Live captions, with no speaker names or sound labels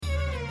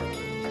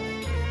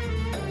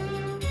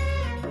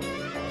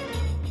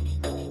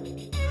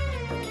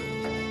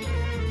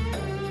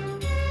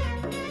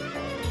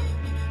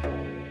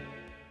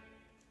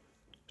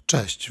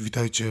Cześć,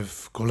 witajcie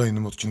w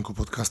kolejnym odcinku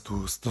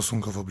podcastu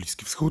Stosunkowo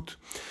Bliski Wschód.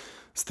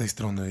 Z tej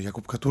strony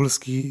Jakub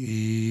Katulski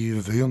i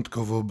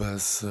wyjątkowo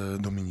bez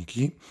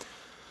Dominiki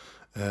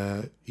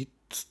i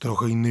z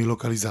trochę innej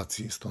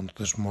lokalizacji, stąd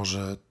też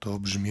może to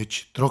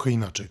brzmieć trochę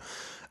inaczej.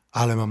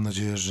 Ale mam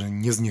nadzieję, że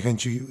nie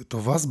zniechęci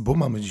to Was, bo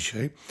mamy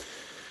dzisiaj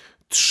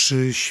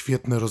trzy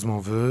świetne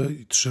rozmowy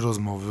i trzy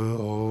rozmowy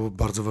o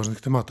bardzo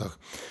ważnych tematach.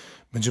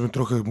 Będziemy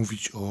trochę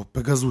mówić o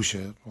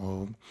Pegasusie,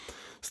 o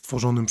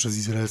stworzonym przez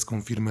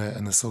izraelską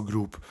firmę NSO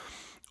Group,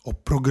 o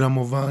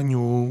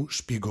programowaniu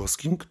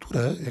szpiegowskim,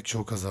 które, jak się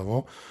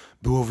okazało,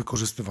 było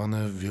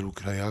wykorzystywane w wielu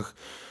krajach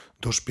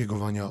do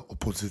szpiegowania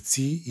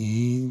opozycji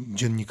i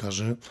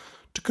dziennikarzy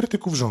czy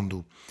krytyków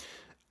rządu.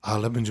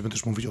 Ale będziemy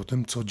też mówić o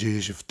tym, co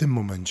dzieje się w tym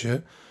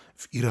momencie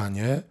w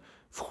Iranie,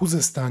 w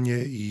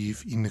Chuzestanie i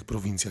w innych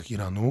prowincjach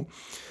Iranu,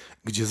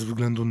 gdzie ze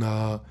względu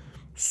na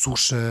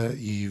suszę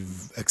i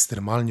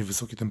ekstremalnie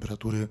wysokie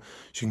temperatury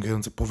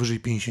sięgające powyżej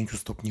 50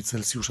 stopni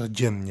Celsjusza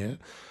dziennie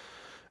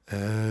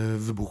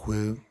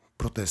wybuchły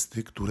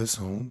protesty, które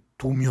są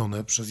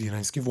tłumione przez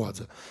irańskie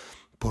władze.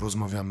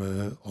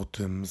 Porozmawiamy o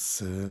tym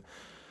z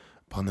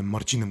panem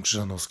Marcinem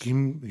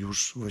Krzyżanowskim,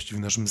 już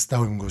właściwie naszym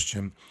stałym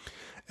gościem,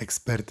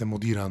 ekspertem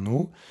od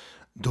Iranu.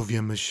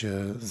 Dowiemy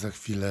się za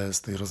chwilę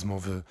z tej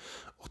rozmowy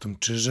o tym,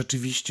 czy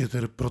rzeczywiście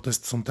te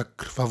protesty są tak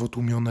krwawo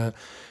tłumione,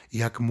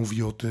 jak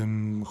mówi o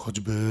tym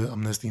choćby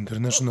Amnesty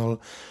International,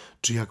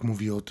 czy jak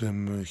mówi o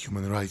tym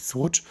Human Rights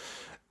Watch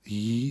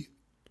i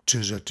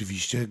czy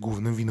rzeczywiście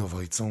głównym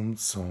winowajcą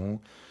są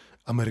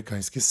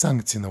amerykańskie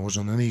sankcje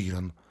nałożone na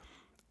Iran.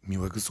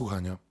 Miłego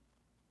słuchania.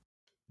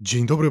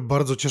 Dzień dobry,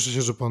 bardzo cieszę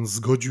się, że pan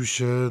zgodził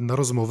się na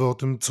rozmowę o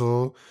tym,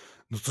 co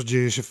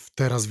dzieje się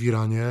teraz w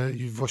Iranie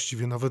i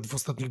właściwie nawet w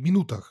ostatnich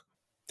minutach.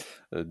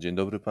 Dzień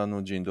dobry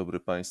panu, dzień dobry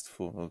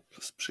państwu.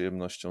 Z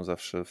przyjemnością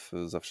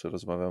zawsze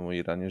rozmawiam o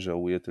Iranie.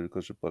 Żałuję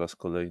tylko, że po raz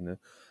kolejny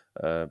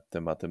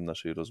tematem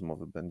naszej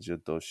rozmowy będzie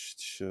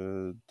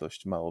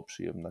dość mało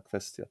przyjemna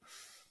kwestia.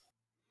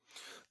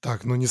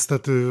 Tak, no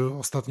niestety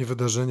ostatnie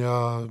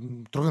wydarzenia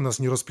trochę nas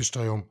nie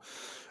rozpieszczają,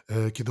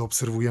 kiedy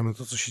obserwujemy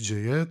to, co się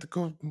dzieje,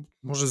 tylko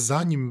może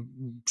zanim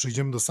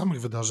przejdziemy do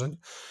samych wydarzeń,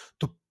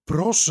 to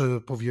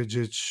proszę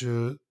powiedzieć,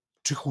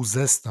 czy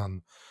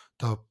Chuzestan,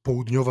 ta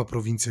południowa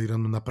prowincja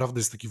Iranu, naprawdę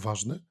jest taki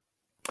ważny?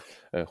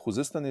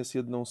 Chuzestan jest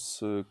jedną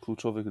z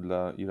kluczowych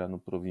dla Iranu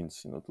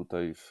prowincji. No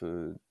tutaj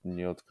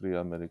nie odkryję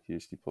Ameryki,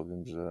 jeśli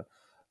powiem, że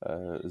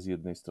z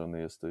jednej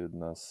strony jest to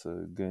jeden z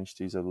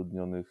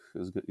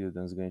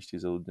gęściej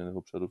zaludnionych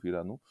obszarów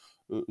Iranu,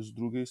 z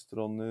drugiej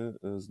strony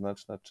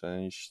znaczna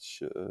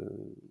część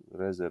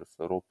rezerw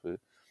ropy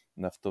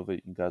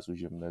naftowej i gazu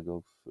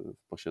ziemnego w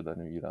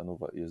posiadaniu Iranu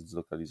jest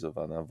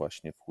zlokalizowana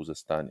właśnie w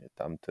Chuzestanie.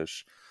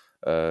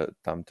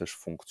 Tam też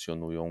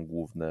funkcjonują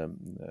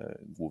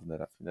główne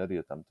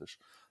rafinerie, tam też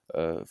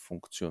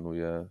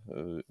funkcjonuje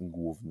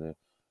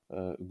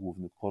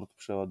główny port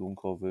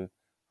przeładunkowy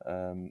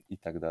i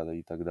tak dalej,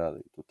 i tak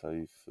dalej.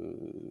 Tutaj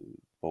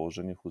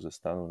położenie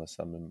Chuzestanu na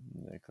samym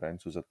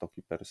krańcu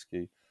Zatoki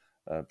Perskiej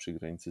przy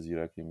granicy z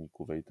Irakiem i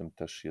Kuwejtem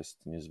też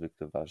jest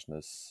niezwykle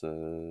ważne z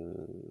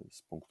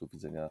punktu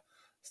widzenia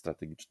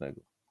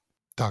strategicznego.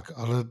 Tak,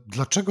 ale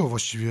dlaczego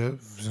właściwie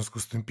w związku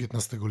z tym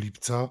 15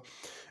 lipca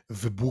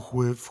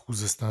wybuchły w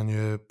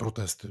Chuzestanie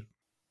protesty?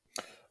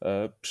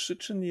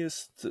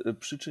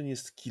 Przyczyn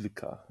jest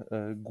kilka.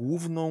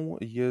 Główną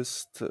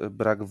jest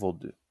brak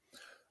wody.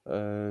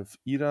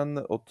 Iran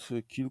od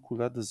kilku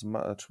lat,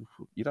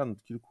 Iran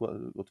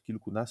od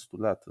kilkunastu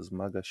lat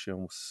zmaga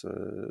się z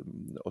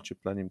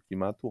ocieplaniem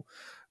klimatu,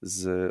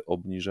 z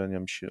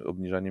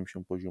obniżaniem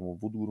się poziomu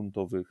wód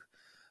gruntowych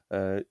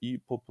i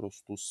po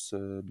prostu z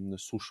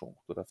suszą,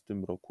 która w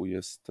tym roku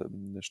jest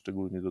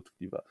szczególnie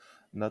dotkliwa.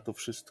 Na to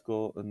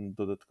wszystko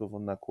dodatkowo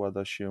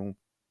nakłada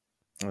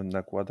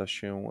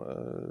się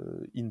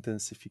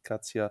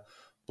intensyfikacja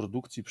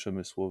produkcji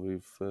przemysłowej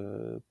w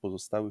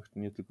pozostałych,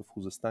 nie tylko w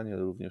Chuzestanie,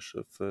 ale również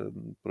w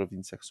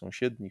prowincjach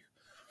sąsiednich,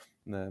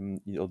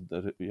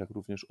 jak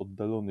również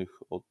oddalonych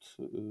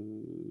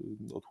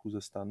od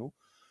Chuzestanu,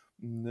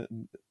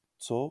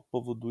 co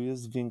powoduje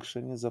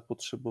zwiększenie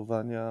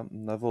zapotrzebowania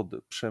na wodę.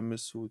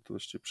 Przemysł, to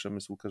właściwie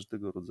przemysł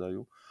każdego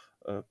rodzaju,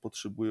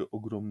 potrzebuje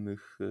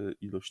ogromnych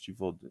ilości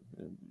wody.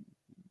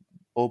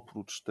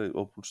 Oprócz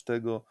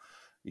tego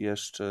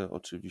jeszcze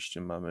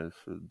oczywiście mamy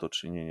do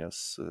czynienia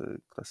z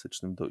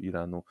klasycznym do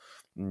Iranu,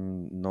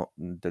 no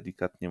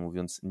delikatnie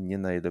mówiąc, nie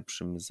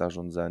najlepszym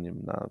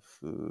zarządzaniem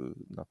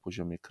na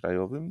poziomie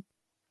krajowym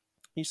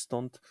i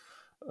stąd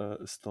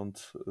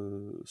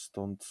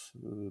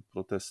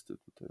protesty.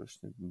 Tutaj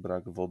właśnie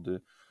brak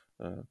wody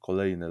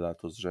kolejne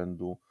lato z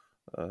rzędu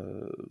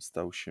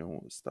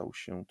stał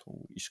się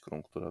tą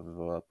iskrą, która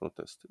wywołała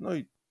protesty. No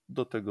i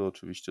do tego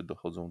oczywiście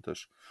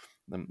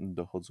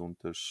dochodzą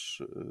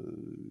też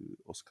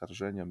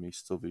oskarżenia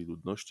miejscowej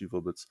ludności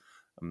wobec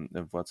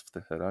władz w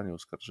Teheranie,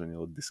 oskarżenia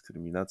o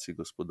dyskryminację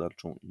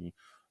gospodarczą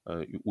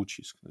i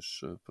ucisk,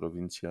 gdyż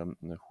prowincja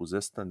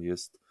Chuzestan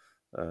jest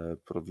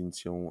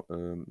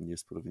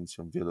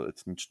prowincją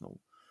wieloetniczną.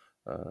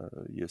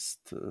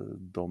 Jest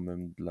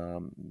domem dla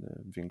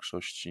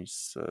większości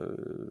z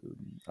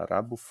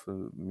Arabów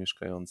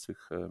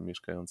mieszkających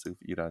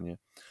w Iranie,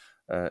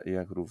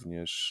 jak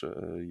również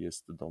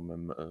jest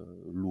domem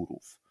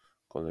Lurów,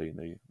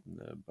 kolejnej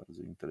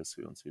bardzo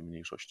interesującej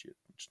mniejszości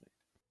etnicznej.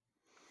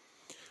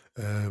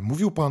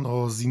 Mówił Pan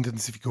o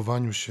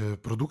zintensyfikowaniu się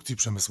produkcji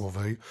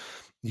przemysłowej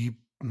i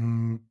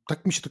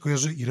tak mi się to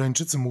kojarzy.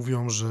 Irańczycy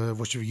mówią, że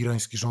właściwie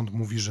irański rząd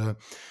mówi, że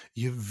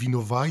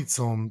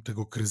winowajcą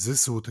tego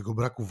kryzysu, tego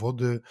braku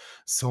wody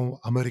są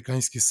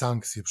amerykańskie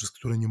sankcje, przez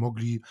które nie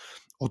mogli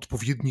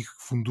odpowiednich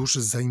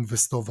funduszy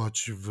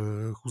zainwestować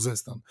w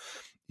Chuzestan.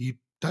 I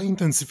ta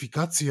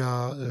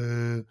intensyfikacja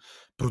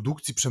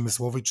produkcji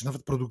przemysłowej, czy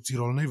nawet produkcji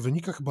rolnej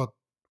wynika chyba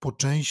po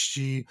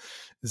części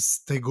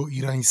z tego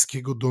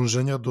irańskiego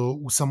dążenia do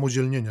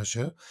usamodzielnienia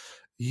się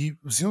i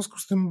w związku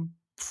z tym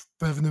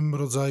pewnego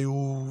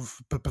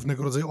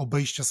rodzaju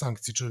obejścia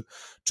sankcji.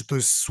 Czy to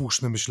jest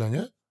słuszne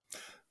myślenie?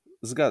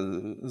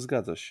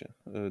 Zgadza się.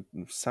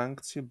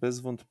 Sankcje bez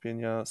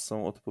wątpienia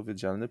są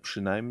odpowiedzialne,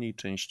 przynajmniej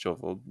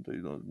częściowo.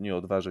 No, nie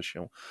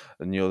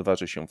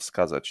odważę się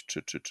wskazać,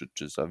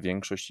 czy za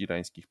większość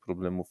irańskich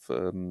problemów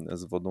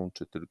z wodą,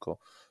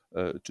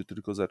 czy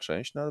tylko za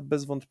część, no, ale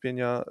bez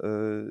wątpienia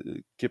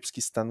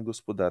kiepski stan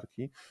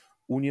gospodarki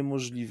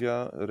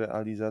uniemożliwia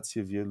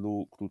realizację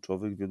wielu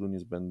kluczowych, wielu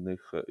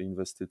niezbędnych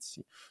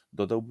inwestycji.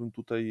 Dodałbym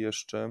tutaj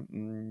jeszcze,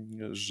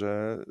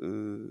 że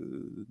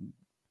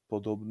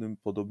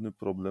podobny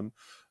problem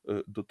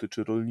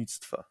dotyczy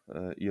rolnictwa.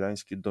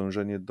 Irańskie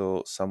dążenie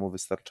do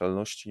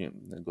samowystarczalności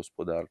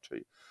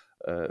gospodarczej,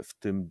 w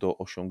tym do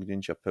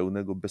osiągnięcia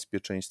pełnego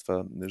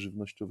bezpieczeństwa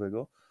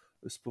żywnościowego,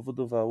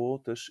 spowodowało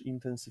też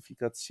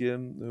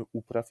intensyfikację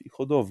upraw i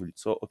hodowli,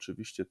 co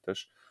oczywiście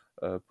też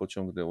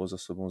pociągnęło za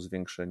sobą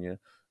zwiększenie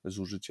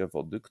zużycia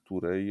wody,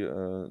 której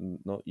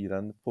no,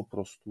 Iran po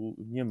prostu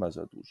nie ma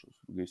za dużo.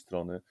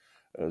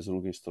 Z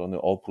drugiej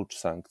strony, oprócz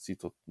sankcji,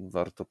 to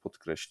warto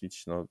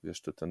podkreślić, no,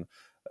 jeszcze ten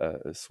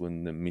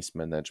słynny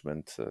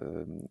mismanagement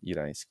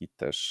irański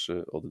też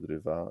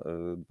odgrywa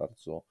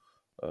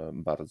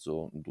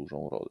bardzo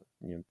dużą rolę.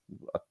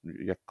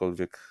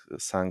 Jakkolwiek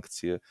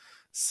sankcje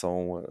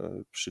są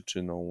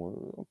przyczyną,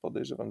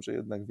 podejrzewam, że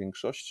jednak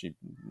większości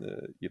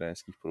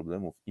irańskich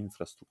problemów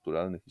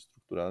infrastrukturalnych i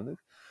strukturalnych,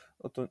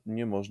 no to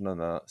nie można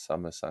na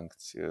same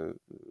sankcje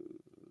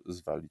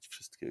zwalić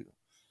wszystkiego.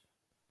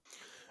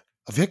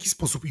 A w jaki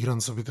sposób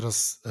Iran sobie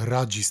teraz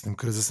radzi z tym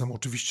kryzysem?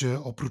 Oczywiście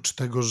oprócz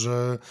tego,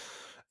 że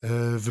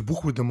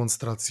wybuchły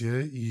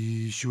demonstracje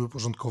i siły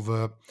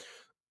porządkowe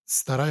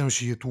starają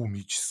się je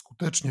tłumić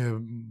skutecznie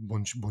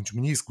bądź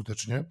mniej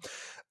skutecznie,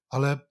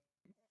 ale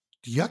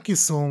jakie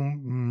są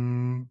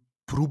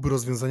próby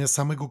rozwiązania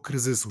samego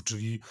kryzysu,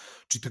 czyli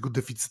tego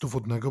deficytu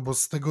wodnego? Bo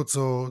z tego,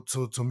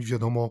 co mi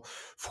wiadomo,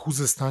 w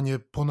Chuzestanie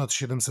ponad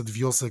 700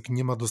 wiosek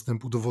nie ma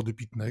dostępu do wody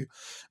pitnej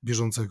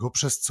bieżącego,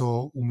 przez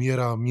co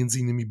umiera między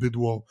innymi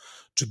bydło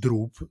czy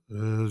drób,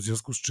 w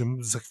związku z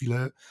czym za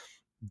chwilę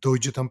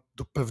dojdzie tam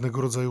do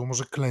pewnego rodzaju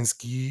może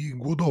klęski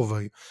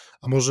głodowej,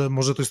 a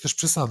może to jest też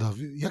przesada.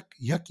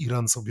 Jak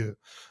Iran sobie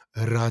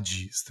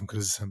radzi z tym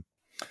kryzysem?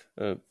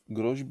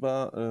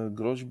 Groźba,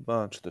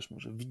 czy też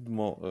może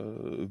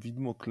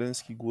widmo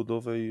klęski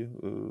głodowej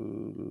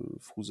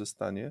w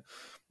Chuzestanie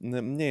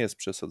nie jest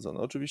przesadzone.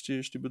 Oczywiście,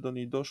 jeśli by do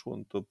niej doszło,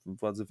 no to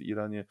władze w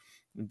Iranie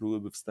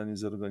byłyby w stanie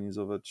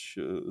zorganizować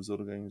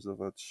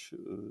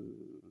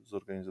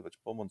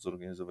pomoc,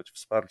 zorganizować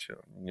wsparcie.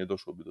 Nie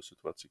doszłoby do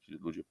sytuacji, kiedy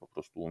ludzie po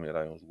prostu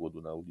umierają z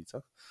głodu na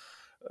ulicach.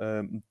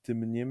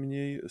 Tym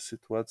niemniej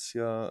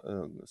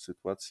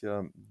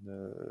sytuacja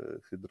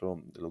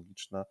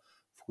hydrologiczna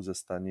w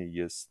Chuzestanie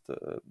jest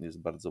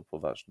bardzo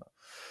poważna.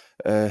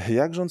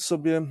 Jak rząd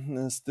sobie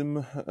z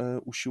tym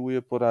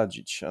usiłuje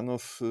poradzić? Ano,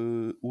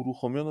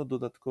 uruchomiono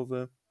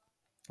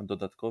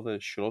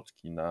dodatkowe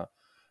środki na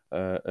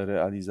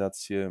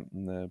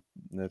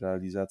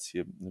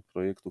realizację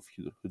projektów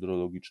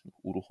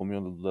hydrologicznych.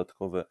 Uruchomiono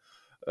dodatkowe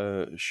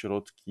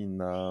środki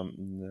na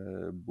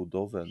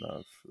budowę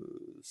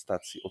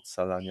stacji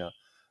odsalania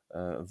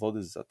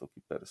wody z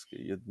Zatoki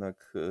Perskiej.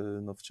 Jednak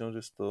no, wciąż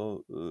jest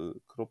to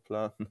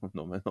kropla, no,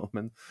 nomen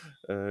omen,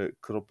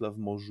 kropla w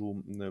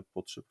morzu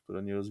potrzeb,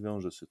 która nie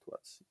rozwiąże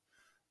sytuacji.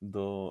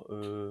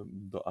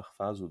 Do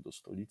Ahwazu,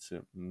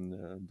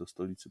 do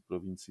stolicy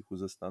prowincji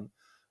Chuzestan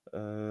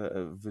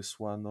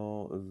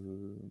wysłano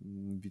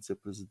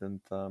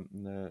wiceprezydenta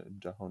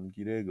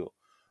Jahangirego,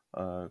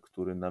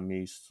 który na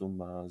miejscu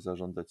ma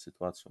zarządzać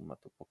sytuacją,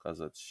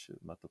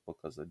 ma to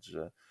pokazać,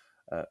 że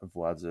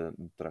władze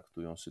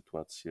traktują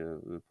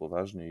sytuację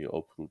poważnie i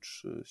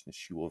oprócz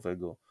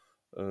siłowego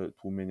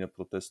tłumienia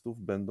protestów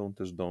będą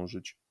też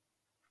dążyć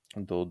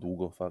do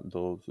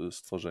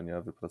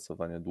stworzenia,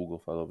 wypracowania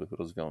długofalowych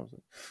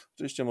rozwiązań.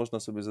 Oczywiście można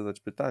sobie zadać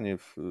pytanie,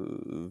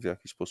 w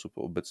jaki sposób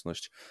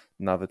obecność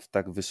nawet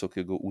tak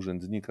wysokiego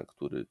urzędnika,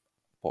 który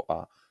po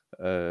A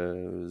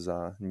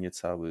za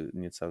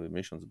niecały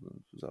miesiąc,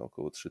 za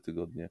około 3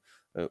 tygodnie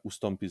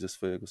ustąpi ze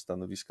swojego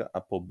stanowiska,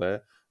 a po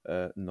B,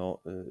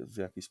 no, w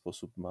jaki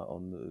sposób ma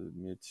on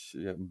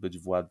być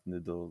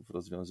władny do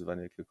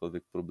rozwiązywania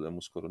jakiegokolwiek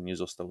problemu, skoro nie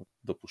został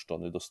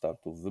dopuszczony do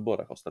startu w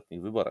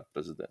ostatnich wyborach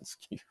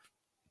prezydenckich.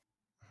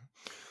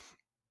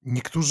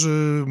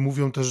 Niektórzy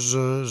mówią też,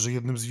 że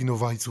jednym z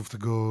winowajców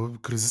tego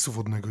kryzysu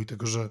wodnego i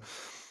tego,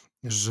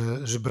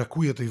 że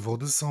brakuje tej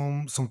wody,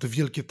 są te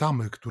wielkie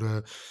tamy,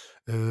 które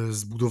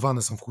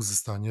zbudowane są w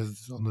Chuzestanie.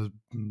 One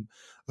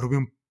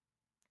robią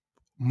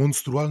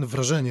monstrualne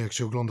wrażenie, jak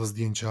się ogląda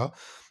zdjęcia,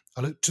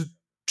 ale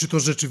czy to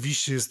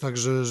rzeczywiście jest tak,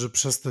 że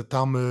przez te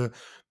tamy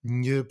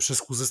przez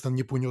Chuzestan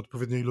nie płynie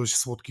odpowiednia ilość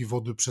słodkiej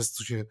wody, przez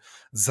co się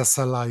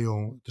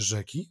zasalają te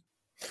rzeki?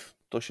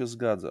 To się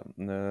zgadza.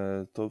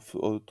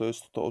 To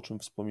jest to, o czym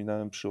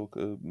wspominałem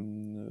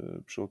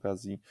przy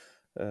okazji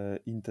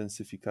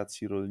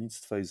intensyfikacji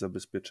rolnictwa i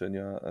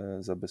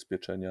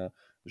zabezpieczenia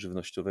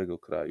żywnościowego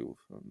kraju.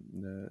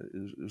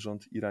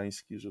 Rząd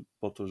irański,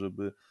 po to,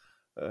 żeby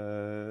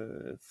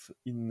w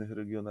innych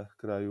regionach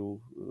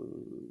kraju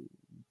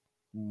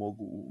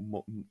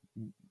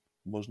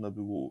można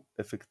było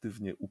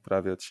efektywnie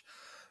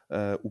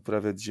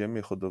uprawiać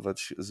ziemię,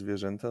 hodować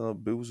zwierzęta, no,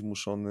 był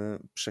zmuszony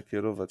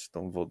przekierować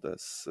tą wodę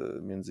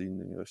między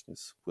innymi właśnie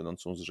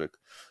płynącą z rzek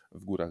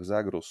w górach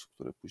Zagros,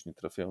 które później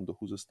trafiają do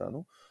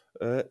Chuzestanu,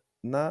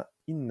 na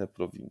inne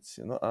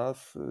prowincje. No a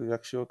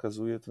jak się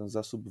okazuje, ten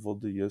zasób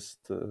wody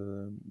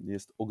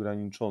jest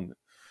ograniczony.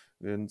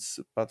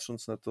 Więc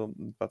patrząc na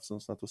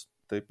to z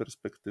tej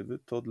perspektywy,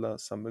 to dla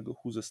samego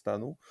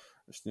Chuzestanu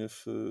właśnie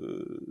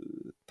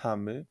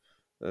tamy,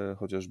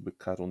 chociażby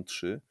Karun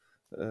 3,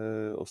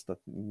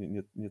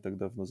 nie tak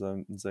dawno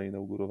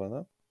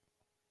zainaugurowana,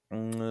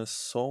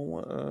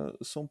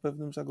 są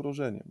pewnym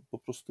zagrożeniem. Po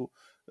prostu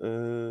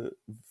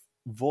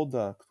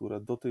woda, która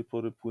do tej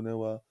pory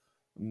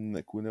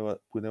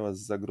płynęła z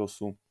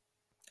Zagrosu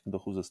do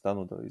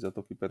Chuzestanu, do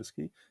Zatoki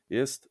Perskiej,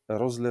 jest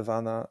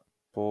rozlewana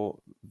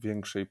po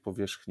większej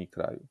powierzchni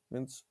kraju.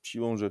 Więc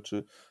siłą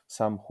rzeczy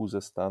sam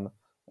Chuzestan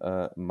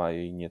ma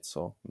jej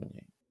nieco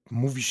mniej.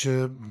 Mówi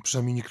się,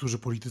 przynajmniej niektórzy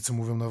politycy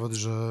mówią nawet,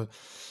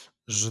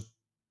 że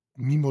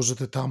mimo, że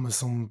te tamy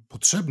są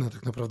potrzebne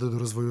tak naprawdę do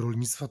rozwoju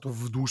rolnictwa, to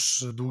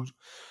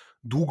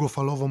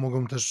długofalowo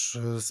mogą też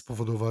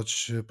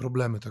spowodować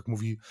problemy. Tak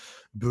mówi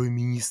były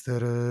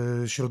minister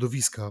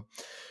środowiska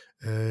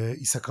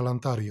Isa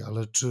Kalantari,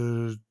 ale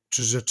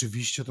czy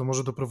rzeczywiście to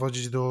może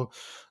doprowadzić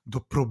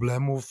do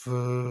problemów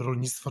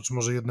rolnictwa, czy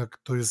może jednak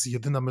to jest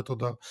jedyna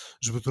metoda,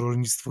 żeby to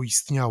rolnictwo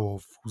istniało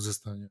w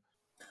Chuzestanie?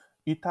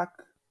 I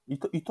tak,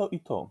 i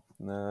to.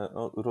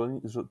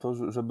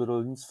 Żeby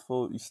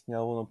rolnictwo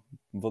istniało, no,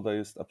 woda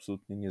jest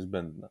absolutnie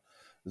niezbędna.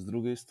 Z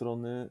drugiej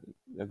strony,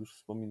 jak już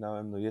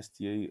wspominałem, no jest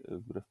jej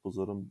wbrew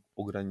pozorom,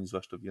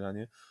 zwłaszcza w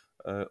Iranie,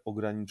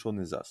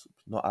 ograniczony zasób.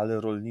 No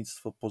ale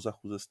rolnictwo poza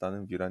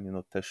Chuzestanem w Iranie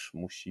no, też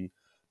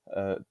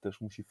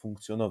musi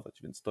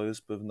funkcjonować, więc to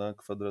jest pewna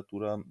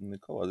kwadratura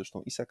koła.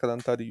 Zresztą Isa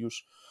Kalantari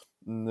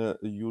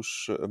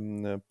już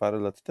parę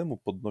lat temu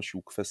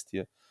podnosił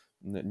kwestię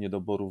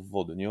niedoborów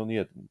wody. Nie on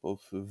jeden, bo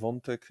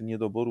wątek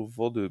niedoborów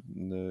wody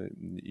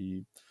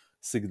i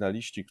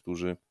sygnaliści,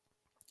 którzy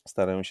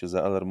starają się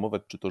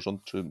zaalarmować czy to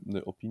rząd, czy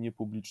opinię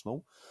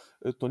publiczną,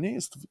 to nie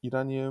jest w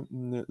Iranie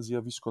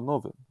zjawisko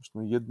nowe.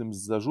 Zresztą jednym z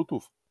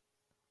zarzutów,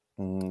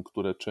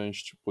 które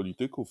część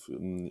polityków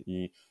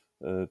i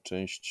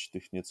część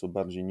tych nieco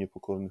bardziej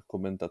niepokornych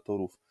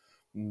komentatorów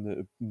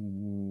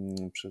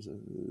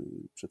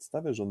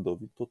przedstawia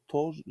rządowi,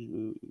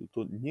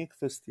 to nie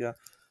kwestia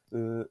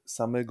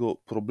samego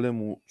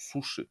problemu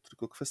suszy,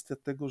 tylko kwestia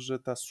tego, że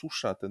ta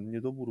susza, ten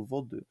niedobór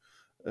wody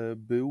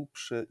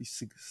i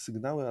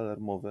sygnały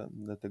alarmowe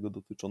tego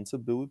dotyczące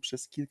były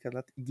przez kilka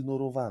lat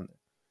ignorowane.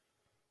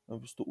 Po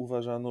prostu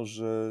uważano,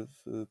 że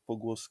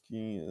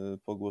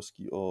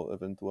pogłoski o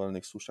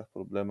ewentualnych suszach,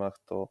 problemach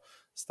to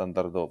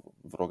standardowo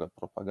wroga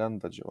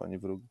propaganda, działanie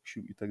wrogich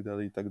sił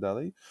itd., itd.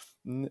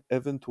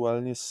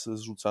 Ewentualnie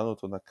zrzucano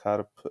to na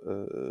karb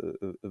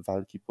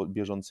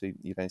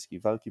bieżącej irańskiej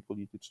walki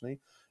politycznej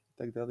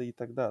itd.,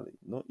 itd.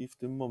 No i w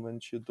tym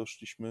momencie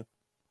doszliśmy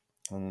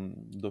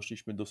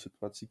do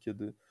sytuacji,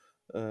 kiedy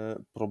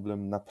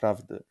problem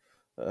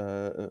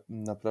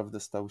naprawdę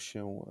stał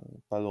się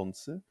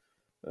palący.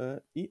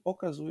 I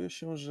okazuje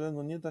się, że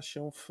no nie da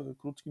się w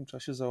krótkim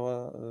czasie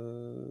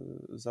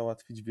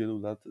załatwić wielu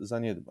lat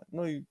zaniedbań.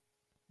 No i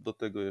do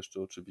tego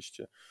jeszcze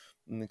oczywiście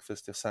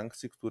kwestia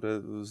sankcji,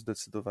 które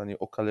zdecydowanie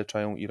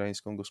okaleczają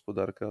irańską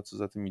gospodarkę, a co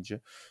za tym idzie,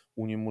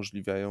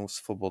 uniemożliwiają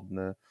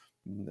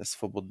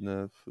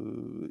swobodne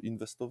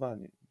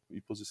inwestowanie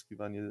i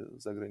pozyskiwanie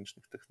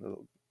zagranicznych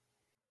technologii.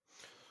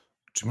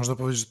 Czy można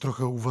powiedzieć, że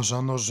trochę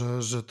uważano,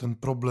 że ten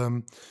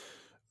problem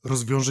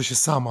rozwiąże się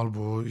sam,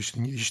 albo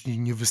jeśli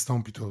nie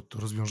wystąpi, to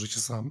rozwiąże się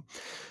sam.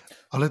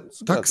 Ale Zgadza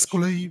się.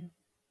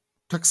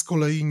 tak z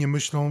kolei nie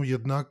myślą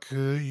jednak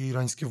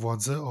irańskie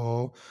władze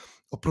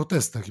o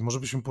protestach. I może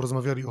byśmy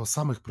porozmawiali o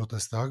samych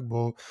protestach,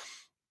 bo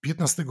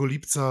 15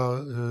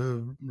 lipca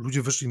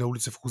ludzie wyszli na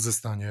ulicę w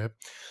Chuzestanie,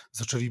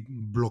 zaczęli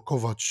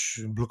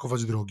blokować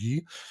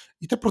drogi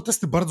i te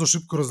protesty bardzo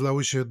szybko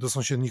rozlały się do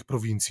sąsiednich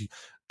prowincji.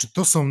 Czy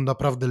to są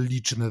naprawdę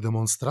liczne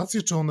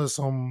demonstracje, czy one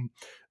są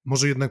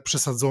może jednak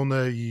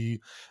przesadzone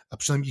a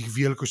przynajmniej ich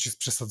wielkość jest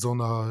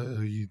przesadzona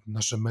i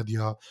nasze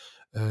media,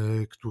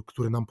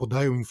 które nam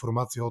podają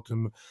informacje o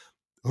tym,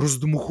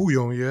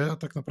 rozdmuchują je, a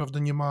tak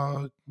naprawdę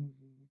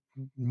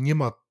nie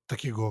ma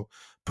takiego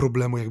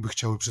problemu, jakby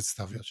chciały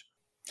przedstawiać.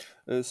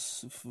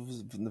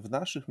 W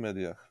naszych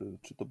mediach,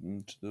 czy to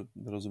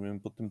rozumiem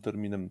pod tym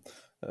terminem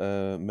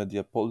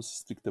media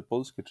stricte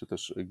polskie, czy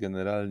też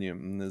generalnie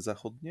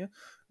zachodnie,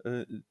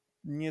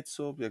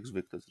 nieco, jak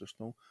zwykle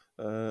zresztą,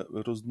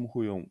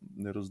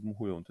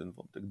 rozdmuchują ten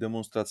wątek.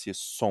 Demonstracje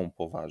są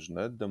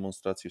poważne,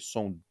 demonstracje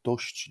są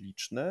dość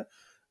liczne,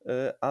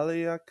 ale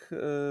jak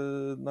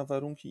na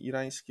warunki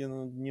irańskie,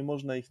 no, nie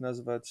można ich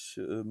nazwać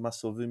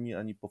masowymi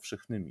ani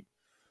powszechnymi.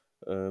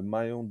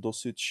 Mają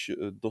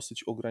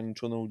dosyć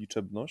ograniczoną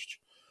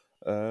liczebność,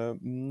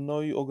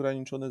 no i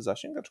ograniczony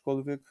zasięg,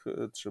 aczkolwiek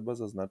trzeba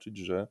zaznaczyć,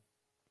 że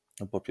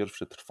po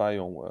pierwsze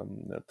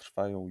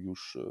trwają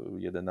już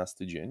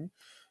 11 dzień,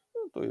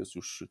 no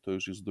to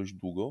już jest dość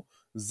długo,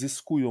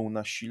 zyskują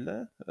na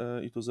sile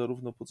i to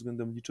zarówno pod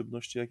względem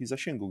liczebności, jak i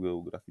zasięgu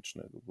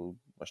geograficznego, bo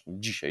właśnie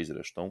dzisiaj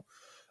zresztą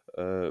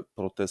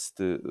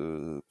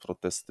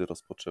protesty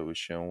rozpoczęły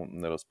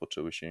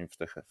się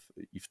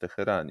i w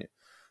Teheranie.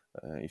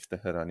 I w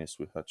Teheranie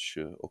słychać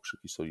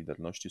okrzyki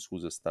solidarności z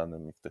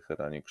Chuzestanem, i w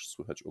Teheranie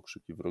słychać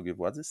okrzyki wrogie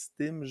władzy, z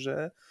tym,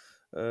 że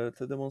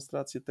te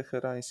demonstracje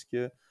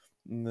teherańskie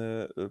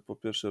po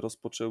pierwsze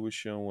rozpoczęły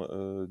się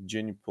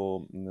dzień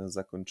po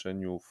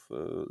zakończeniu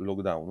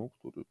lockdownu,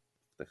 który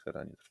w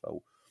Teheranie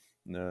trwał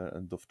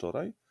do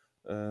wczoraj.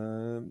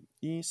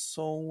 I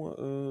są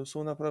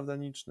naprawdę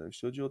liczne.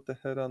 Jeśli chodzi o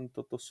Teheran,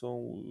 to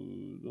są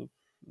no,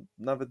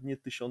 nawet nie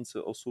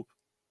tysiące osób,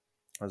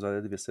 a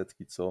zaledwie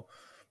setki, co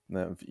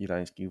w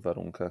irańskich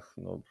warunkach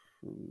no,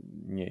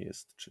 nie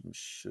jest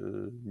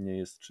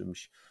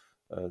czymś,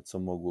 co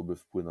mogłoby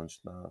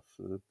wpłynąć na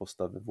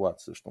postawę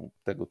władz. Zresztą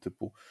tego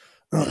typu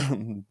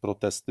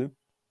protesty,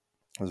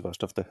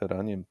 zwłaszcza w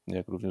Teheranie,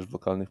 jak również w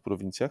lokalnych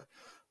prowincjach,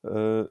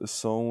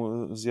 są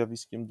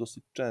zjawiskiem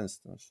dosyć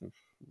częstym.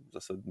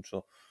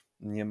 Zasadniczo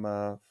nie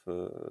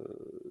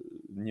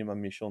ma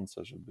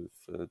miesiąca, żeby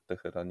w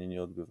Teheranie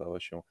nie odbywała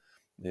się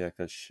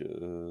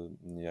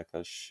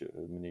jakaś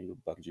mniej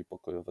lub bardziej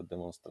pokojowa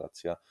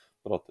demonstracja,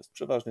 protest.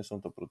 Przeważnie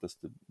są to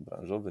protesty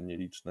branżowe,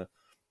 nieliczne,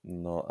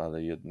 no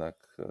ale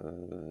jednak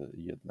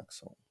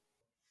są.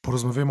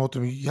 Porozmawiamy o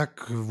tym,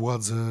 jak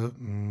władze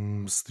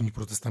z tymi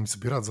protestami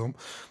sobie radzą,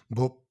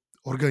 bo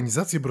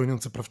organizacje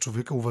broniące praw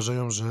człowieka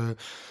uważają, że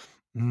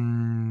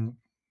mm,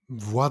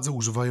 władze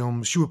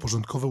siły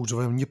porządkowe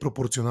używają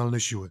nieproporcjonalne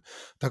siły.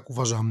 Tak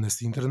uważa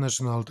Amnesty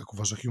International, tak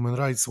uważa Human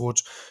Rights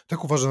Watch,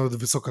 tak uważa nawet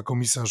Wysoka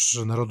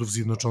Komisarz Narodów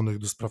Zjednoczonych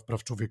do spraw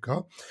praw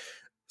człowieka.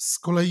 Z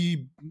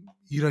kolei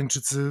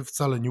Irańczycy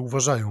wcale nie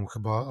uważają,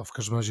 chyba, a w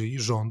każdym razie i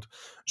rząd,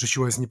 że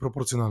siła jest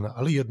nieproporcjonalna,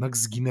 ale jednak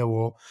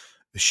zginęło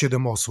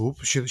 7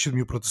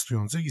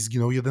 protestujących i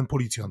zginął jeden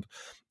policjant.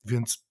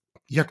 Więc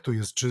jak to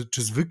jest?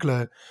 Czy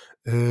zwykle,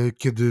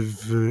 kiedy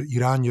w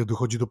Iranie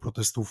dochodzi do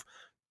protestów,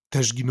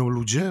 też giną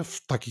ludzie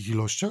w takich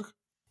ilościach?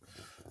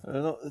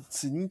 No,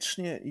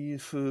 cynicznie i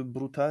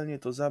brutalnie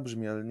to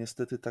zabrzmi, ale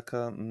niestety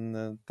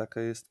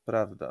taka jest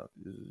prawda.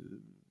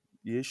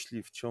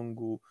 Jeśli w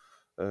ciągu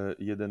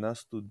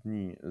 11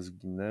 dni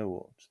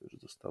zginęło, czy też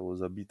zostało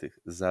zabitych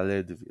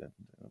zaledwie,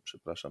 no,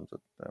 przepraszam za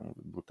tę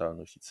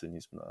brutalność i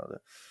cynizm, no ale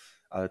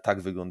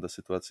tak wygląda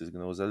sytuacja,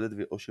 zginęło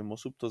zaledwie 8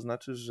 osób, to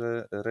znaczy,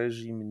 że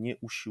reżim nie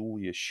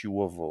usiłuje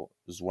siłowo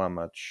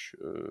złamać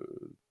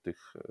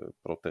tych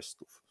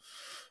protestów.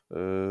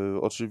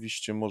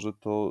 Oczywiście może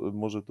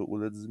to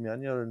ulec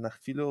zmianie, ale na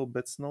chwilę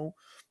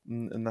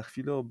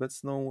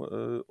obecną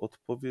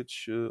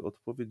odpowiedź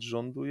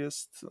rządu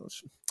jest,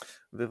 znaczy,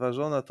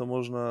 wyważona,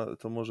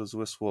 to może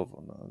złe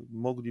słowo. No,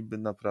 mogliby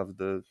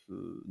naprawdę,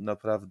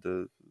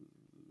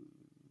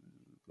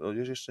 no,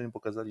 jeszcze nie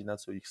pokazali, na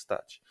co ich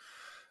stać.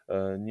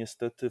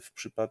 Niestety w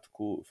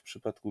przypadku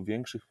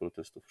większych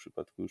protestów, w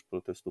przypadku już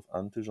protestów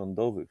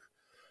antyrządowych,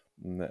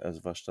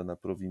 zwłaszcza na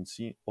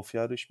prowincji,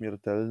 ofiary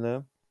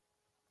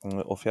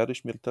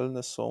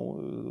śmiertelne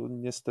są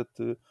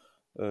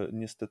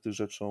niestety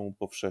rzeczą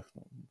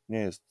powszechną.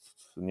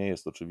 Nie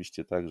jest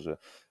oczywiście tak, że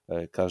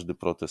każdy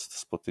protest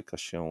spotyka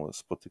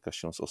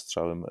się z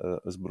ostrzałem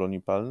z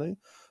broni palnej,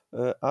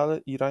 ale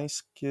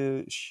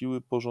irańskie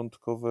siły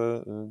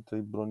porządkowe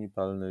tej broni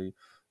palnej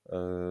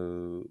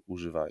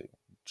używają.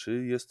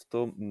 Czy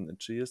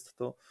jest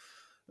to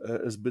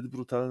zbyt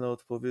brutalna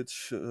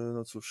odpowiedź?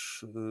 No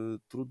cóż,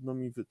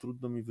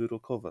 trudno mi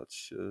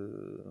wyrokować,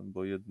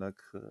 bo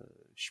jednak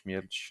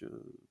śmierć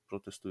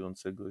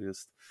protestującego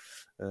jest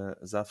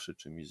zawsze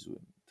czymś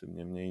złym. Tym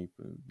niemniej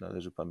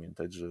należy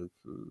pamiętać, że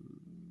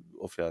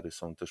ofiary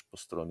są też po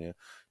stronie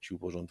sił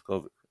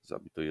porządkowych.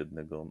 Zabito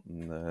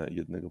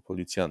jednego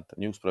policjanta.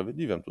 Nie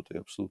usprawiedliwiam tutaj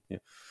absolutnie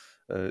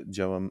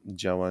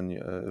działań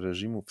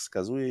reżimu.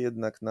 Wskazuje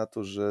jednak na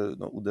to, że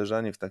no,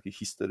 uderzanie w taki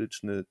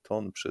histeryczny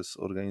ton przez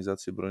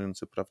organizacje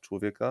broniące praw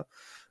człowieka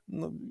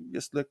no,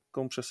 jest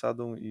lekką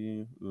przesadą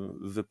i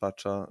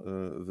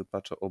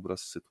wypacza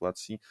obraz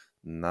sytuacji,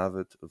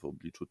 nawet w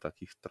obliczu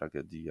takich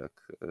tragedii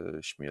jak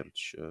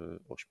śmierć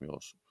 8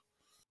 osób.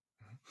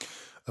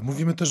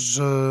 Mówimy też,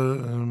 że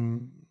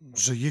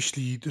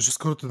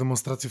skoro te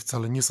demonstracje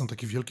wcale nie są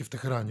takie wielkie w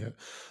Teheranie,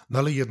 no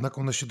ale jednak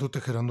one się do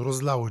Teheranu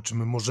rozlały, czy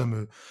my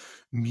możemy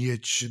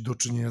mieć do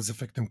czynienia z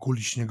efektem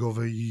kuli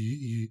śniegowej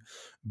i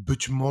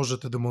być może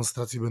te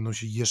demonstracje będą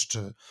się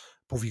jeszcze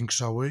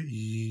powiększały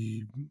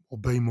i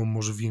obejmą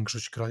może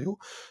większość kraju,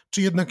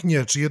 czy jednak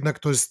nie, czy jednak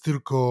to jest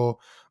tylko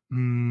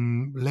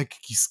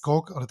lekki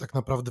skok, ale tak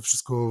naprawdę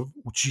wszystko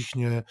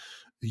ucichnie,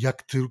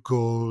 jak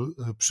tylko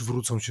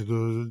przywrócą się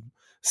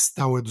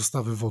stałe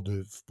dostawy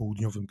wody w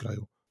południowym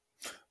kraju.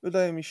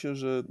 Wydaje mi się,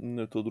 że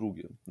to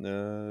drugie,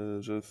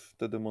 że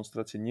te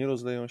demonstracje nie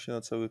rozleją się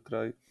na cały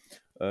kraj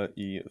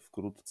i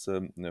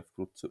wkrótce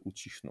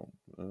ucichną.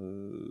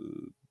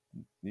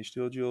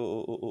 Jeśli chodzi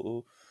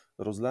o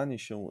rozlanie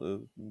się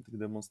tych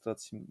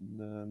demonstracji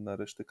na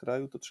resztę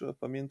kraju, to trzeba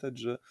pamiętać,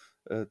 że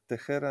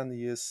Teheran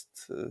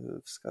jest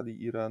w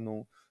skali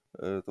Iranu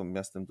to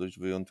miastem dość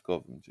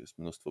wyjątkowym, gdzie jest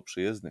mnóstwo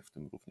przyjezdnych,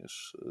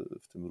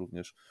 w tym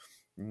również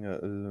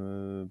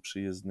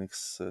przyjezdnych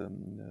z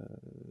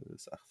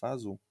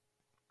Ahwazu,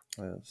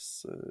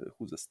 z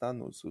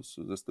Chuzestanu,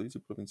 ze stolicy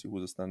prowincji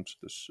Chuzestan, czy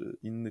też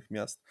innych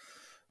miast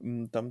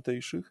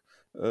tamtejszych.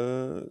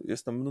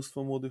 Jest tam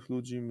mnóstwo młodych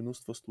ludzi,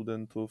 mnóstwo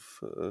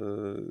studentów,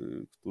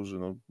 którzy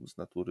no, z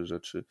natury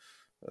rzeczy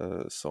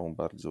są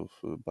bardzo,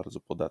 bardzo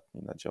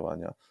podatni na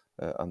działania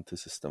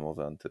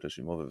antysystemowe,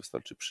 antyreżimowe.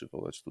 Wystarczy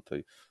przywołać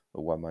tutaj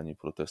łamanie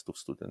protestów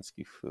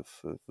studenckich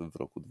w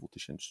roku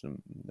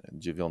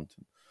 2009.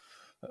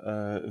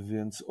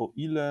 Więc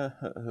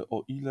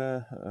o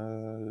ile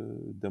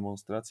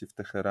demonstracje w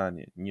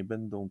Teheranie nie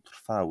będą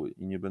trwały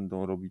i nie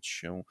będą robić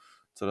się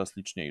coraz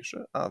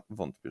liczniejsze, a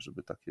wątpię,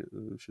 żeby takie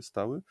się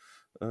stały,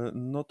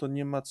 no to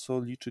nie ma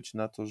co liczyć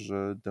na to,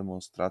 że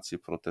demonstracje,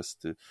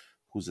 protesty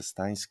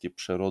chuzestańskie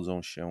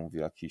przerodzą się w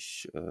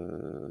jakiś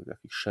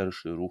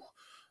szerszy ruch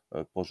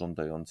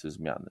pożądający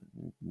zmiany.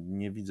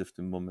 Nie widzę w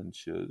tym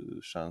momencie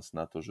szans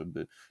na to,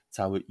 żeby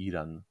cały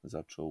Iran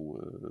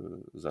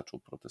zaczął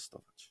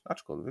protestować.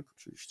 Aczkolwiek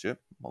oczywiście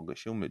mogę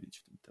się mylić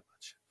w tym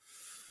temacie.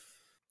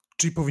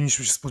 Czyli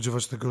powinniśmy się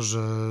spodziewać tego,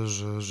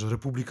 że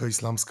Republika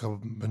Islamska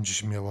będzie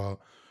się miała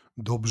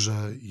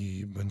dobrze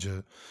i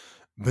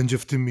będzie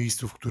w tym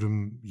miejscu, w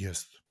którym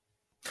jest.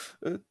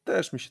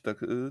 Też mi się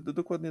tak,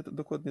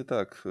 dokładnie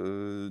tak.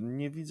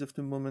 Nie widzę w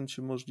tym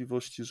momencie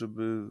możliwości,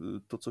 żeby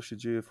to, co się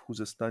dzieje w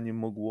Chuzestanie,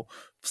 mogło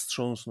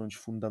wstrząsnąć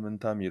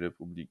fundamentami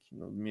republiki.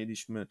 No,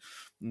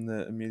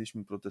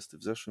 mieliśmy protesty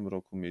w zeszłym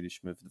roku,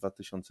 mieliśmy w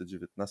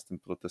 2019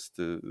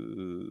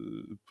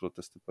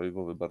 protesty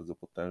paliwowe bardzo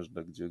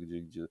potężne, gdzie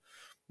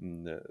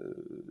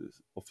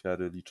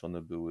ofiary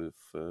liczone były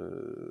w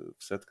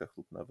setkach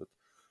lub nawet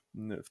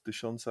w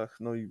tysiącach.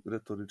 No i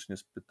retorycznie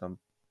spytam,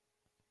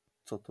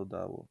 co to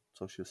dało,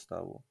 co się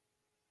stało.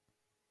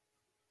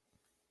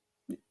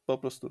 I po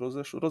prostu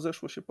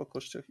rozeszło się po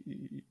kościach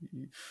i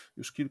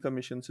już kilka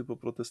miesięcy po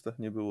protestach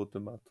nie było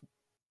tematu.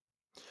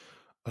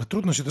 Ale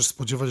trudno się też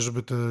spodziewać,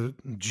 żeby te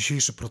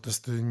dzisiejsze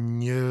protesty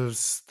nie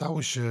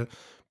stały się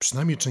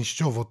przynajmniej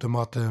częściowo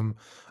tematem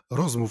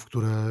rozmów,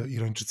 które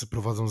Irańczycy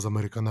prowadzą z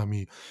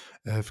Amerykanami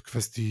w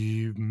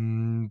kwestii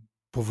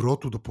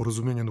powrotu do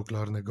porozumienia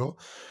nuklearnego.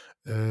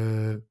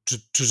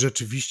 Czy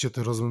rzeczywiście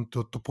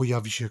to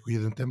pojawi się jako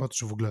jeden temat,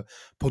 czy w ogóle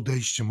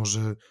podejście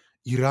może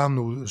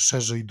Iranu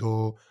szerzej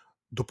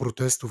do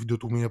protestów i do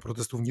tłumienia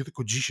protestów nie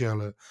tylko dzisiaj,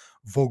 ale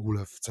w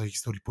ogóle w całej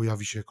historii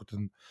pojawi się jako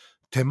ten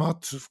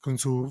temat.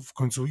 W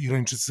końcu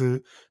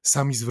Irańczycy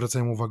sami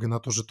zwracają uwagę na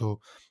to, że to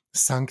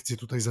sankcje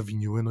tutaj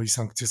zawiniły, no i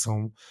sankcje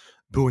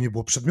nie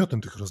było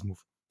przedmiotem tych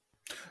rozmów.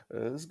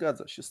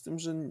 Zgadza się z tym,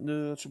 że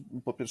znaczy,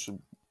 po pierwsze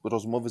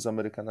rozmowy z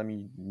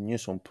Amerykanami nie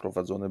są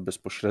prowadzone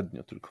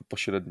bezpośrednio, tylko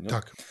pośrednio,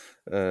 Tak.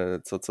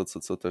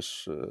 co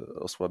też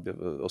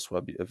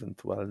osłabi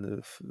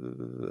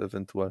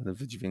ewentualny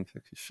wydźwięk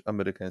jakichś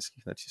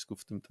amerykańskich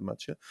nacisków w tym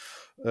temacie.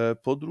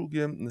 Po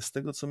drugie, z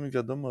tego co mi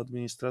wiadomo,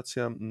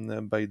 administracja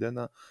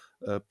Bidena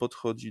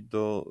podchodzi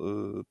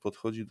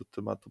do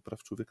tematu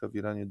praw człowieka w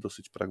Iranie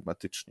dosyć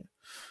pragmatycznie.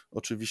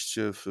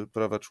 Oczywiście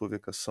prawa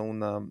człowieka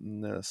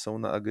są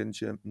na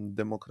agendzie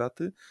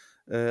demokraty,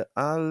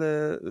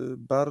 ale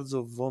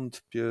bardzo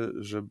wątpię,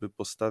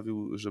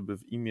 żeby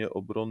w imię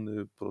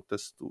obrony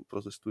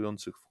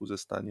protestujących w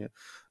Chuzestanie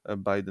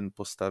Biden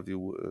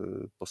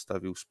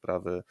postawił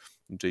sprawę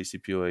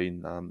JCPOA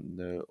na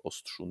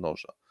ostrzu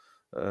noża.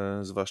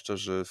 Zwłaszcza,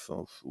 że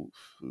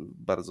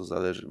bardzo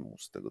zależy mu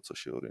z tego, co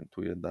się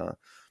orientuje, na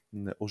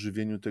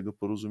ożywieniu tego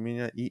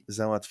porozumienia i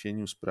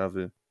załatwieniu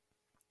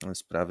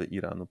sprawy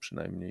Iranu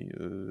przynajmniej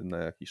na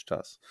jakiś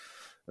czas.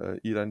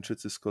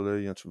 Irańczycy z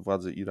kolei, znaczy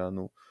władze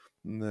Iranu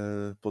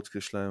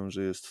podkreślają,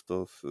 że jest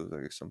to,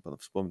 tak jak sam pan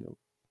wspomniał,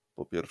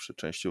 po pierwsze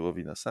częściowo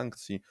wina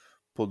sankcji,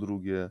 po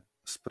drugie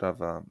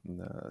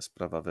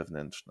sprawa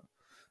wewnętrzna.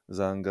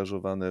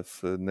 Zaangażowane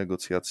w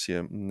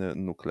negocjacje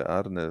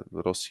nuklearne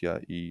Rosja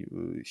i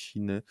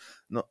Chiny,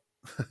 no,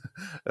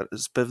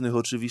 z pewnych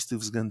oczywistych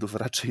względów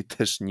raczej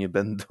też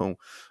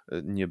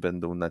nie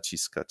będą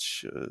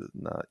naciskać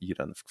na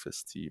Iran w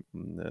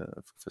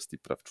kwestii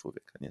praw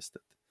człowieka,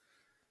 niestety.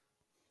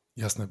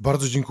 Jasne.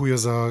 Bardzo dziękuję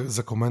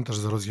za komentarz,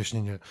 za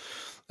rozjaśnienie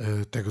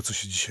tego, co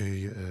się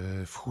dzisiaj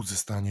w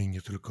Chuzestanie i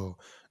nie tylko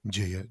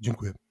dzieje.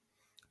 Dziękuję.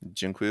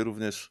 Dziękuję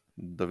również.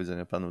 Do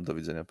widzenia panu, do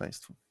widzenia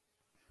państwu.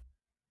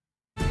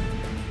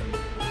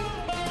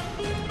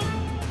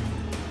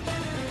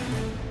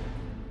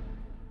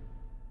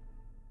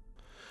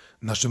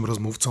 Naszym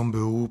rozmówcą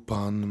był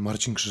pan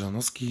Marcin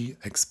Krzyżanowski,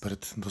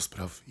 ekspert do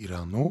spraw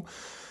Iranu.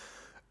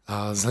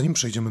 A zanim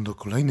przejdziemy do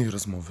kolejnej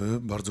rozmowy,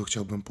 bardzo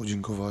chciałbym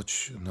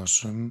podziękować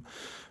naszym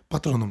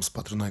patronom z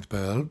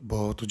patronite.pl,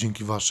 bo to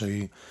dzięki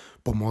waszej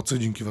pomocy,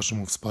 dzięki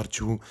waszemu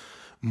wsparciu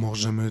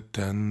możemy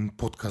ten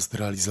podcast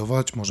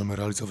realizować, możemy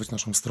realizować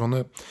naszą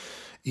stronę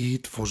i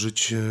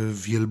tworzyć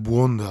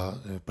wielbłąda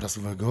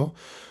prasowego,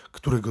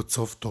 którego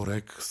co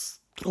wtorek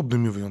z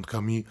drobnymi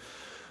wyjątkami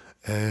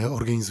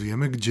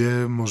organizujemy,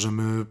 gdzie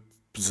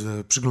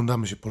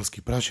przyglądamy się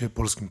polskiej prasie,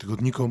 polskim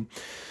tygodnikom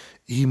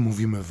i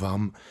mówimy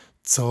wam,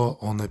 co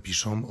one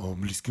piszą o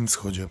Bliskim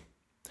Wschodzie.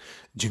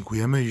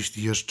 Dziękujemy,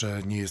 jeśli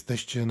jeszcze nie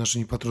jesteście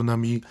naszymi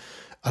patronami,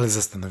 ale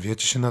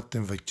zastanawiacie się nad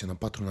tym, wejdźcie na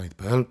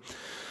patronite.pl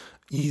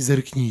i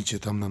zerknijcie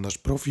tam na nasz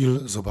profil,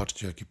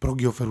 zobaczcie, jakie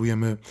progi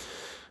oferujemy.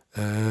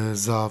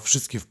 Za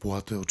wszystkie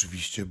wpłaty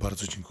oczywiście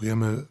bardzo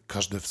dziękujemy,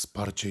 każde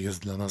wsparcie jest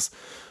dla nas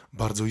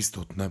bardzo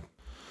istotne.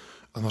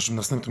 A naszym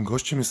następnym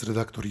gościem jest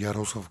redaktor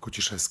Jarosław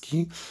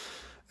Kociszewski,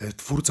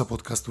 twórca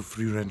podcastu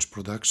Free Range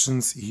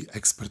Productions i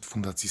ekspert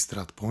Fundacji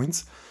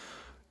StratPoints.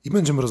 I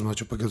będziemy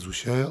rozmawiać o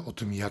Pegasusie, o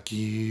tym,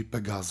 jaki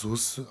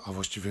Pegasus, a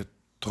właściwie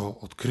to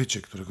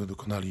odkrycie, którego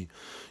dokonali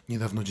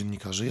niedawno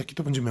dziennikarze, jaki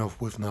to będzie miało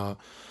wpływ na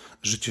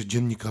życie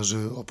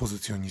dziennikarzy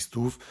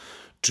opozycjonistów,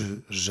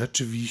 czy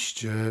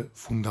rzeczywiście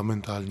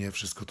fundamentalnie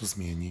wszystko to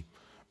zmieni.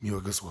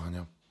 Miłego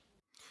słuchania.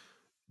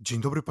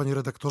 Dzień dobry, panie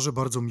redaktorze,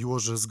 bardzo miło,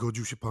 że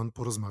zgodził się pan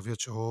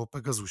porozmawiać o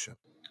Pegasusie.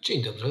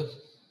 Dzień dobry.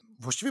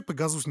 Właściwie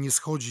Pegasus nie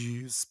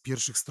schodzi z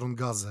pierwszych stron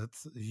gazet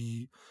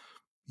i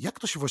jak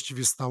to się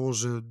właściwie stało,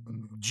 że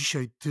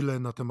dzisiaj tyle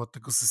na temat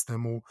tego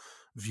systemu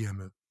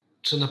wiemy?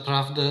 Czy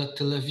naprawdę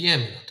tyle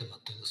wiemy na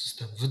temat tego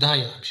systemu?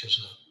 Wydaje nam się,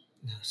 że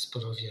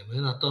sporo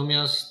wiemy,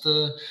 natomiast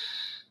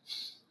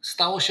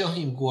stało się o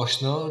nim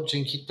głośno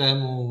dzięki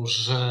temu,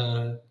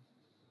 że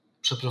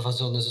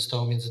przeprowadzone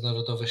zostało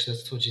międzynarodowe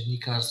śledztwo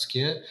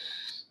dziennikarskie,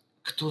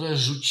 które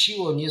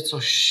rzuciło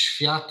nieco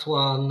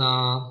światła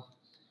na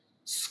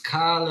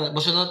skalę,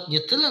 może nie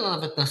tyle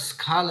nawet na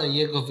skalę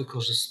jego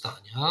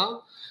wykorzystania,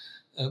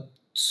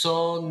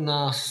 co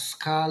na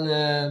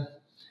skalę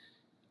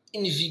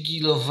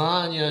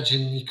inwigilowania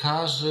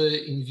dziennikarzy,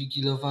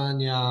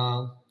 inwigilowania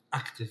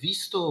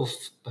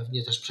aktywistów,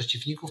 pewnie też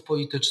przeciwników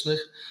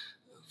politycznych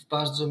w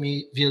bardzo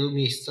wielu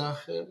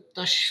miejscach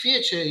na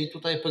świecie. I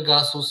tutaj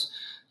Pegasus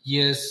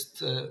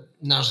jest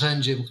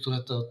narzędziem,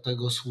 które do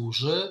tego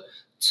służy.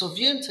 Co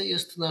więcej,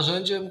 jest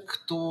narzędziem,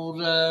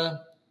 które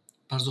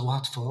bardzo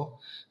łatwo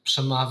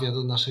przemawia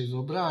do naszej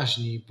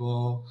wyobraźni,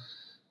 bo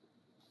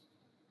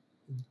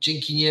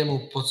dzięki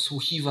niemu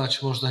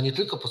można nie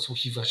tylko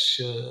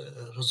podsłuchiwać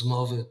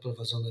rozmowy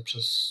prowadzone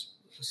przez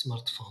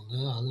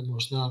smartfony, ale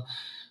można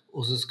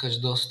uzyskać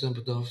dostęp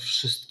do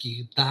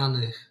wszystkich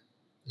danych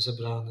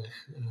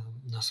zebranych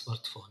na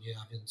smartfonie,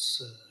 a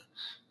więc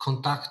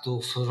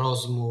kontaktów,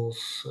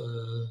 rozmów,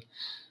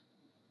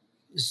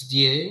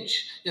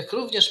 zdjęć, jak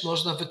również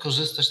można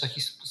wykorzystać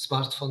taki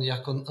smartfon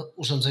jako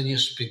urządzenie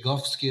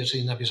szpiegowskie,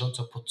 czyli na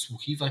bieżąco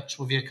podsłuchiwać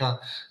człowieka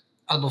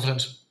albo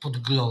wręcz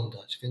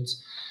podglądać.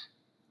 Więc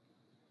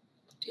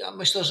ja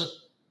myślę, że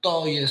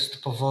to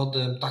jest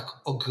powodem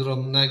tak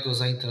ogromnego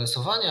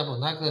zainteresowania, bo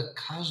nagle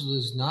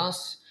każdy z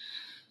nas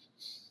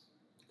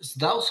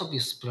zdał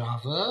sobie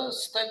sprawę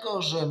z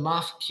tego, że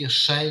ma w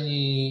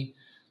kieszeni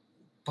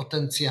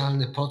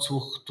potencjalny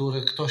podsłuch,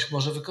 który ktoś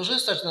może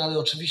wykorzystać, no ale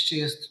oczywiście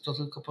jest to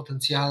tylko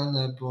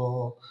potencjalne,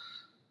 bo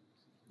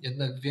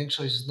jednak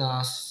większość z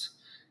nas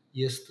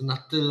jest na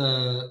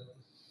tyle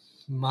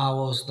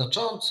mało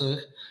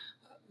znaczących,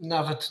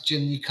 nawet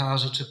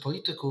dziennikarzy czy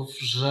polityków,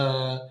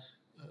 że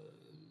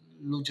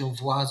ludziom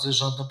władzy,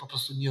 rządom po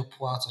prostu nie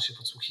opłaca się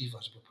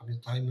podsłuchiwać, bo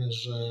pamiętajmy,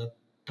 że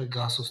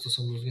Pegasus to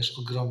są również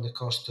ogromne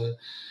koszty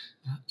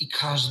i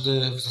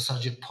każdy w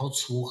zasadzie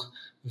podsłuch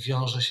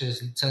wiąże się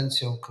z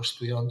licencją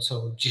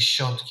kosztującą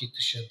dziesiątki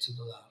tysięcy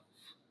dolarów.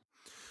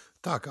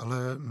 Tak,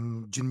 ale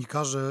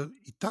dziennikarze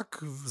i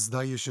tak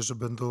zdaje się, że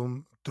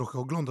będą trochę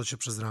oglądać się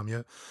przez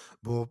ramię,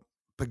 bo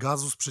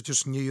Pegasus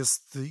przecież nie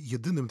jest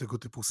jedynym tego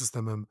typu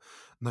systemem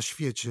na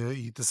świecie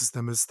i te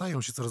systemy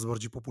stają się coraz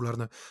bardziej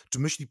popularne. Czy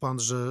myśli pan,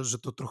 że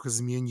to trochę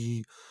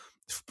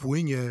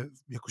wpłynie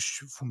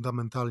jakoś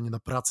fundamentalnie na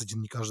pracę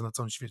dziennikarzy na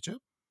całym świecie?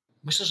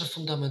 Myślę, że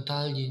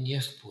fundamentalnie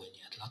nie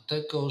wpłynie,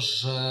 dlatego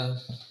że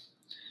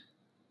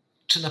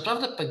czy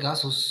naprawdę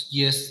Pegasus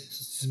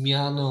jest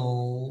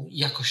zmianą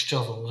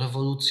jakościową,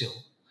 rewolucją?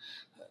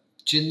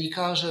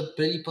 Dziennikarze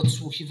byli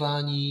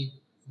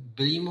podsłuchiwani,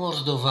 byli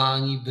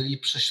mordowani, byli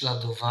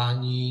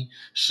prześladowani,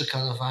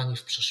 szykanowani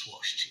w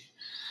przeszłości.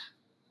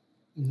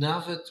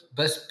 Nawet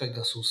bez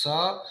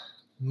Pegasusa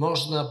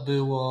można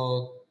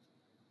było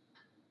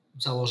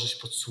założyć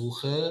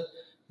podsłuchy,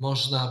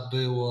 można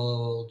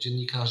było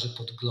dziennikarzy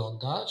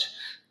podglądać.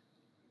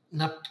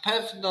 Na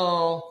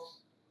pewno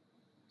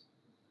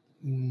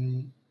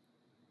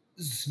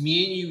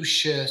zmienił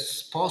się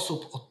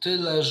sposób o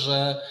tyle,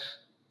 że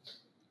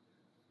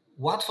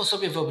łatwo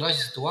sobie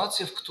wyobrazić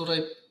sytuację, w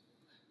której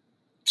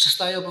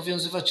przestaje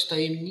obowiązywać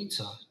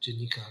tajemnica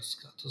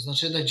dziennikarska. To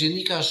znaczy jednak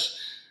dziennikarz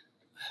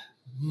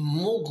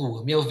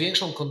miał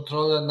większą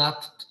kontrolę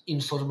nad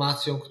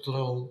informacją,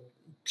 którą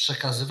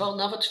przekazywał,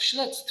 nawet w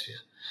śledztwie.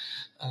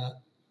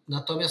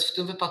 Natomiast w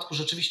tym wypadku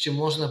rzeczywiście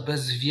można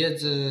bez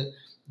wiedzy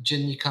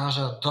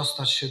dziennikarza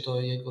dostać się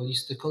do jego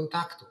listy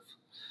kontaktów.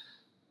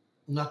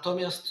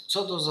 Natomiast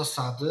co do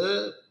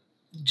zasady,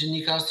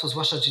 dziennikarstwo,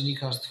 zwłaszcza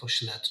dziennikarstwo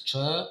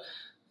śledcze,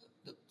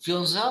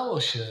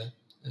 wiązało się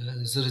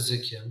z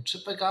ryzykiem. Czy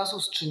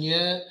Pegasus, czy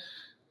nie,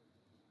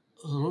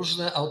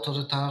 różne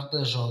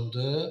autorytarne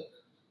rządy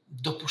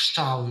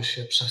dopuszczały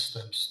się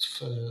przestępstw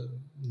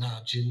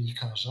na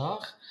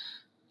dziennikarzach.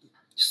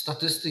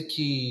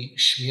 Statystyki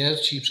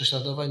śmierci i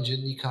prześladowań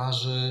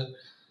dziennikarzy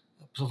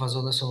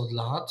prowadzone są od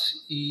lat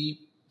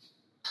i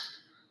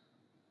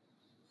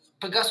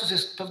Pegasus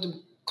jest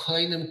pewnym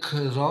kolejnym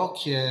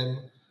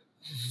krokiem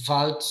w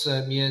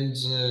walce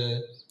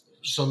między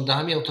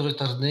rządami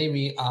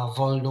autorytarnymi a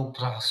wolną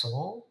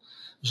prasą,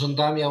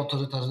 rządami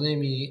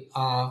autorytarnymi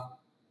a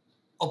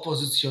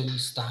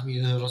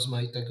opozycjonistami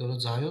rozmaitego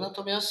rodzaju.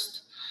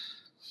 Natomiast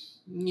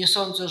nie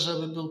sądzę,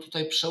 żeby był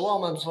tutaj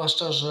przełomem,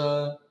 zwłaszcza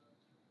że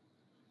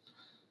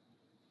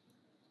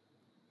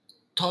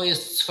to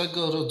jest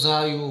swego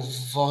rodzaju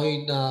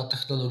wojna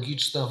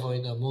technologiczna,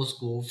 wojna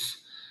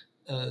mózgów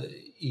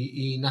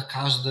i na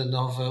każde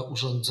nowe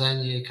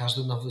urządzenie,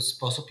 każdy nowy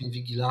sposób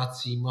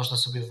inwigilacji można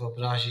sobie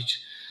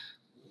wyobrazić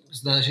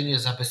znalezienie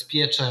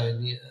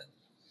zabezpieczeń.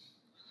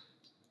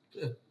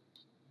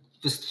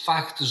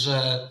 Fakt,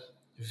 że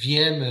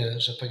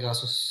wiemy, że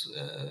Pegasus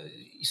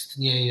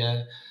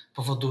istnieje,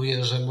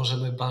 powoduje, że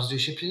możemy bardziej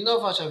się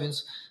pilnować, a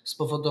więc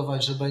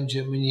spowodować, że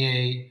będzie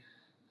mniej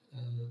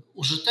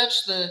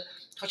użyteczny,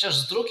 chociaż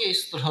z drugiej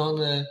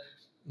strony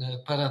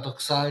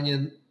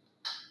paradoksalnie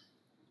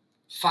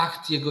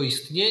fakt jego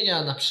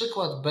istnienia na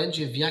przykład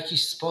będzie w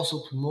jakiś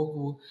sposób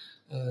mógł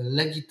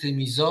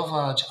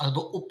legitymizować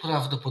albo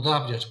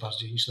uprawdopodobniać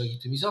bardziej niż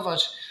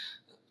legitymizować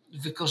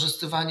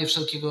wykorzystywanie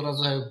wszelkiego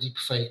rodzaju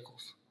deepfake'ów.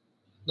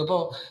 No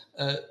bo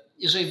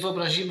jeżeli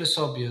wyobrazimy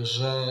sobie,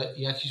 że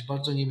jakiś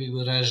bardzo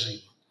niemiły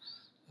reżim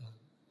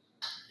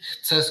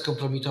chce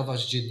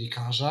skompromitować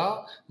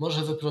dziennikarza,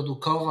 może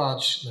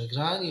wyprodukować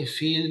nagranie,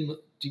 film,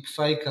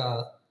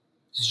 deepfake'a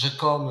z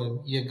rzekomym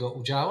jego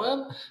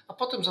udziałem, a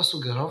potem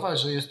zasugerować,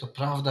 że jest to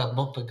prawda,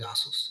 bo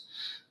Pegasus.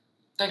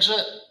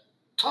 Także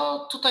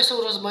tutaj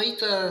są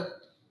rozmaite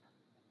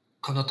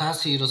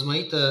konotacje i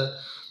rozmaite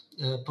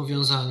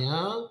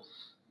powiązania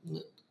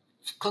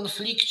w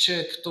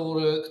konflikcie,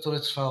 który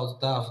trwa od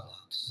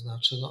dawna. To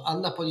znaczy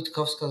Anna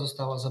Politkowska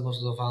została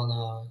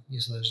zamordowana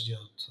niezależnie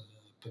od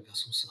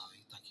Pegasusa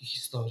i takich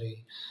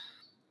historii.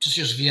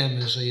 Przecież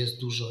wiemy, że jest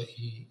dużo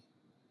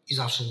i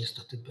zawsze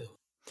niestety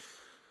było.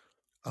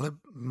 Ale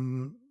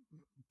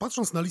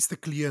patrząc na listę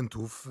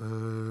klientów,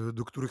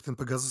 do których ten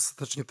Pegasus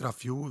ostatecznie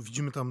trafił,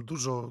 widzimy tam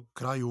dużo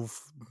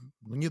krajów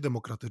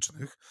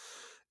niedemokratycznych.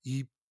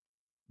 I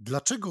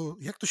dlaczego,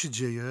 jak to się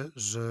dzieje,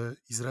 że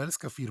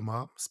izraelska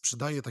firma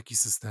sprzedaje taki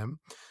system?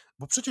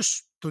 Bo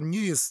przecież to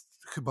nie jest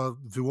chyba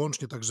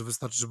wyłącznie tak, że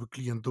wystarczy, żeby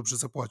klient dobrze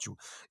zapłacił.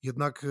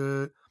 Jednak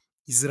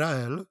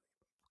Izrael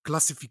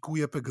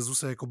klasyfikuje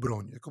Pegasusa jako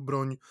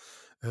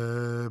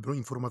broń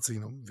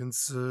informacyjną,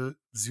 więc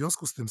w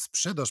związku z tym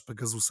sprzedaż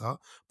Pegasusa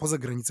poza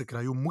granice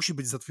kraju musi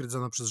być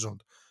zatwierdzana przez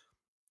rząd.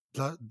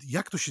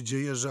 Jak to się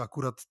dzieje, że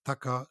akurat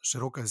taka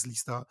szeroka jest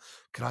lista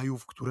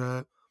krajów,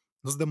 które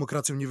z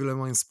demokracją niewiele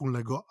mają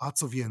wspólnego, a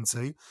co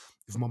więcej,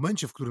 w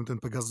momencie, w którym ten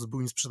Pegasus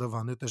był im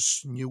sprzedawany,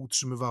 też nie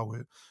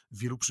utrzymywały w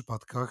wielu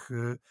przypadkach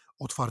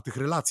otwartych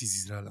relacji z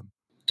Izraelem?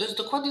 To jest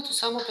dokładnie to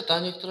samo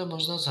pytanie, które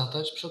można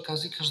zadać przy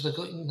okazji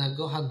każdego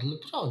innego handlu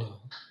bronią.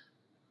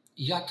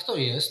 Jak to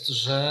jest,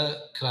 że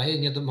kraje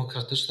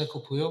niedemokratyczne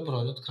kupują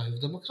broń od krajów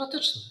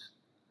demokratycznych?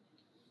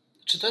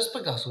 Czy to jest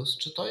Pegasus,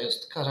 czy to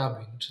jest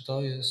karabin, czy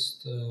to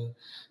jest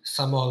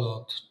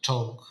samolot,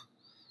 czołg,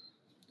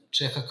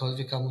 czy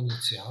jakakolwiek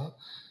amunicja?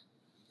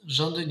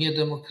 Rządy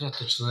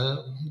niedemokratyczne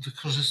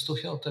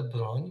wykorzystują tę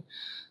broń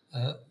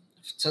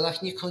w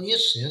celach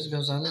niekoniecznie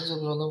związanych z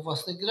obroną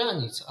własnych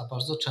granic, a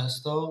bardzo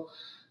często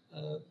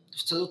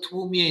w celu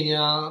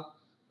tłumienia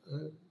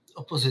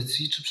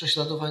opozycji czy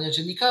prześladowania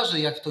dziennikarzy.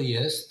 Jak to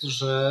jest,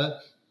 że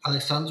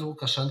Aleksandr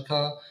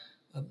Łukaszenka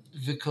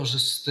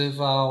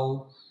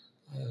wykorzystywał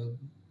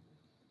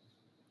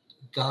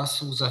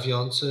gaz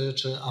łzawiący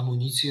czy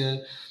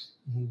amunicję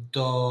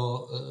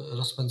do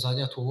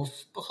rozpędzania tłumów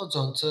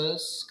pochodzące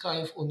z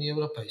krajów Unii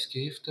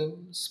Europejskiej, w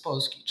tym z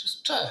Polski czy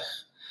z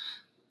Czech.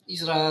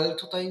 Izrael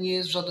tutaj nie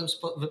jest w żadnym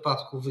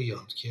wypadku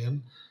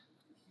wyjątkiem.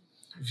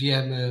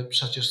 Wiemy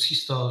przecież z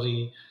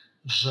historii,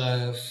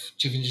 że w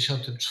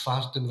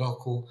 1994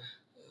 roku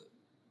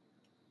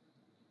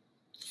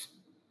w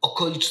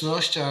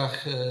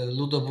okolicznościach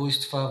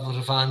ludobójstwa w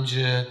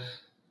Rwandzie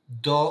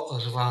do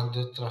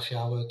Rwandy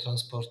trafiały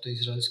transporty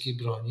izraelskiej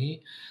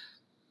broni.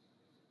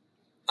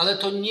 Ale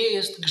to nie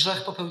jest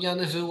grzech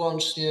popełniany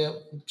wyłącznie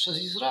przez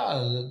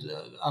Izrael.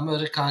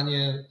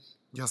 Amerykanie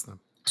Jasne.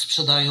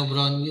 sprzedają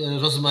broń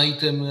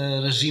rozmaitym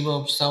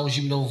reżimom, całą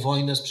zimną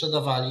wojnę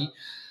sprzedawali.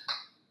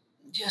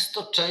 Jest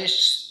to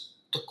część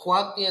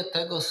dokładnie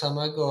tego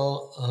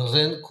samego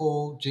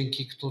rynku,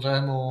 dzięki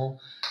któremu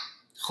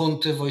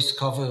junty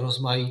wojskowe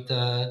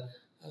rozmaite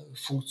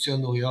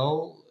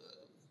funkcjonują.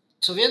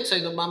 Co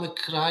więcej, mamy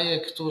kraje,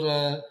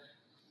 które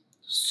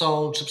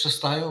są czy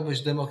przestają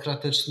być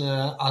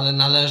demokratyczne, ale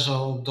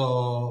należą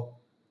do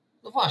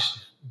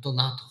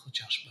NATO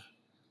chociażby.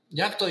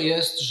 Jak to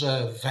jest,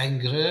 że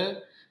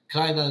Węgry,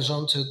 kraj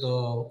należący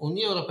do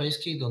Unii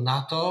Europejskiej, do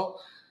NATO,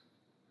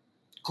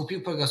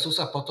 kupił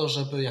Pegasusa po to,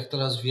 żeby, jak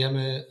teraz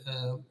wiemy,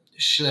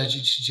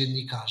 śledzić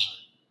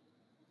dziennikarzy?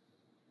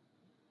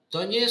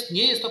 To nie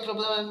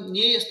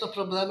jest to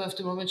problemem w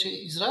tym momencie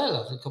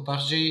Izraela, tylko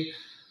bardziej,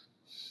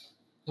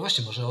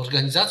 może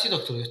organizacji, do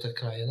których te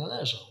kraje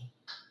należą.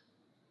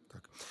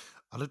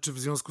 Ale czy w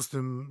związku z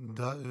tym,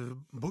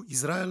 bo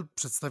Izrael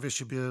przedstawia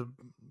siebie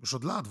już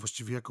od lat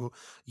właściwie jako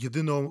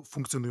jedyną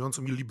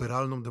funkcjonującą i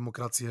liberalną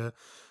demokrację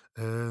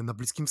na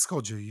Bliskim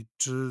Wschodzie i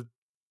czy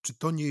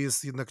to nie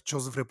jest jednak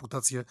cios w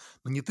reputację,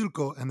 nie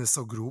tylko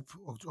NSO Group,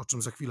 o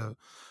co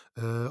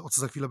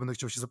za chwilę będę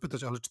chciał się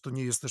zapytać, ale czy to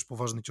nie jest też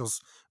poważny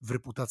cios w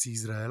reputacji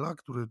Izraela,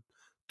 który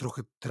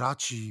trochę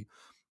traci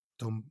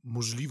tą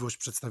możliwość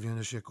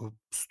przedstawiania się jako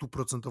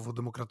 100%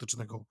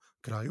 demokratycznego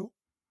kraju?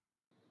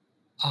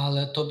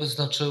 Ale to by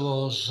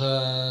znaczyło,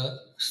 że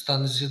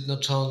Stany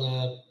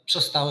Zjednoczone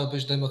przestały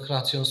być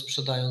demokracją,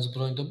 sprzedając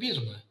broń do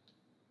Birmy.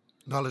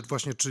 Ale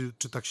właśnie,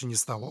 czy tak się nie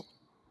stało?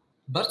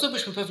 Bardzo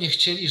byśmy pewnie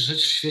chcieli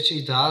żyć w świecie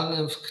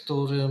idealnym, w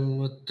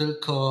którym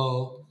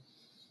tylko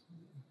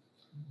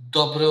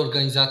dobre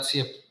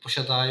organizacje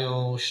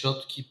posiadają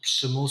środki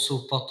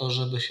przymusu po to,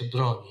 żeby się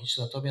bronić.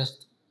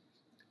 Natomiast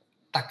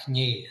tak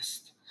nie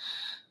jest.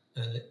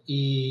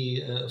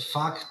 I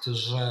fakt,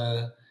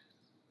 że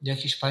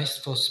jakieś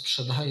państwo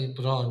sprzedaje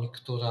broń,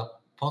 która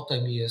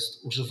potem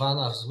jest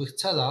używana w złych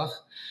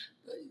celach,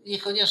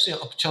 niekoniecznie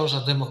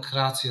obciąża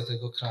demokrację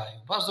tego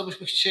kraju. Bardzo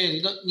byśmy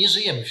chcieli, nie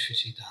żyjemy w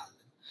świecie idealnym.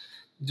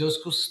 W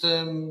związku z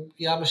tym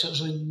ja myślę,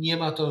 że nie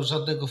ma to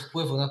żadnego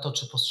wpływu na to,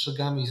 czy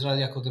postrzegamy Izrael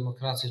jako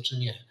demokrację, czy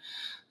nie.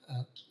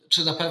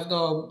 Czy na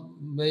pewno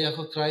my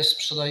jako kraj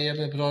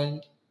sprzedajemy broń?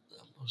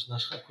 Może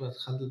nasz akurat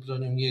handel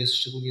bronią nie jest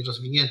szczególnie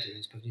rozwinięty,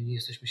 więc pewnie nie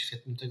jesteśmy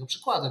świetnym tego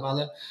przykładem,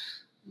 ale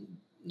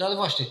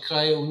właśnie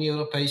kraje Unii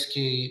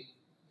Europejskiej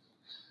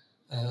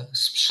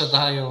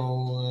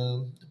sprzedają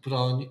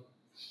broń.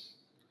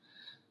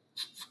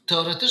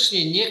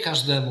 Teoretycznie nie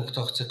każdemu,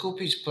 kto chce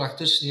kupić,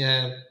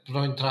 praktycznie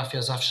broń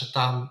trafia zawsze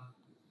tam,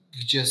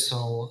 gdzie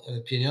są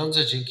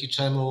pieniądze, dzięki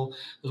czemu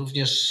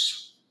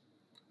również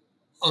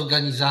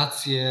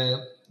organizacje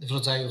w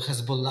rodzaju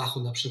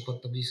Hezbollahu, na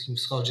przykład na Bliskim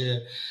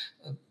Wschodzie,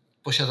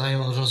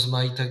 posiadają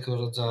rozmaitego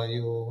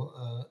rodzaju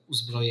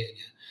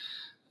uzbrojenie.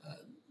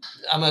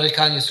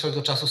 Amerykanie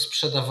swego czasu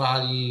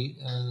sprzedawali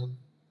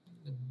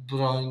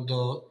broń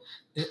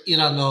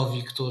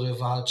Iranowi, który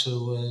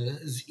walczył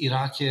z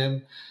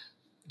Irakiem,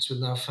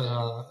 słynna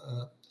afera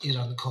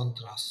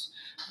Iran-Contras.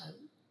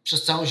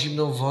 Przez całą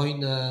zimną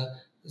wojnę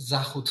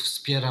Zachód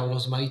wspierał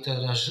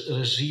rozmaite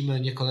reżimy,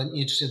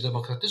 niekoniecznie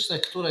demokratyczne,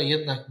 które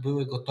jednak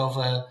były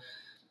gotowe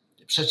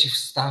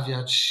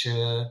przeciwstawiać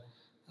się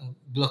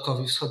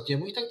blokowi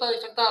wschodniemu i tak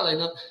dalej.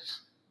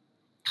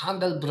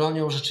 Handel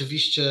bronią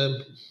rzeczywiście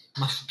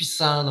ma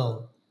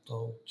wpisaną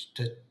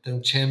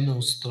tę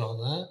ciemną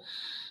stronę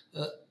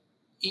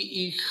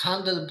i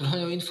handel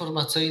bronią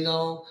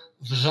informacyjną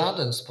w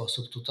żaden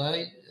sposób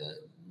tutaj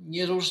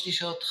nie różni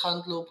się od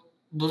handlu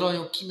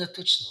bronią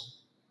kinetyczną.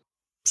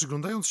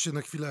 Przyglądając się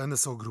na chwilę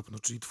NSO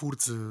Group, czyli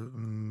twórcy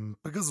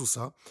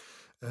Pegasusa,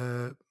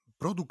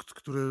 produkt,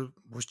 który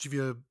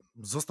właściwie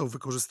został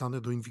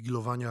wykorzystany do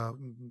inwigilowania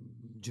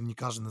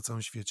dziennikarzy na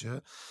całym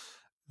świecie,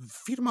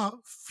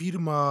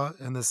 firma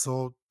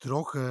NSO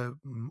trochę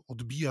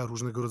odbija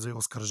różnego rodzaju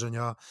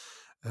oskarżenia,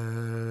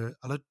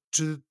 ale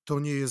czy to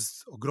nie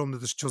jest ogromny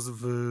też cios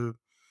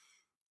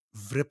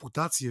w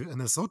reputację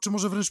NSO, czy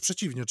może wręcz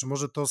przeciwnie, czy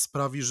może to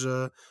sprawi,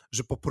 że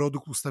po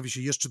produkt ustawi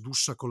się jeszcze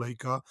dłuższa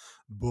kolejka,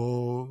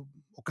 bo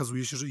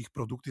okazuje się, że ich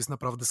produkt jest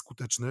naprawdę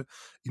skuteczny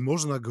i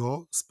można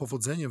go z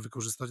powodzeniem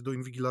wykorzystać do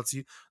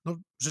inwigilacji,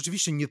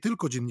 rzeczywiście nie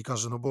tylko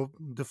dziennikarzy, bo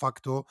de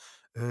facto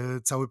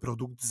cały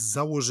produkt z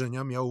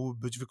założenia miał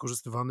być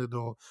wykorzystywany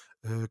do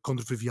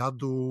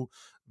kontrwywiadu,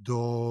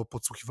 do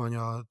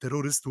podsłuchiwania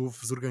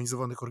terrorystów,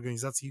 zorganizowanych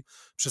organizacji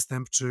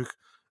przestępczych.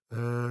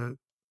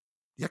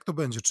 Jak to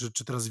będzie?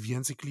 Czy teraz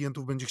więcej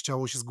klientów będzie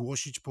chciało się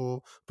zgłosić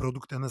po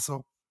produkt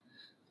NSO?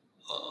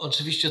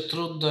 Oczywiście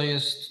trudno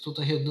jest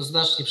tutaj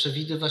jednoznacznie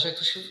przewidywać,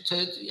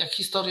 jak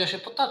historia się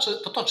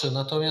potoczy.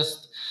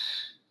 Natomiast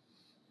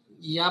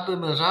ja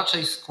bym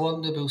raczej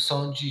skłonny był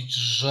sądzić,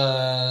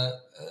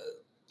 że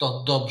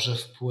to dobrze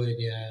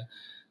wpłynie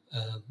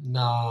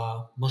na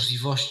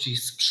możliwości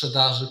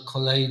sprzedaży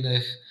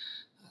kolejnych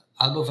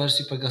albo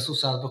wersji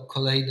Pegasusa, albo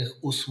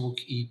kolejnych usług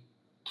i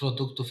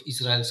produktów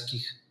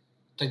izraelskich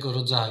tego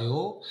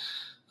rodzaju.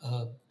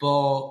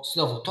 Bo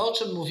znowu to, o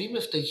czym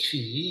mówimy w tej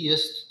chwili,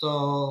 jest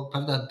to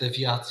pewna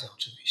dewiacja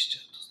oczywiście.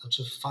 To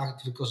znaczy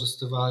fakt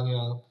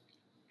wykorzystywania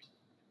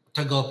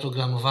tego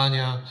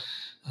oprogramowania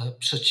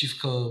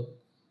przeciwko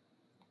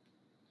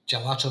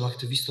działaczom,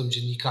 aktywistom,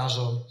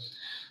 dziennikarzom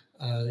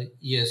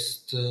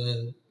jest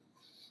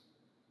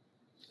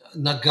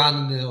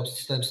naganny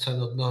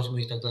odstępstwem od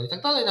normy i tak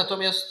dalej.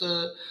 Natomiast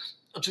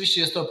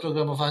oczywiście jest to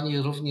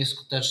oprogramowanie równie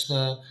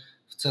skuteczne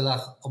w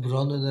celach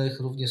obronnych,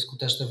 równie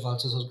skuteczne w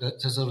walce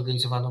ze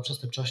zorganizowaną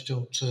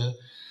przestępczością czy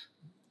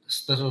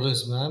z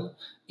terroryzmem.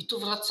 I tu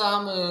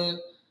wracamy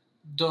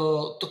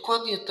do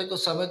dokładnie tego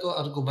samego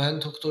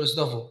argumentu, który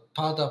znowu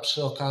pada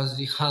przy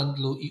okazji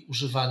handlu i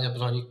używania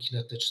broni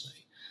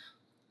kinetycznej.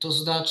 To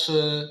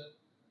znaczy,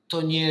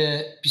 to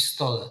nie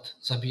pistolet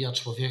zabija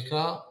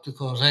człowieka,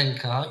 tylko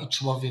ręka i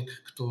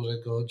człowiek,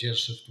 który go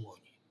dzierży w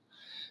dłoni.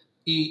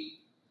 I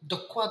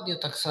dokładnie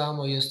tak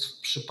samo jest w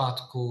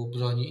przypadku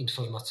broni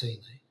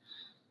informacyjnej.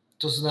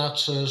 To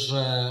znaczy,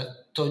 że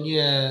to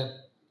nie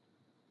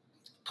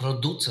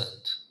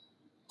producent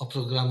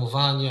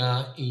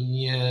oprogramowania i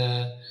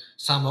nie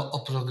samo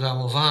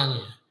oprogramowanie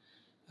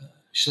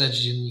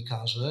śledzi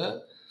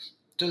dziennikarzy,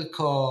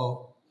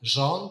 tylko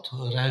rząd,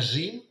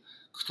 reżim,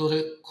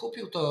 który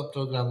kupił to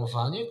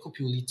oprogramowanie,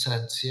 kupił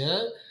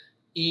licencję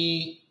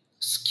i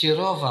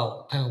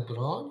skierował tę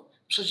broń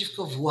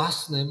przeciwko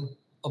własnym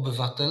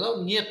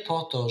obywatelom, nie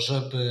po to,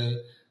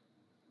 żeby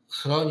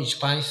chronić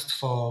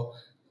państwo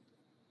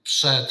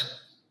przed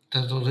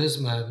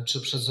terroryzmem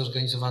czy przed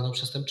zorganizowaną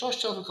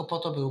przestępczością, tylko po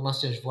to, by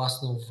umacniać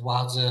własną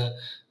władzę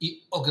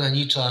i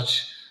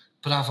ograniczać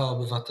prawa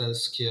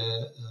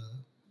obywatelskie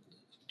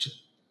czy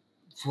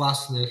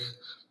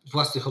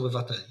własnych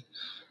obywateli.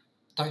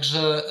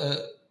 Także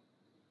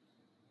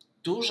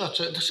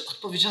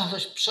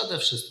odpowiedzialność przede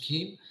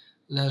wszystkim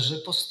leży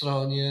po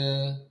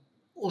stronie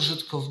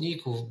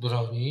użytkowników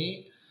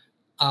broni,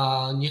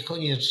 a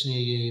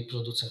niekoniecznie jej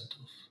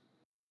producentów.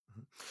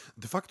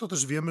 De facto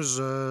też wiemy,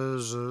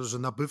 że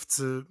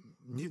nabywcy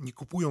nie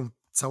kupują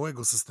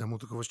całego systemu,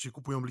 tylko właściwie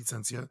kupują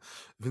licencję,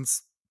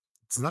 więc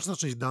znaczna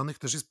część danych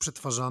też jest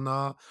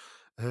przetwarzana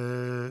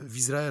w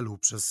Izraelu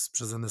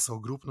przez NSO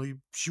Group, no i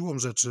siłą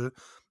rzeczy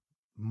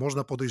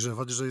można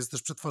podejrzewać, że jest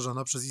też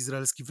przetwarzana przez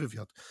izraelski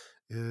wywiad.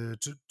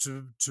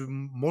 Czy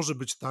może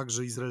być tak,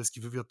 że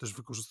izraelski wywiad też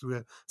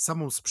wykorzystuje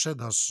samą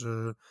sprzedaż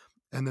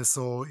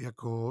NSO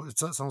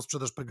samą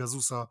sprzedaż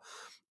Pegasusa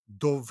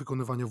do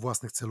wykonywania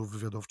własnych celów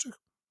wywiadowczych?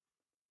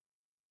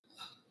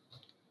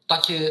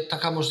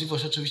 Taka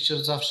możliwość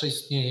oczywiście zawsze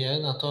istnieje,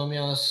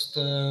 natomiast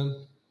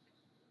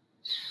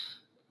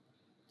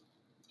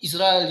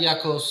Izrael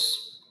jako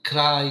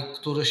kraj,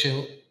 który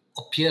się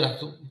opiera,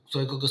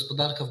 którego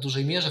gospodarka w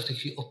dużej mierze w tej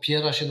chwili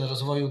opiera się na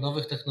rozwoju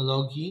nowych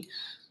technologii,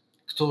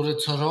 który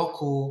co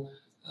roku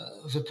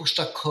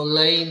wypuszcza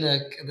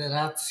kolejne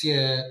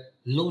generacje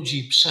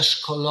ludzi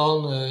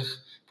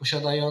przeszkolonych,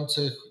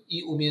 posiadających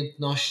i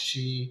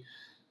umiejętności,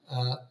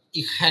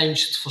 i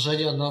chęć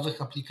tworzenia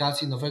nowych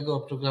aplikacji, nowego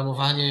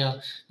oprogramowania.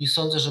 Ja nie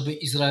sądzę, żeby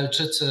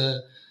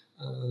Izraelczycy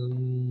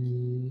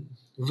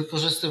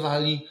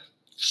wykorzystywali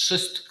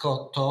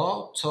wszystko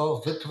to,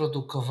 co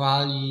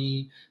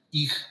wyprodukowali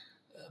ich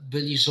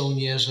byli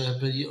żołnierze,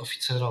 byli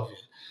oficerowie.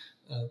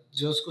 W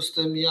związku z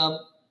tym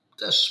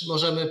też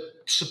możemy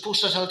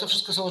przypuszczać, ale to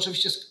wszystko są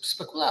oczywiście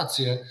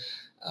spekulacje,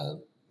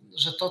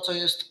 że to, co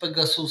jest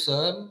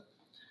Pegasusem,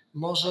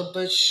 może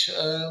być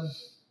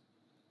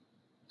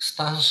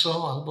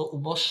starszą albo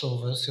uboższą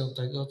wersją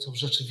tego, co w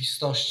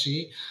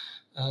rzeczywistości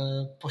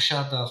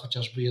posiada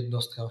chociażby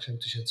jednostka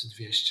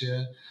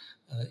 8200,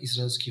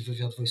 izraelski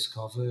wywiad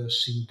wojskowy,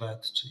 Shin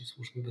Bet, czyli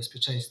służby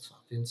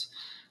bezpieczeństwa. Więc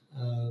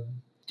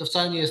to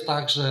wcale nie jest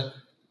tak,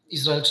 że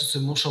Izraelczycy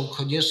muszą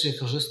koniecznie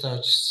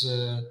korzystać z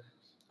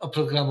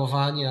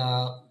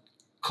oprogramowania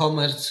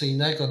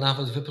komercyjnego,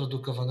 nawet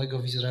wyprodukowanego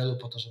w Izraelu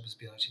po to, żeby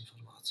zbierać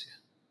informacje.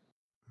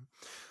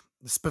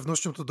 Z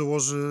pewnością to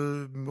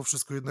dołoży mimo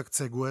wszystko jednak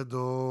cegłę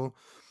do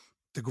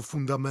tego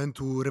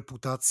fundamentu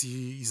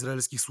reputacji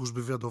izraelskich służb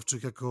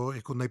wywiadowczych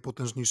jako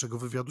najpotężniejszego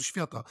wywiadu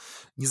świata.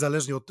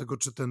 Niezależnie od tego,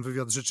 czy ten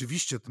wywiad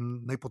rzeczywiście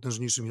tym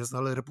najpotężniejszym jest,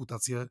 ale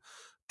reputację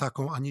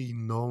taką, a nie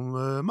inną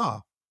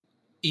ma.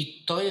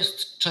 I to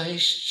jest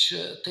część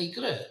tej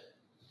gry.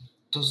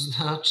 To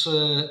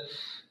znaczy,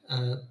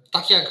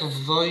 tak jak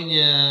w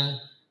wojnie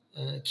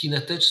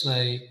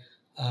kinetycznej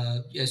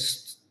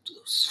jest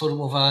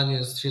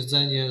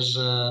stwierdzenie,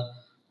 że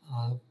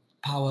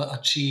power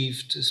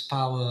achieved is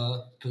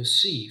power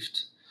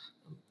perceived.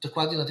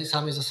 Dokładnie na tej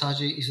samej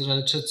zasadzie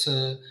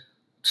Izraelczycy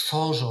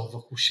tworzą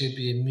wokół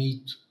siebie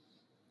mit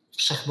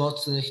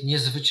wszechmocnych,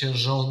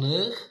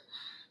 niezwyciężonych,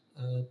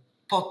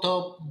 po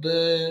to,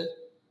 by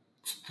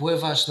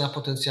wpływać na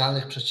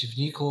potencjalnych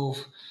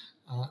przeciwników,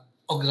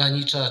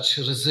 ograniczać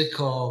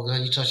ryzyko,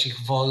 ograniczać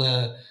ich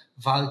wolę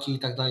walki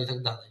itd.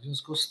 W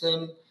związku z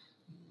tym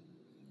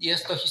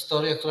jest to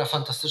historia, która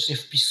fantastycznie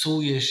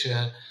wpisuje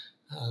się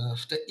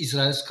w tę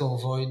izraelską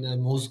wojnę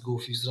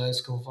mózgów,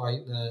 izraelską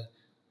wojnę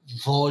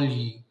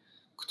woli,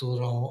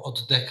 którą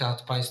od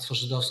dekad państwo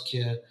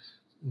żydowskie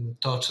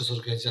toczy z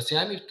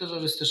organizacjami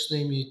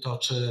terrorystycznymi,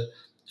 toczy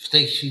w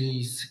tej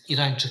chwili z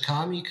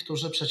Irańczykami,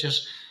 którzy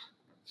przecież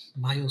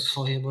mają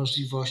swoje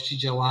możliwości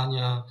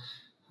działania,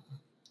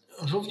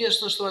 również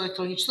zresztą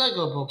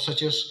elektronicznego, bo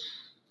przecież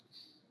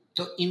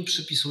to im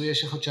przypisuje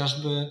się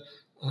chociażby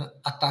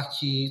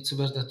ataki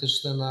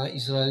cybernetyczne na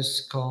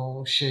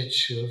izraelską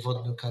sieć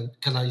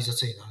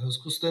wodno-kanalizacyjną. W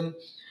związku z tym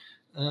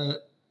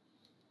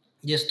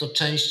jest to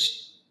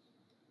część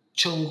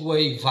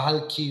ciągłej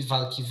walki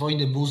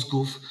wojny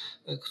mózgów,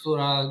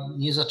 która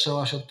nie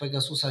zaczęła się od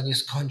Pegasusa, nie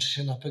skończy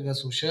się na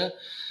Pegasusie.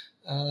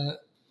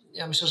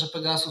 Ja myślę, że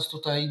Pegasus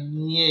tutaj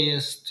nie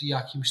jest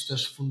jakimś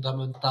też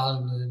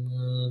fundamentalnym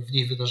w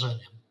niej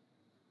wydarzeniem.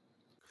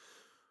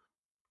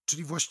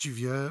 Czyli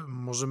właściwie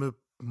możemy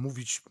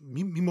mówić,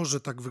 mimo że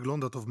tak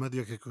wygląda to w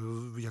mediach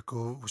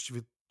jako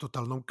właściwie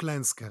totalną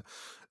klęskę,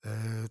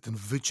 ten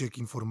wyciek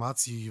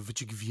informacji,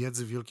 wyciek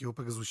wiedzy wielki o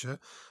Pegasusie,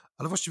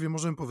 ale właściwie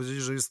możemy powiedzieć,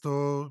 że jest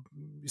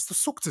to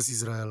sukces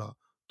Izraela,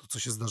 to co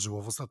się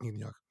zdarzyło w ostatnich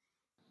dniach.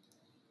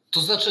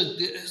 To znaczy,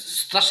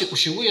 strasznie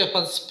usiłuje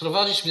pan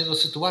sprowadzić mnie do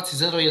sytuacji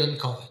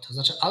zero-jedynkowej. To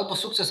znaczy albo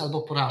sukces,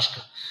 albo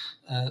porażka.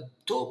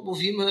 Tu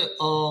mówimy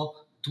o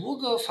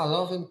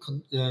długofalowym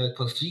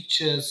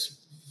konflikcie,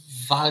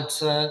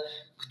 walce,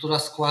 która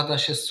składa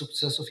się z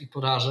sukcesów i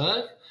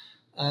porażek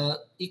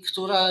i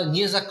która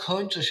nie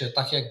zakończy się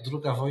tak jak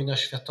II wojna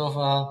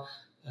światowa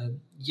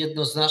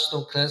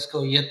jednoznaczną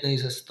klęską jednej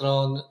ze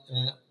stron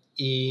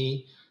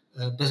i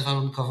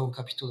bezwarunkową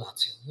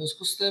kapitulacją. W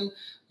związku z tym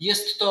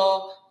jest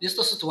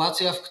to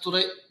sytuacja, w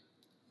której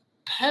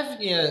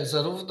pewnie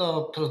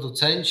zarówno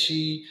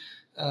producenci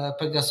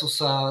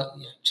Pegasusa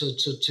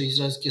czy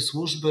izraelskie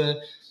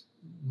służby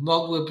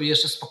mogłyby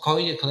jeszcze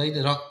spokojnie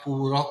kolejny rok,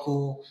 pół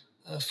roku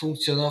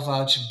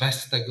funkcjonować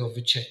bez tego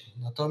wycieku.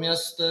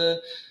 Natomiast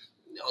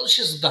on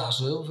się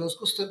zdarzył, w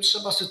związku z tym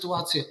trzeba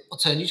sytuację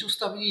ocenić,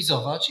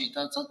 ustabilizować i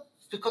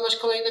wykonać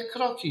kolejne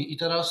kroki. I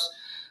teraz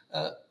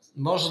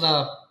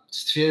można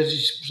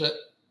stwierdzić, że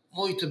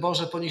mój Ty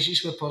Boże,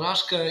 ponieśliśmy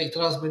porażkę i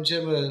teraz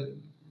będziemy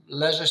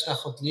leżeć na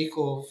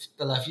chodniku w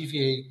Tel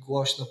Awiwie i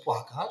głośno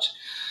płakać,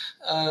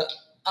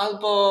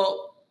 albo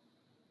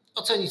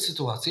ocenić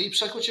sytuację i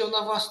przekuć ją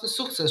na własny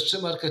sukces,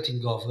 czy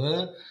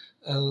marketingowy,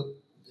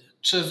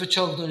 czy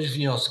wyciągnąć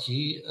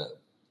wnioski.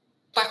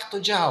 Tak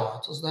to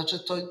działa, to znaczy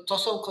to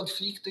są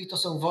konflikty i to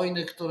są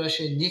wojny, które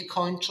się nie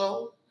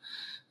kończą.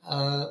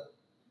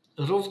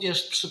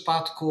 Również w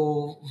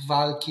przypadku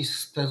walki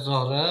z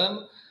terrorem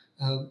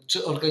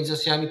czy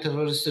organizacjami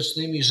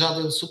terrorystycznymi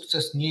żaden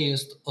sukces nie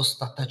jest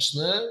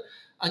ostateczny,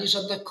 ani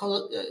żadna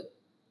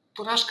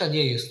porażka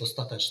nie jest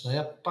ostateczna.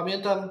 Ja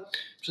pamiętam,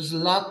 przez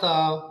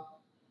lata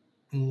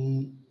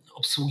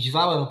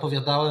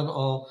opowiadałem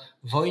o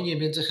wojnie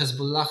między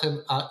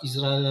Hezbollahem a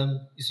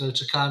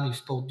Izraelczykami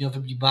w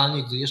południowym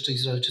Libanie, gdy jeszcze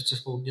Izraelczycy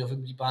w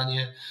południowym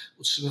Libanie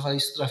utrzymywali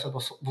strefę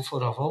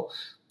buforową.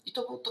 I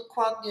to była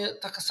dokładnie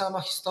taka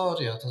sama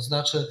historia. To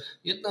znaczy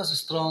jedna ze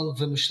stron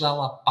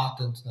wymyślała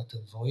patent na tę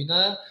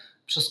wojnę,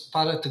 przez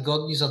parę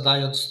tygodni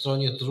zadając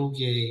stronie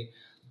drugiej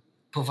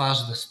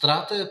poważne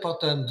straty,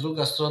 potem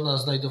druga strona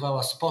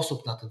znajdowała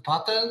sposób na ten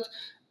patent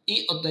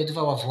i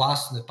odnajdywała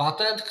własny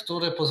patent,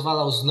 który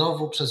pozwalał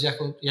znowu przez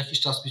jakiś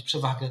czas mieć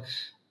przewagę.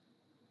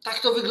 Tak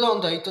to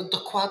wygląda i to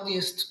dokładnie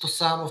jest to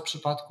samo w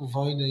przypadku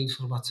wojny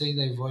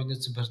informacyjnej, wojny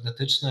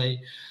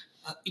cybernetycznej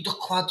i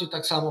dokładnie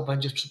tak samo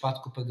będzie w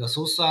przypadku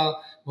Pegasusa.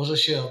 Może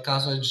się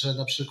okazać, że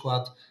na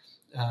przykład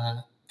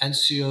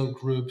NCO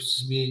Group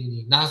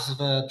zmieni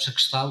nazwę,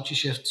 przekształci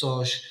się w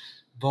coś,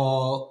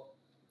 bo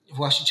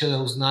właściciele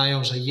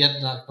uznają, że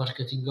jednak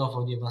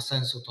marketingowo nie ma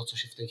sensu to, co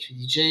się w tej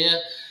chwili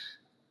dzieje,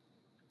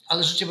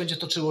 ale życie będzie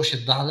toczyło się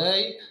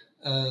dalej.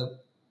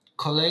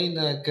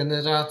 Kolejne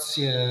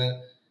generacje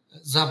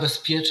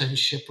zabezpieczeń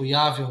się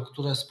pojawią,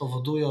 które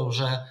spowodują,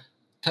 że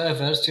te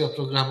wersje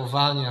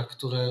oprogramowania,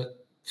 które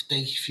w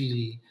tej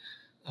chwili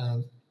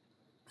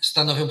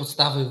stanowią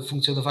podstawy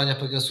funkcjonowania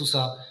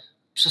Pegasusa,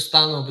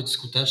 przestaną być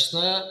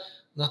skuteczne,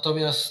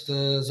 natomiast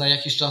za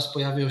jakiś czas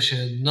pojawią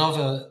się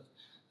nowe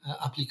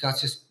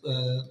aplikacje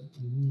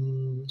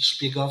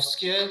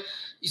szpiegowskie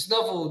i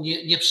znowu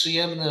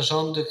nieprzyjemne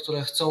rządy,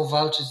 które chcą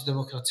walczyć z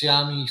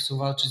demokracjami i chcą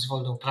walczyć z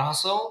wolną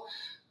prasą,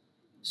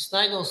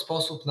 znajdą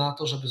sposób na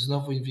to, żeby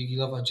znowu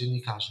inwigilować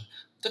dziennikarzy.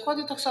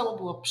 Dokładnie tak samo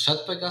było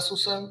przed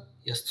Pegasusem,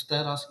 jest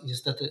teraz i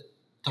niestety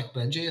tak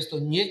będzie. Jest to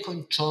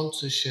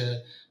niekończący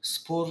się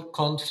spór,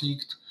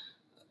 konflikt,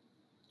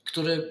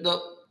 który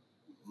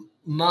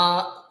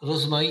ma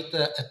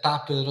rozmaite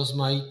etapy,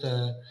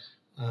 rozmaite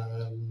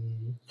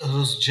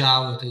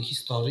rozdziały tej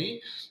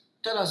historii.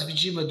 Teraz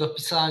widzimy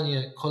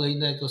dopisanie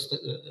kolejnego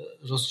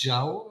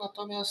rozdziału,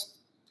 natomiast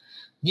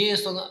nie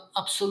jest on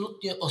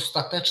absolutnie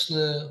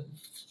ostateczny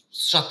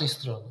z żadnej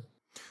strony.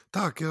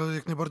 Tak, ja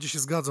jak najbardziej się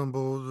zgadzam,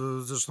 bo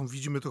zresztą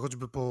widzimy to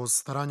choćby po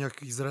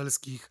staraniach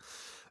izraelskich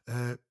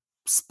e,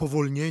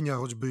 spowolnienia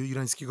choćby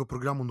irańskiego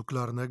programu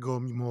nuklearnego,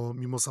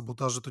 mimo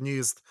sabotaży,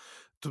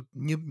 to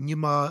nie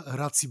ma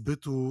racji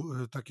bytu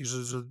takiej,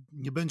 że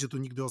nie będzie to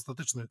nigdy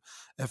ostateczny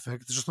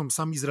efekt. Zresztą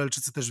sami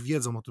Izraelczycy też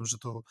wiedzą o tym,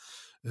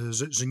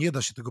 że nie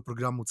da się tego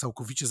programu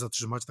całkowicie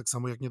zatrzymać, tak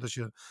samo jak nie da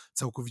się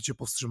całkowicie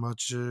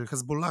powstrzymać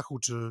Hezbollahu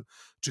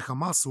czy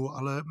Hamasu,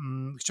 ale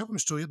chciałbym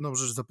jeszcze o jedną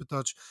rzecz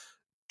zapytać,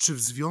 czy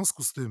w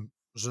związku z tym,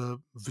 że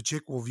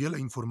wyciekło wiele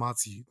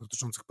informacji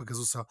dotyczących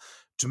Pegasusa,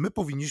 czy my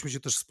powinniśmy się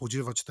też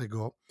spodziewać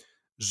tego,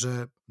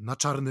 że na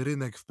czarny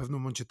rynek w pewnym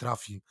momencie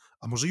trafi,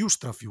 a może już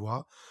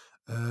trafiła,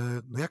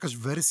 no jakaś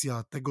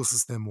wersja tego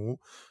systemu,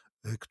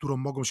 którą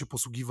mogą się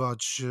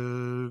posługiwać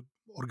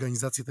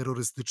organizacje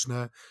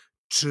terrorystyczne,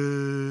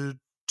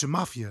 czy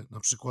mafie na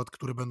przykład,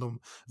 które będą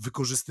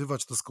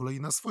wykorzystywać to z kolei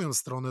na swoją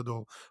stronę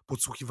do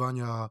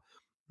podsłuchiwania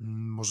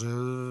może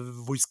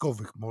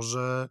wojskowych,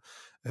 może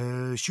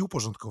sił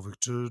porządkowych.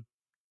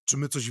 Czy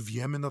my coś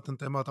wiemy na ten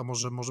temat, a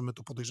może możemy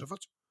to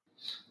podejrzewać?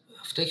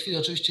 W tej chwili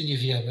oczywiście nie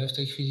wiemy. W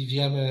tej chwili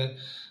wiemy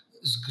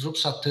z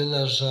grubsza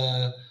tyle,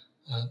 że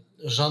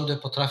rządy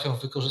potrafią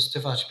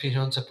wykorzystywać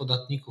pieniądze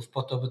podatników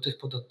po to, by tych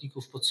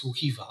podatników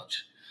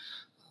podsłuchiwać.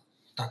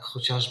 Tak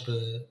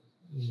chociażby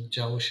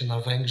działo się na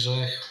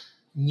Węgrzech.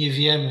 Nie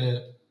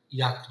wiemy,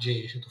 jak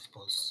dzieje się to w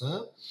Polsce.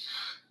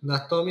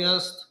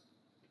 Natomiast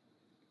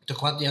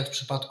dokładnie jak w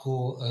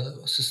przypadku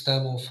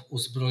systemów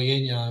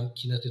uzbrojenia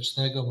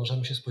kinetycznego,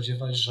 możemy się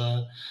spodziewać,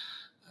 że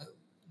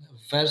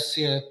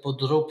wersje,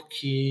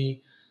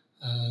 podróbki,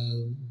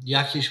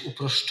 jakieś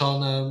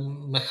uproszczone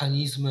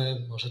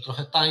mechanizmy, może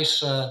trochę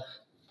tańsze,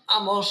 a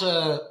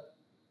może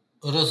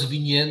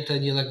rozwinięte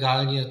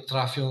nielegalnie,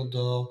 trafią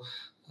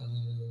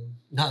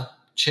na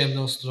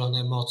ciemną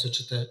stronę mocy,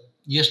 czy tę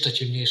jeszcze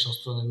ciemniejszą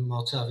stronę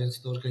mocy, a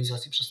więc do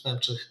organizacji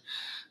przestępczych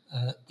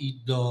i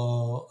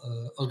do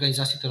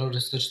organizacji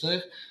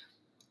terrorystycznych,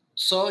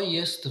 co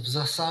jest w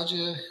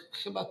zasadzie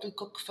chyba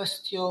tylko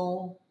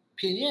kwestią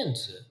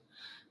pieniędzy,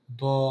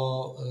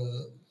 bo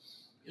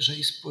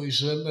jeżeli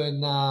spojrzymy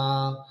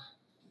na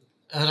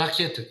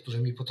rakiety,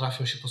 którymi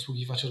potrafią się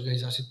posługiwać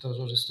organizacje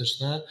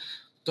terrorystyczne,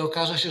 to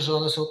okaże się, że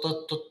one są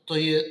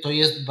to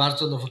jest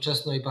bardzo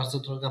nowoczesna i bardzo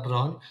droga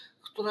broń,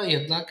 która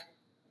jednak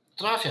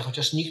trafia,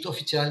 chociaż nikt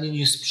oficjalnie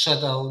nie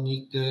sprzedał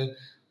nigdy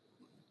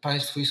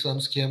państwu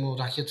islamskiemu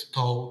rakiet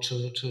TOW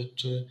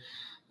czy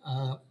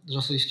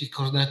rosyjskich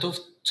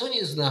kornetów, co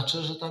nie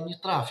znaczy, że tam nie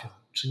trafią,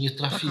 czy nie Tak,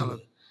 ale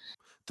trafiły.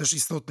 też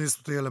istotny jest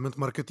tutaj element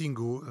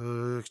marketingu.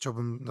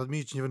 Chciałbym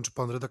nadmienić, nie wiem, czy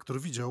pan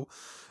redaktor widział,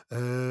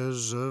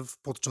 że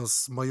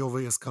podczas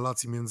majowej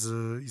eskalacji między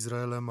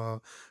Izraelem a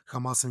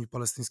Hamasem i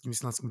palestyńskim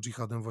islamskim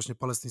dżihadem, właśnie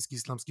palestyński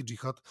islamski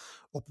dżihad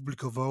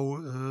opublikował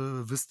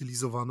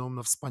wystylizowaną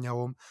na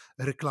wspaniałą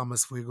reklamę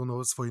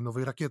swojej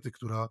nowej rakiety,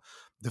 która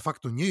de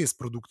facto nie jest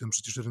produktem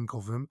przecież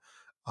rynkowym,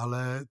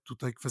 ale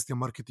tutaj kwestia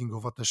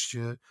marketingowa też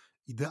się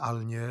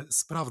idealnie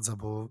sprawdza,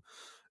 bo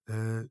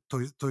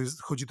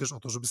chodzi też o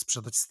to, żeby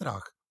sprzedać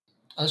strach.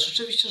 Ale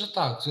rzeczywiście, że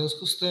tak. W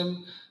związku z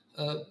tym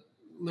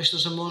myślę,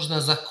 że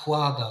można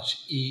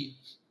zakładać i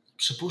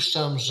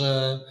przypuszczam,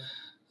 że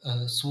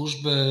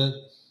służby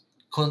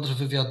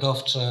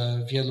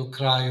kontrwywiadowcze wielu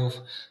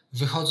krajów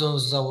wychodzą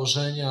z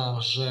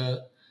założenia,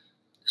 że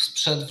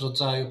sprzęt w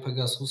rodzaju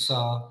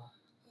Pegasusa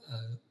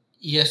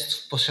jest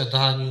w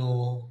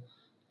posiadaniu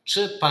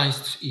czy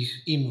państw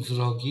im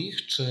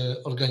wrogich,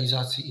 czy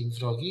organizacji im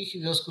wrogich i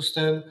w związku z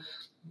tym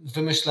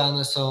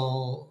wymyślane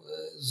są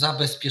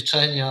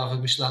zabezpieczenia,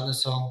 wymyślane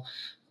są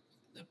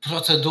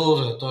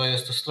procedury. To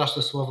jest to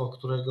straszne słowo,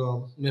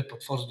 którego my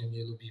potwornie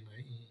nie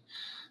lubimy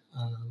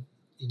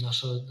i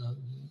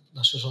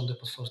nasze rządy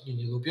potwornie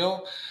nie lubią.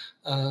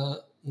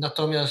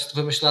 Natomiast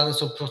wymyślane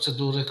są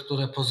procedury,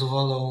 które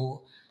pozwolą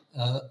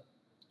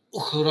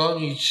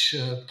uchronić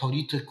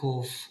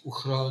polityków,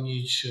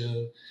 uchronić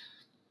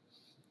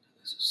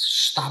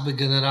sztaby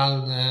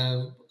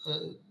generalne,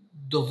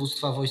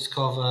 dowództwa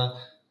wojskowe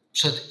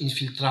przed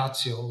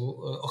infiltracją,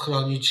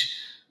 ochronić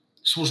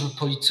służby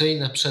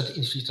policyjne przed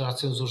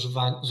infiltracją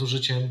z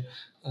użyciem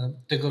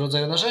tego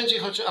rodzaju narzędzi,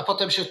 a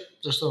potem się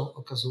zresztą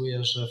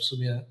okazuje, że w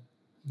sumie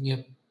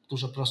nie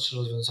dużo prostsze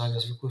rozwiązania,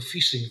 zwykły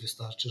phishing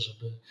wystarczy,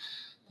 żeby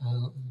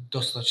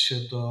dostać się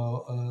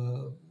do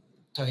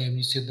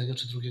tajemnic jednego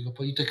czy drugiego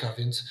polityka,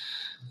 więc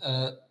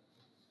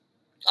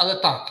ale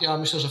tak, ja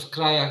myślę, że w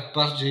krajach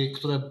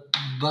które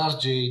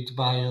bardziej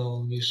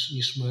dbają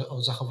niż my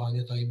o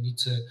zachowanie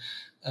tajemnicy,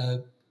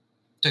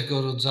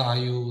 tego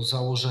rodzaju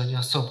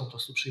założenia są po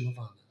prostu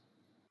przyjmowane.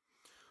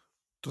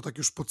 To tak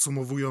już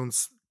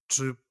podsumowując,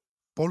 czy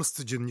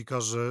polscy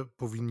dziennikarze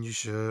powinni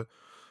się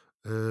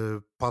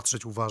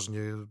patrzeć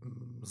uważnie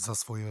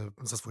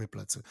za swoje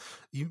plecy?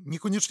 I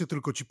niekoniecznie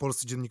tylko ci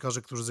polscy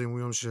dziennikarze, którzy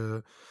zajmują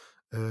się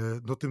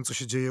tym, co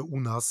się dzieje u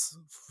nas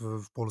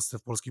w Polsce,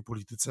 w polskiej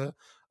polityce,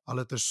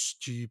 ale też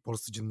ci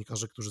polscy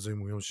dziennikarze, którzy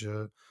zajmują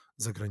się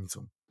za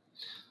granicą?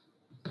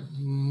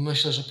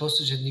 Myślę, że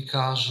polscy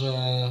dziennikarze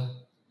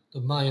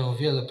mają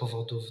wiele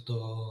powodów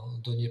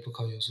do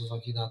niepokoju z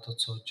uwagi na to,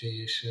 co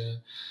dzieje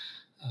się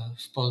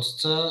w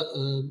Polsce.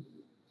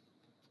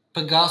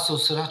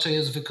 Pegasus raczej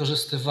jest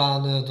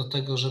wykorzystywany do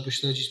tego, żeby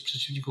śledzić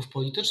przeciwników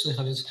politycznych,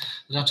 a więc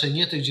raczej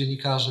nie tych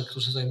dziennikarzy,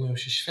 którzy zajmują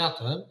się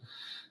światem,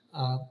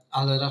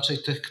 ale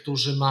raczej tych,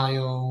 którzy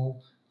mają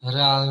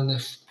realny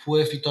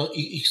wpływ i to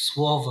ich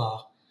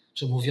słowa,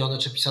 czy mówione,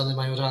 czy pisane,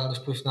 mają realny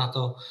wpływ na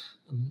to,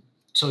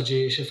 co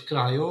dzieje się w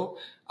kraju.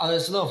 Ale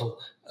znowu,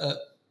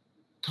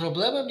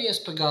 problemem nie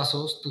jest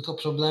Pegasus, tylko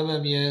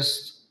problemem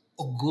jest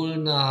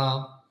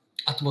ogólna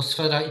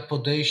atmosfera i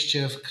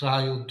podejście w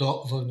kraju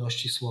do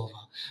wolności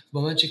słowa. W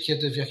momencie,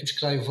 kiedy w jakimś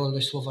kraju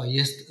wolność słowa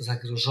jest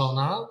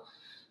zagrożona,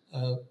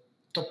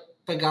 to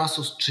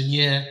Pegasus czy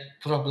nie,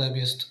 problem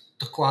jest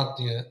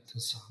dokładnie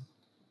ten sam.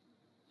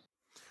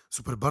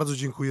 Super, bardzo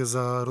dziękuję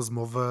za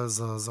rozmowę,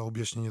 za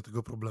objaśnienie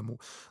tego problemu,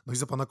 no i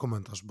za Pana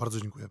komentarz.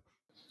 Bardzo dziękuję.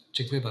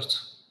 Dziękuję bardzo.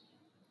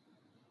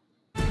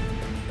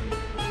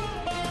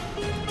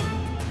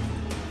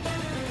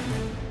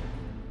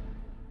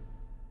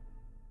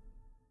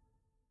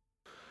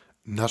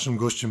 Naszym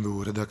gościem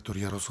był redaktor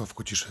Jarosław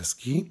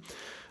Kociszewski,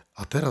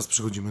 a teraz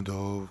przechodzimy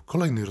do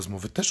kolejnej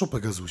rozmowy też o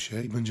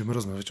Pegasusie i będziemy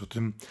rozmawiać o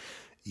tym,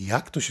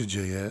 jak to się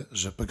dzieje,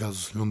 że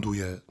Pegasus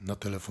ląduje na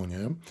telefonie,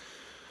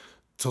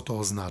 co to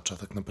oznacza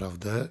tak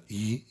naprawdę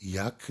i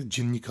jak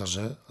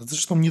dziennikarze, a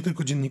zresztą nie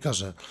tylko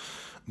dziennikarze,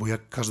 bo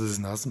jak każdy z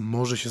nas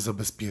może się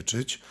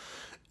zabezpieczyć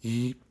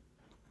i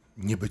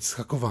nie być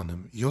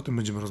zhakowanym. I o tym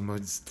będziemy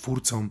rozmawiać z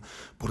twórcą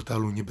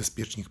portalu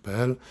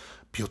niebezpiecznik.pl,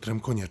 Piotrem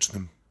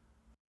Koniecznym.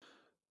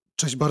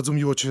 Cześć, bardzo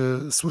miło Cię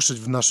słyszeć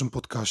w naszym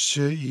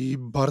podcaście i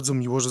bardzo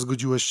miło, że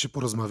zgodziłeś się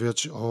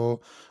porozmawiać o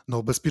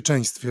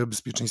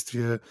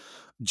bezpieczeństwie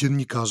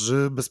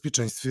dziennikarzy,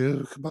 bezpieczeństwie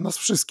chyba nas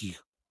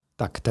wszystkich.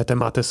 Tak, te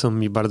tematy są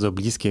mi bardzo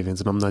bliskie,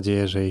 więc mam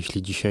nadzieję, że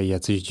jeśli dzisiaj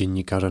jacyś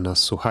dziennikarze nas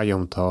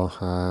słuchają, to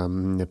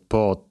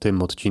po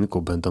tym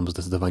odcinku będą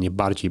zdecydowanie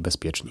bardziej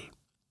bezpieczni.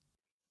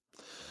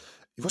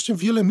 I właśnie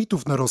wiele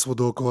mitów narosło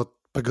dookoła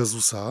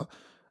Pegasusa.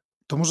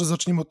 To może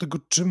zaczniemy od tego,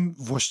 czym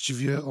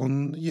właściwie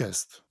on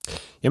jest.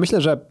 Ja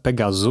myślę, że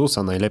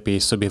Pegasusa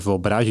najlepiej sobie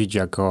wyobrazić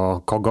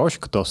jako kogoś,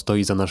 kto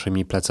stoi za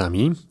naszymi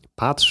plecami,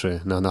 patrzy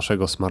na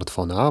naszego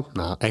smartfona,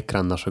 na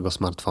ekran naszego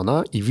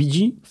smartfona i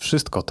widzi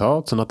wszystko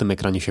to, co na tym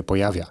ekranie się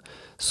pojawia.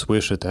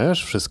 Słyszy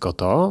też wszystko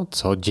to,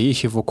 co dzieje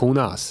się wokół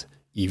nas.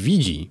 I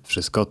widzi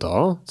wszystko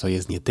to, co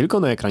jest nie tylko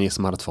na ekranie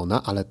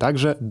smartfona, ale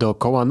także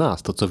dookoła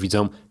nas, to co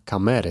widzą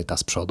kamery, ta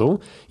z przodu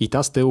i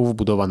ta z tyłu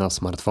wbudowana w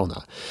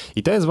smartfona.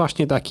 I to jest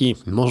właśnie taki,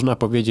 można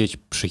powiedzieć,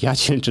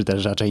 przyjaciel, czy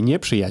też raczej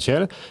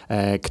nieprzyjaciel,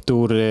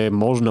 który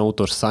można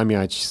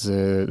utożsamiać z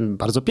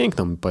bardzo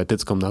piękną,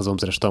 poetycką nazwą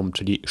zresztą,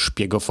 czyli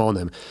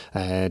szpiegofonem.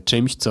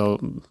 Czymś, co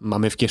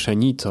mamy w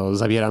kieszeni, co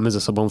zabieramy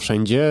ze sobą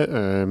wszędzie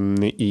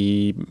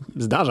i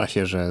zdarza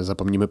się, że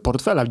zapomnimy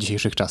portfela w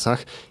dzisiejszych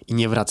czasach i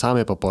nie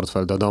wracamy po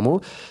portfel do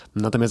domu.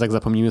 Natomiast jak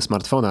zapomnimy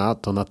smartfona,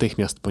 to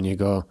natychmiast po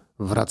niego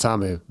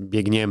wracamy,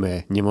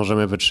 biegniemy, nie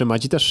możemy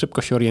wytrzymać i też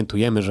szybko się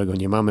orientujemy, że go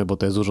nie mamy, bo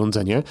to jest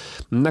urządzenie,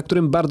 na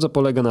którym bardzo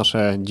polega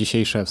nasze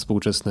dzisiejsze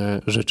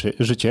współczesne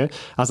życie,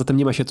 a zatem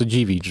nie ma się co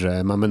dziwić,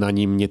 że mamy na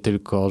nim nie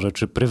tylko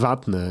rzeczy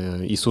prywatne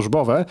i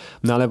służbowe,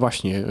 no ale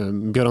właśnie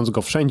biorąc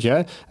go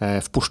wszędzie,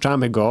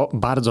 wpuszczamy go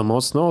bardzo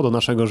mocno do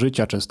naszego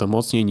życia, często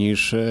mocniej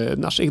niż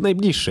naszych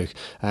najbliższych.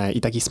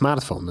 I taki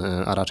smartfon,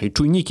 a raczej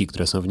czujniki,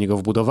 które są w niego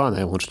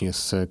wbudowane, łącznie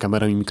z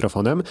kamerą i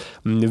mikrofonem,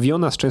 wie o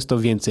nas często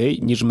więcej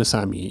niż my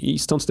sami. I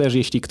stąd też,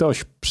 jeśli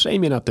ktoś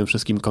przejmie nad tym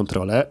wszystkim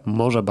kontrolę,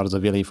 może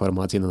bardzo wiele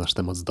informacji na nasz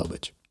temat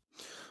zdobyć.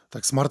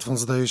 Tak, smartfon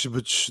zdaje się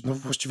być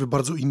właściwie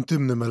bardzo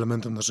intymnym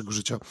elementem naszego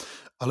życia,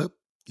 ale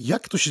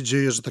jak to się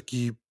dzieje, że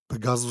taki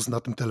Pegasus na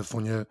tym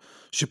telefonie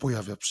się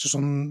pojawia? Przecież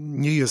on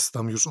nie jest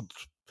tam już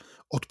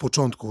od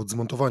początku, od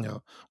zmontowania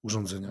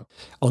urządzenia.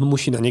 On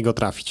musi na niego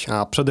trafić,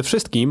 a przede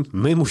wszystkim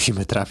my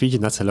musimy trafić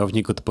na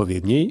celownik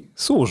odpowiedniej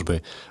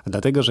służby.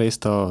 Dlatego, że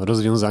jest to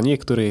rozwiązanie,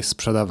 które jest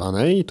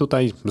sprzedawane i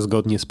tutaj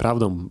zgodnie z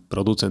prawdą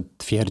producent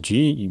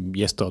twierdzi, i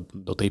jest to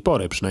do tej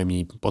pory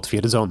przynajmniej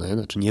potwierdzone,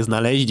 znaczy nie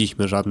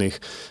znaleźliśmy żadnych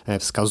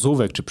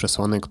wskazówek czy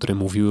przesłanek, które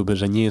mówiłyby,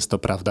 że nie jest to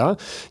prawda.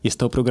 Jest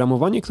to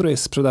oprogramowanie, które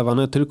jest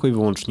sprzedawane tylko i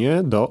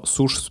wyłącznie do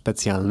służb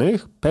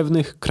specjalnych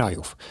pewnych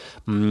krajów.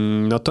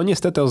 No to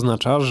niestety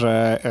oznacza,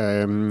 że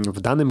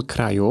w danym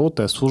kraju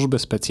te służby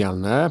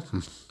specjalne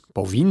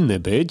powinny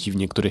być i w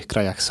niektórych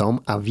krajach są,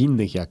 a w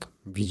innych, jak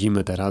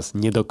widzimy teraz,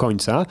 nie do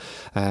końca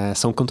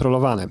są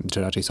kontrolowane,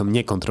 czy raczej są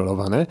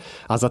niekontrolowane,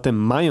 a zatem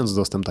mając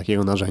dostęp do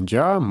takiego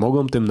narzędzia,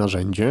 mogą tym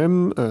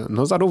narzędziem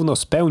zarówno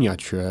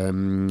spełniać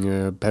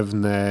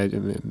pewne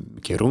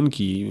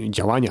kierunki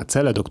działania,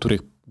 cele, do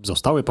których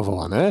zostały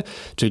powołane,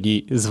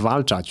 czyli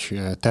zwalczać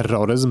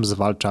terroryzm,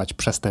 zwalczać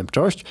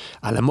przestępczość,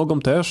 ale mogą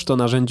też to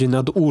narzędzie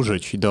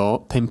nadużyć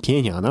do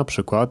tępienia na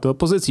przykład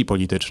opozycji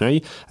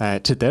politycznej,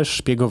 czy też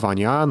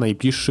szpiegowania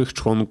najbliższych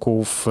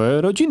członków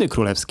rodziny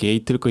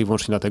królewskiej, tylko i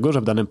wyłącznie dlatego,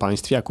 że w danym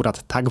państwie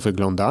akurat tak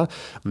wygląda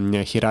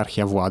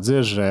hierarchia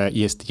władzy, że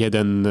jest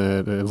jeden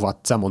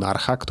władca,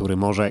 monarcha, który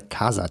może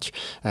kazać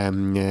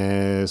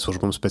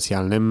służbom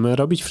specjalnym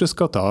robić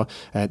wszystko to,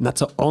 na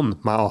co on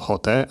ma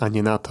ochotę, a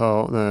nie na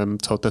to,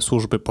 co te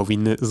służby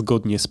powinny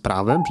zgodnie z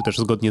prawem, czy też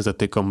zgodnie z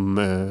etyką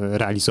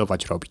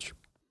realizować, robić.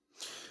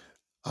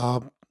 A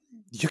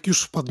jak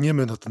już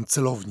wpadniemy na ten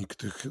celownik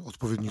tych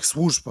odpowiednich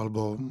służb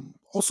albo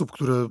osób,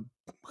 które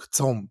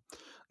chcą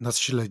nas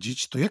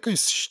śledzić, to jaka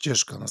jest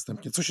ścieżka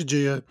następnie? Co się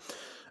dzieje?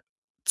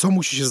 Co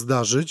musi się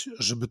zdarzyć,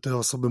 żeby te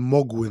osoby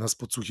mogły nas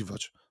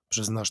podsłuchiwać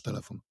przez nasz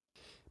telefon?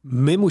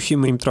 My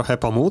musimy im trochę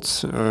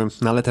pomóc,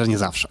 no ale też nie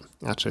zawsze.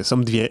 Znaczy,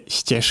 są dwie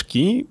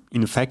ścieżki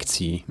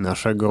infekcji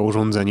naszego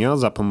urządzenia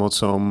za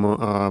pomocą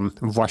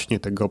właśnie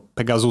tego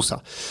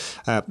Pegasusa.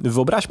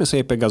 Wyobraźmy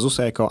sobie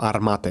Pegasusa jako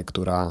armatę,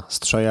 która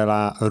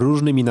strzela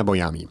różnymi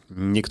nabojami.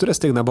 Niektóre z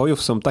tych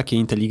nabojów są takie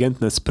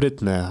inteligentne,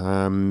 sprytne,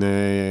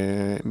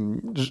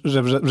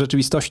 że w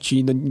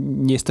rzeczywistości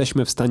nie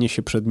jesteśmy w stanie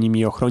się przed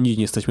nimi ochronić,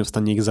 nie jesteśmy w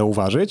stanie ich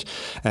zauważyć.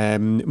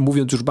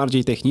 Mówiąc już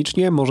bardziej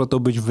technicznie, może to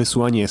być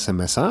wysłanie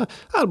SMS-a,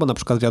 albo na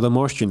przykład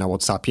wiadomości na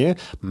WhatsAppie,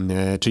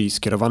 czyli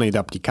skierowanej do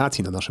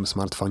aplikacji na naszym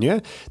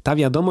smartfonie. Ta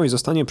wiadomość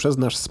zostanie przez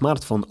nasz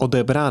smartfon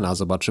odebrana.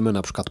 Zobaczymy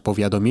na przykład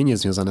powiadomienie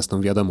związane z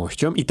tą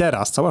wiadomością i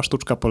teraz cała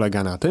sztuczka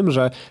polega na tym,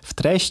 że w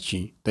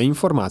treści tej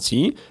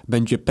informacji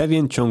będzie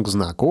pewien ciąg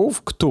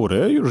znaków,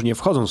 który, już nie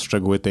wchodząc w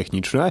szczegóły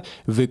techniczne,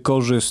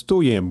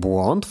 wykorzystuje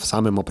błąd w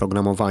samym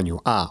oprogramowaniu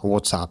A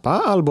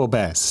WhatsAppa, albo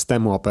B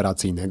systemu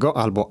operacyjnego,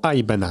 albo A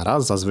i B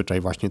naraz,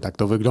 zazwyczaj właśnie tak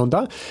to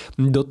wygląda,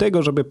 do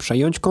tego, żeby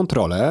przejąć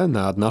kontrolę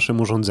nad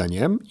naszym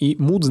urządzeniem i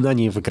móc na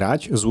nie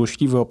wgrać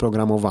złośliwe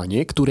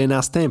oprogramowanie, które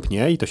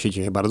następnie, i to się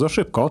dzieje bardzo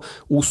szybko,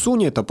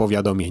 usunie to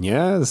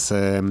powiadomienie z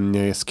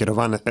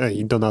skierowane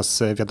do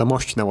nas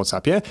wiadomości na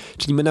WhatsAppie,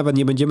 czyli my nawet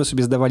nie będziemy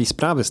sobie zdawali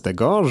sprawy z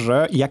tego,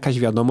 że jakaś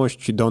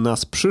wiadomość do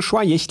nas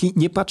przyszła, jeśli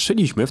nie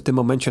patrzyliśmy w tym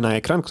momencie na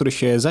ekran, który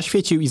się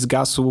zaświecił i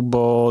zgasł,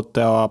 bo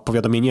to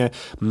powiadomienie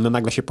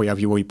nagle się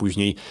pojawiło i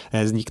później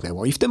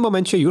zniknęło. I w tym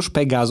momencie już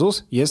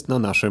Pegasus jest na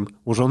naszym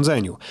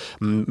urządzeniu.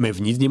 My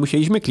w nic nie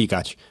musieliśmy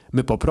klikać.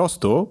 My po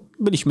prostu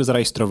byliśmy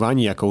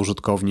zarejestrowani jako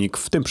użytkownik,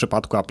 w tym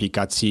przypadku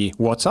aplikacji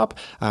WhatsApp,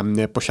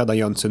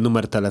 posiadający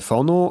numer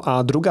telefonu,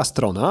 a druga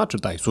strona, czy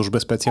tutaj służby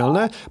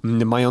specjalne,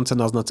 mające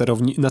nas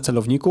na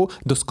celowniku,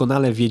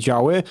 doskonale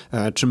wiedziały,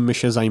 czym my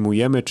się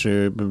zajmujemy,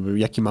 czy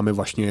jaki mamy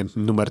właśnie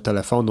numer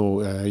telefonu,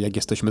 jak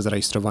jesteśmy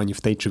zarejestrowani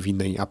w tej czy w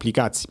innej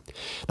aplikacji.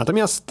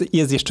 Natomiast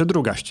jest jeszcze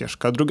druga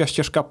ścieżka. Druga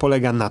ścieżka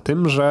polega na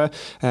tym, że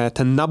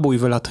ten nabój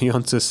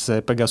wylatujący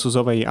z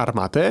Pegasusowej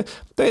armaty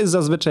to jest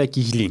zazwyczaj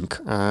jakiś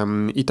link.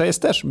 I to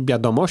jest też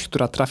wiadomość,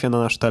 która trafia na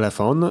nasz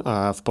telefon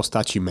w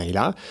postaci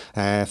maila,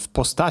 w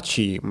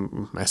postaci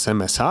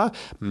SMS-a,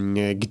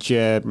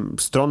 gdzie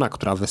strona,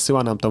 która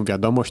wysyła nam tą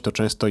wiadomość, to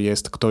często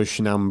jest ktoś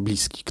nam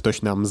bliski,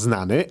 ktoś nam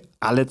znany,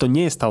 ale to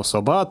nie jest ta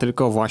osoba,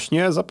 tylko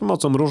właśnie za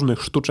pomocą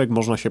różnych sztuczek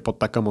można się pod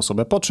taką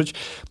osobę podszyć.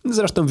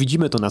 Zresztą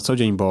widzimy to na co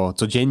dzień, bo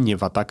codziennie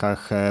w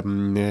atakach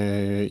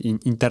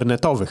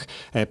internetowych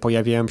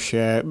pojawiają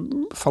się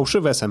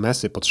fałszywe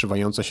SMS-y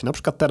podszywające się na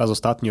przykład teraz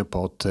ostatnio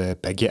pod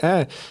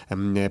PGE,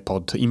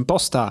 pod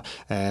Imposta,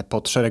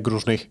 pod szereg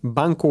różnych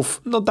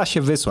banków. No da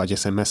się wysłać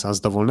SMS-a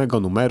z dowolnego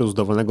numeru, z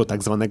dowolnego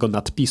tak zwanego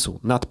nadpisu.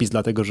 Nadpis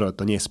dlatego, że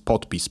to nie jest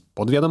podpis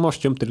pod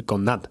wiadomością, tylko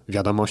nad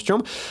wiadomością.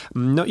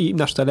 No i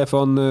nasz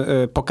telefon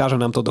pokaże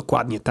nam to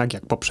dokładnie tak,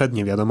 jak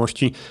poprzednie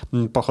wiadomości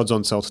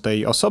pochodzące od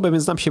tej osoby,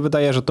 więc nam się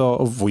wydaje, że to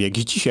wujek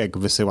Zdzisiek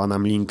wysyła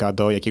nam linka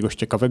do jakiegoś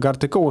ciekawego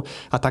artykułu,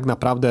 a tak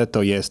naprawdę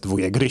to jest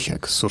wujek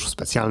Grysiek z służb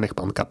specjalnych,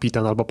 pan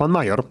kapitan albo pan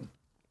major,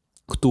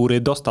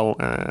 który dostał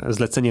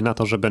zlecenie na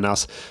to, żeby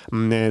nas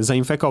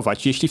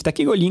zainfekować. Jeśli w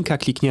takiego linka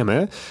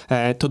klikniemy,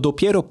 to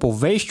dopiero po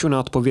wejściu na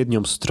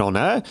odpowiednią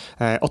stronę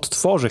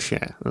odtworzy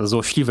się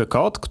złośliwy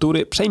kod,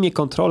 który przejmie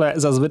kontrolę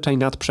zazwyczaj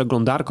nad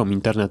przeglądarką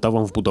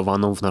internetową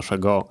wbudowaną w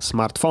naszego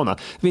smartfona.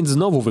 Więc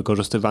znowu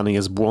wykorzystywany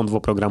jest błąd w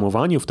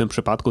oprogramowaniu. W tym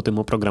przypadku tym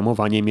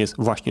oprogramowaniem jest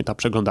właśnie ta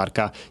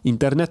przeglądarka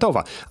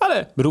internetowa.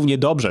 Ale równie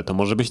dobrze to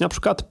może być na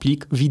przykład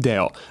plik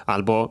wideo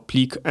albo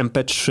plik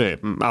MP3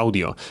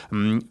 audio.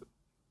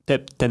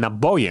 Te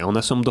naboje,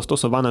 one są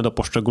dostosowane do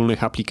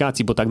poszczególnych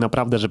aplikacji, bo tak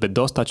naprawdę, żeby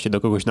dostać się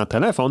do kogoś na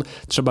telefon,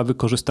 trzeba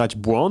wykorzystać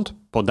błąd,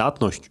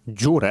 podatność,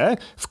 dziurę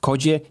w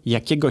kodzie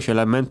jakiegoś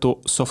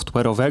elementu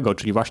software'owego,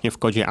 czyli właśnie w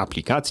kodzie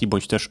aplikacji,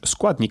 bądź też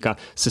składnika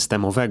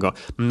systemowego.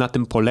 Na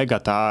tym polega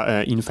ta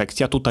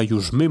infekcja. Tutaj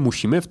już my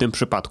musimy w tym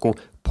przypadku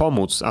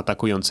pomóc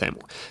atakującemu.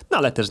 No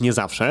ale też nie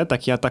zawsze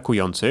taki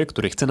atakujący,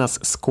 który chce nas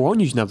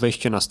skłonić na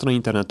wejście na stronę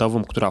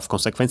internetową, która w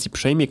konsekwencji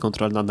przejmie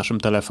kontrolę nad naszym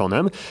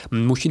telefonem,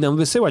 musi nam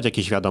wysyłać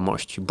jakieś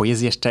wiadomości, bo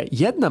jest jeszcze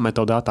jedna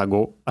metoda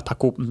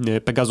ataku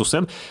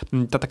Pegasusem,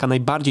 ta taka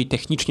najbardziej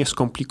technicznie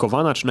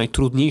skomplikowana, czy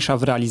najtrudniejsza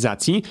w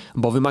realizacji,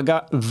 bo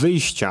wymaga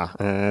wyjścia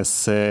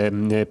z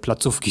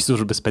placówki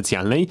służby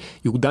specjalnej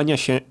i udania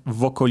się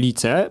w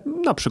okolice,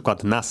 na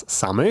przykład nas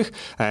samych,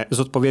 z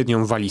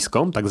odpowiednią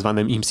walizką, tak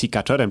zwanym IMSI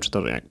catcherem,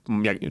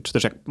 czy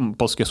też jak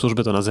polskie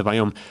służby to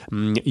nazywają,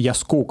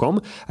 jaskółką,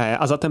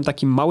 a zatem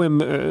takim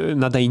małym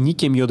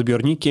nadajnikiem i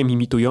odbiornikiem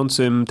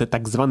imitującym te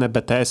tak zwane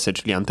BTS-y,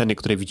 czyli anteny,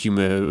 które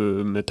widzimy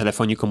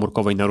telefonii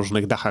komórkowej na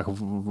różnych dachach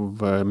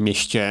w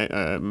mieście,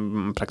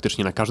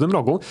 praktycznie na każdym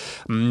rogu.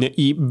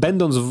 I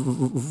będąc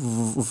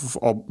w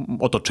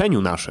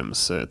otoczeniu naszym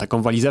z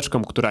taką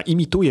walizeczką, która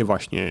imituje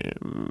właśnie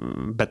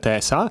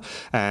BTS-a,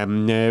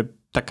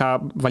 taka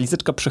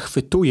walizeczka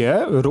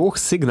przechwytuje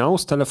sygnał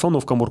z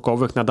telefonów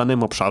komórkowych na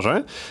danym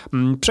obszarze.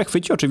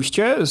 Przechwyci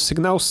oczywiście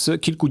sygnał z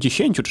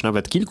kilkudziesięciu czy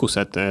nawet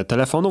kilkuset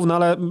telefonów, no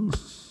ale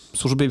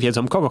służby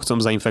wiedzą, kogo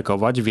chcą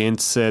zainfekować,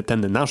 więc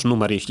ten nasz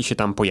numer, jeśli się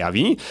tam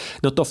pojawi,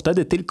 no to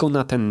wtedy tylko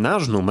na ten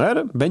nasz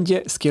numer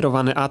będzie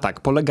skierowany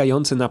atak,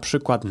 polegający na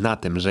przykład na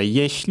tym, że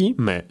jeśli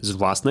my z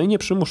własnej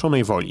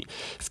nieprzymuszonej woli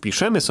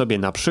wpiszemy sobie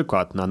na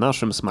przykład na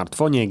naszym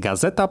smartfonie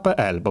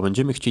gazeta.pl, bo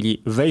będziemy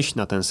chcieli wejść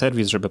na ten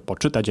serwis, żeby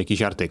poczytać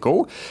jakiś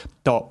artykuł,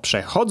 to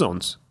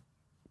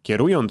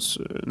kierując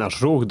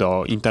nasz ruch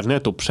do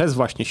internetu przez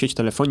właśnie sieć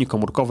telefonii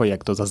komórkowej,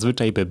 jak to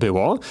zazwyczaj by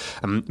było,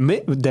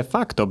 my de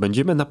facto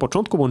będziemy na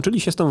początku łączyli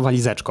się z tą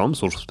walizeczką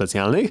służb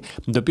specjalnych,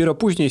 dopiero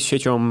później z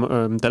siecią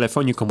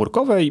telefonii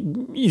komórkowej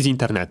i z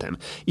internetem.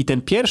 I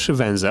ten pierwszy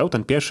węzeł,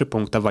 ten pierwszy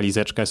punkt, ta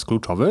walizeczka jest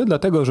kluczowy,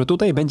 dlatego że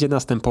tutaj będzie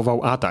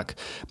następował atak.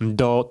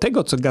 Do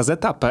tego, co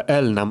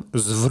gazeta.pl nam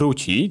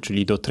zwróci,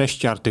 czyli do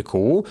treści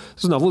artykułu,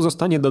 znowu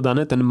zostanie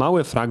dodany ten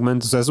mały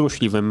fragment ze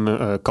złośliwym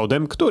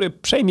kodem, który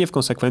przejmie w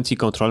konsekwencji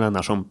kontrolę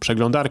naszą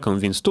przeglądarką,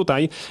 więc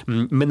tutaj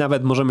my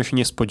nawet możemy się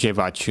nie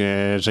spodziewać,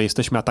 że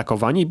jesteśmy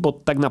atakowani, bo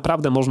tak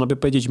naprawdę można by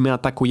powiedzieć, my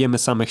atakujemy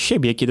samych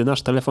siebie, kiedy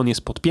nasz telefon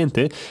jest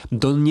podpięty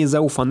do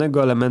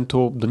niezaufanego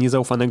elementu, do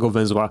niezaufanego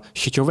węzła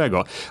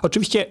sieciowego.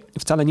 Oczywiście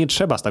wcale nie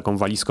trzeba z taką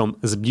walizką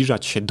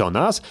zbliżać się do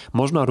nas,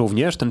 można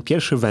również ten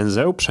pierwszy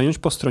węzeł przejąć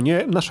po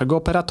stronie naszego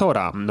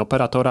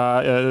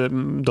operatora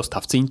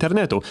dostawcy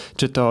internetu,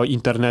 czy to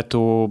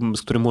internetu,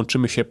 z którym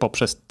łączymy się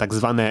poprzez tak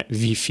zwane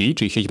Wi-Fi,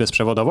 czyli sieć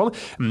bezprzewodową,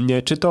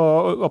 czy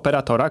to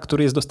operatora,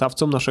 który jest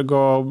dostawcą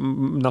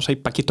naszej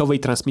pakietowej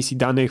transmisji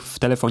danych w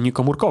telefonii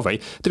komórkowej.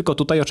 Tylko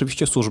tutaj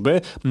oczywiście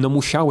służby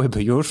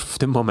musiałyby już w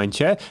tym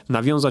momencie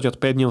nawiązać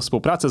odpowiednią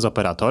współpracę z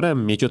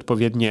operatorem, mieć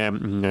odpowiednie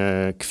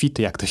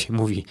kwity, jak to się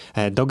mówi,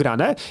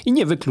 dograne i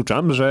nie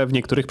wykluczam, że w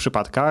niektórych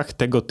przypadkach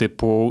tego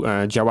typu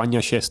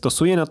działania się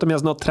stosuje,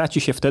 natomiast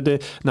traci się wtedy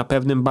na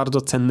pewnym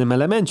bardzo cennym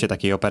elemencie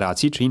takiej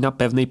operacji, czyli na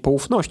pewnej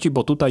poufności,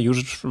 bo tutaj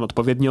już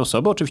odpowiednie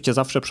osoby, oczywiście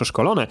zawsze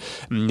przeszkolone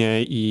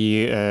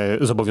i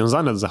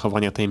zobowiązane do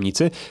zachowania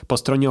tajemnicy, po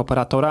stronie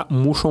operatora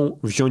muszą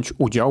wziąć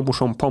udział,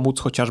 muszą pomóc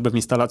chociażby w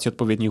instalacji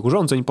odpowiednich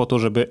urządzeń po to,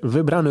 żeby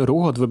wybrany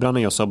ruch od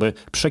wybranej osoby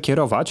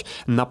przekierować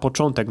na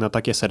początek na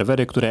takie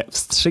serwery, które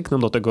wstrzykną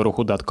do tego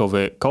ruchu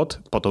dodatkowy kod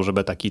po to,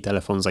 żeby taki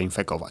telefon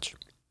zainfekować.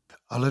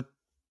 Ale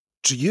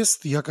czy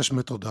jest jakaś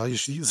metoda,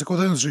 jeśli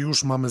zakładając, że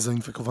już mamy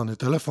zainfekowany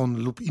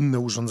telefon lub inne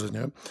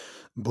urządzenie,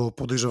 bo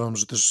podejrzewam,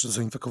 że też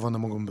zainfekowane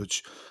mogą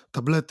być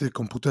tablety,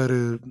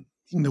 komputery,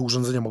 inne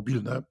urządzenia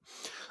mobilne,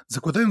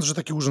 zakładając, że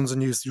takie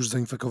urządzenie jest już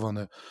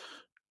zainfekowane,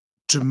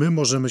 czy my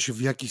możemy się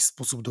w jakiś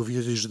sposób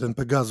dowiedzieć, że ten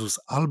Pegasus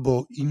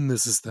albo inny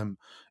system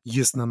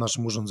jest na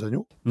naszym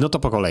urządzeniu? No to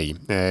po kolei.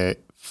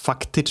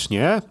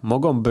 Faktycznie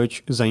mogą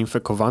być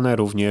zainfekowane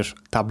również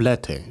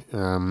tablety,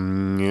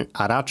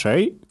 a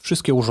raczej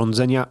wszystkie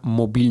urządzenia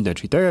mobilne,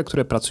 czyli te,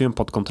 które pracują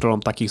pod kontrolą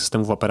takich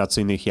systemów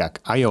operacyjnych jak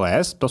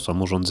iOS, to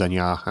są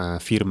urządzenia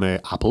firmy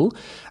Apple,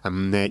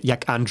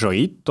 jak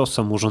Android, to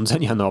są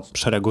urządzenia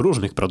szeregu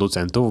różnych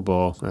producentów,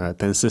 bo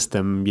ten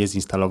system jest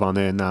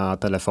instalowany na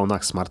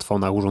telefonach,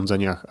 smartfonach,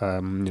 urządzeniach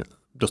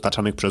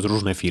dostarczanych przez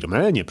różne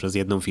firmy, nie przez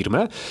jedną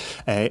firmę,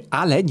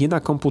 ale nie na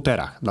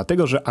komputerach.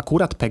 Dlatego, że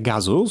akurat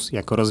Pegasus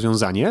jako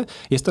rozwiązanie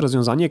jest to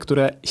rozwiązanie,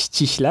 które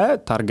ściśle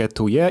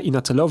targetuje i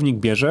na celownik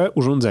bierze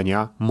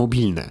urządzenia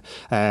mobilne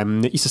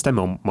i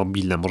systemy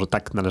mobilne, może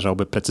tak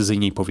należałoby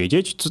precyzyjniej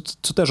powiedzieć,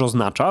 co też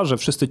oznacza, że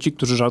wszyscy ci,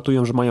 którzy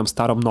żartują, że mają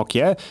starą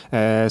Nokię,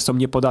 są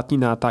niepodatni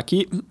na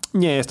ataki.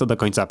 Nie jest to do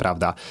końca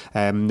prawda.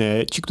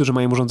 Ci, którzy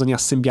mają urządzenia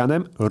z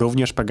Symbianem,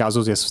 również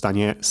Pegasus jest w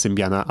stanie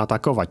Symbiana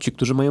atakować. Ci,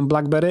 którzy mają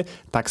BlackBerry,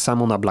 tak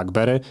samo na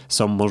BlackBerry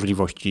są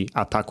możliwości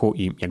ataku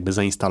i jakby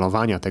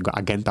zainstalowania tego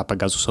agenta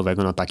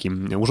Pegasusowego na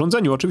takim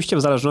urządzeniu. Oczywiście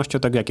w zależności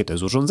od tego, jakie to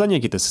jest urządzenie,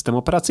 jaki to jest system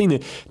operacyjny,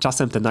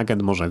 czasem ten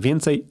agent może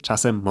więcej,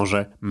 czasem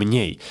może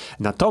mniej.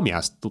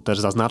 Natomiast, tu też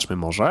zaznaczmy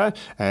może,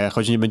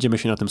 choć nie będziemy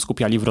się na tym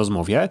skupiali w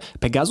rozmowie,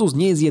 Pegasus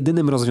nie jest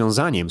jedynym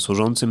rozwiązaniem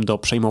służącym do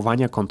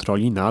przejmowania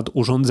kontroli nad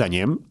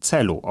urządzeniem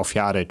celu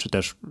ofiary, czy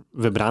też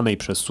wybranej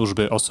przez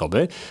służby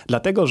osoby,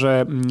 dlatego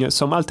że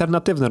są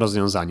alternatywne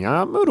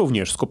rozwiązania,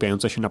 również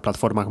skupiające się na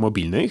platformach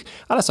mobilnych,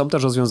 ale są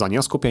też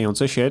rozwiązania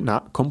skupiające się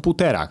na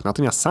komputerach.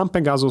 Natomiast sam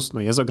Pegasus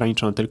jest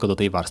ograniczony tylko do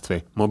tej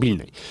warstwy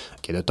mobilnej.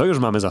 Kiedy to już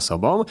mamy za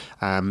sobą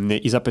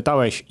i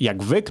zapytałeś,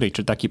 jak wykryć,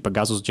 czy taki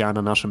Pegasus działa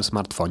na naszym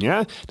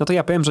smartfonie, no to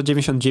ja powiem, że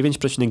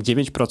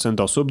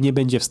 99,9% osób nie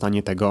będzie w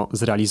stanie tego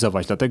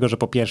zrealizować, dlatego że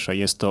po pierwsze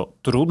jest to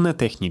trudne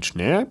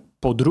technicznie,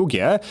 po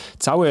drugie,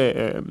 cały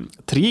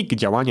trik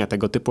działania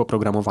tego typu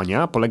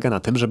oprogramowania polega na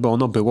tym, żeby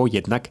ono było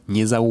jednak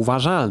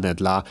niezauważalne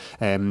dla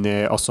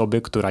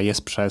osoby, która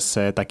jest przez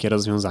takie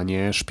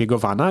rozwiązanie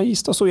szpiegowana i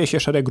stosuje się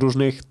szereg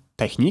różnych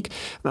technik.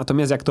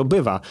 Natomiast jak to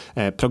bywa,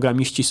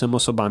 programiści są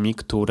osobami,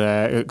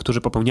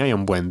 którzy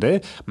popełniają błędy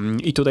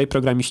i tutaj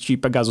programiści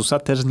Pegasusa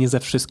też nie ze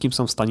wszystkim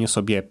są w stanie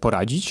sobie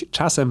poradzić.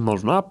 Czasem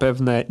można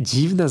pewne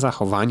dziwne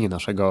zachowanie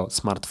naszego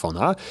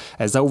smartfona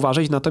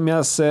zauważyć,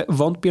 natomiast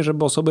wątpię,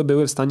 żeby osoby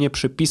były w stanie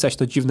przypisać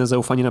to dziwne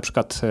zaufanie, na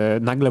przykład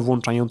nagle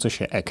włączający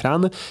się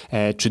ekran,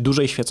 czy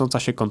dłużej świecąca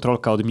się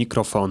kontrolka od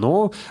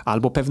mikrofonu,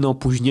 albo pewne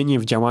opóźnienie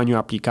w działaniu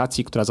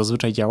aplikacji, która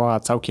zazwyczaj działała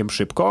całkiem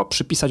szybko,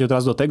 przypisać od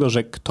razu do tego,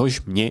 że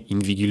ktoś mnie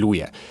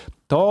inwigiluje.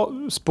 To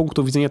z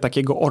punktu widzenia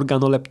takiego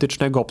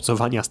organoleptycznego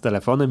obcowania z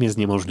telefonem jest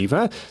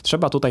niemożliwe.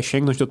 Trzeba tutaj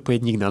sięgnąć do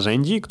odpowiednich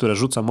narzędzi, które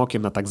rzucą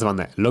okiem na tak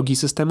zwane logi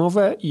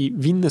systemowe i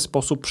w inny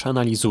sposób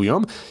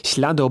przeanalizują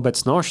ślady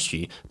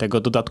obecności tego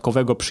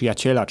dodatkowego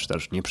przyjaciela, czy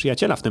też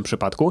nieprzyjaciela w tym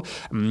przypadku,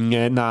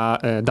 na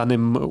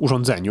danym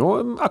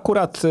urządzeniu.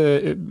 Akurat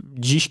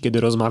dziś,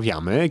 kiedy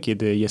rozmawiamy,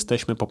 kiedy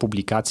jesteśmy po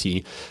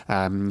publikacji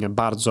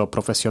bardzo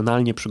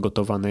profesjonalnie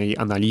przygotowanej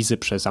analizy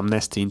przez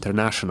Amnesty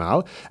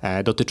International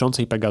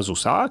dotyczącej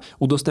Pegasusa,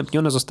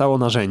 udostępnione zostało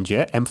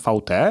narzędzie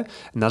MVT,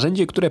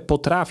 narzędzie, które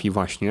potrafi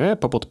właśnie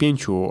po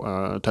podpięciu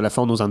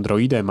telefonu z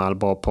Androidem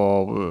albo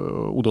po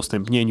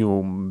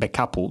udostępnieniu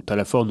backupu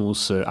telefonu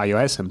z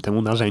iOS-em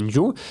temu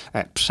narzędziu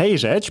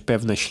przejrzeć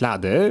pewne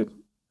ślady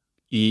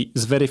i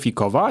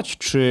zweryfikować,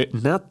 czy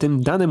na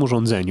tym danym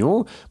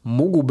urządzeniu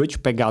mógł być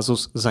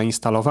Pegasus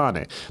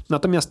zainstalowany.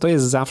 Natomiast to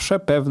jest zawsze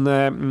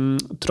pewne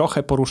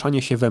trochę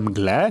poruszanie się we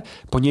mgle,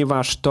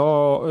 ponieważ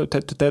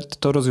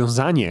to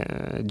rozwiązanie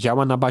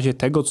działa na bazie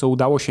tego, co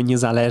udało się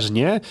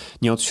niezależnie,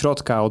 nie od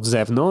środka, a od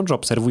zewnątrz,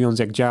 obserwując,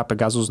 jak działa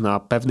Pegasus na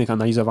pewnych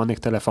analizowanych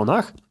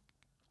telefonach,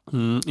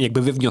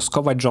 jakby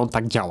wywnioskować, że on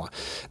tak działa.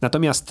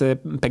 Natomiast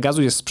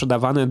Pegasus jest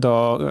sprzedawany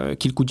do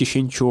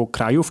kilkudziesięciu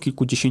krajów,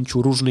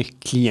 kilkudziesięciu różnych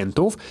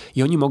klientów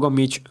i oni mogą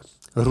mieć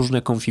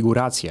różne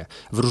konfiguracje,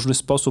 w różny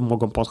sposób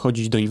mogą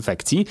podchodzić do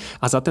infekcji,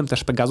 a zatem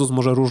też Pegasus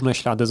może różne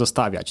ślady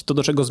zostawiać. To,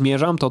 do czego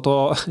zmierzam,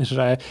 to,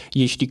 że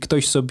jeśli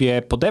ktoś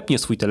sobie podepnie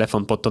swój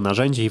telefon pod to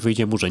narzędzie i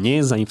wyjdzie mu, że nie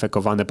jest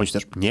zainfekowany, bądź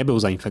też nie był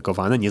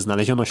zainfekowany, nie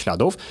znaleziono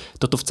śladów,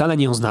 to wcale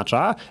nie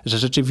oznacza, że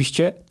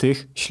rzeczywiście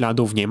tych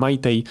śladów nie ma i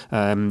tej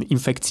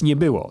infekcji nie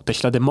było. Te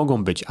ślady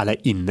mogą być, ale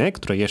inne,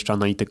 które jeszcze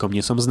analitykom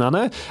nie są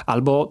znane,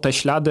 albo te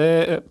ślady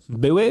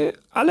były,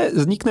 ale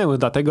zniknęły,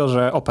 dlatego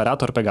że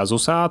operator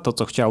Pegasusa to,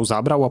 co chciał,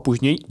 zabrał, a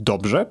później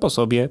dobrze po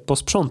sobie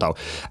posprzątał.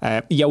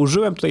 Ja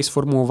użyłem tutaj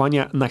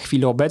sformułowania na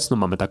chwilę obecną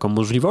mamy taką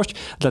możliwość,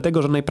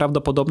 dlatego że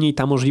najprawdopodobniej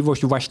ta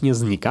możliwość właśnie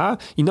znika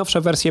i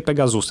nowsze wersje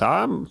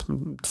Pegasusa,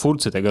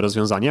 twórcy tego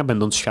rozwiązania,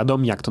 będąc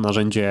świadomi, jak to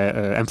narzędzie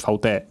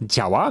MVT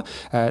działa,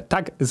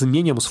 tak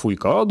zmienią swój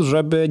kod,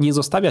 żeby nie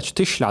zostawiać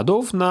tych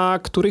śladów, na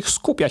których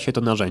skupia się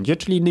to narzędzie,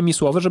 czyli innymi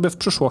słowy, żeby w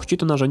przyszłości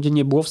to narzędzie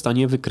nie było w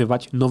stanie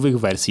wykrywać nowych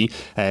wersji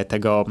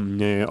tego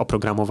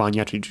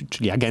oprogramowania,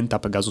 czyli agenta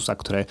Pegasusa,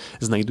 które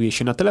znajduje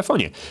się na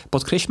telefonie.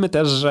 Podkreślmy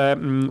też, że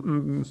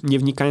nie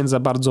wnikając za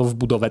bardzo w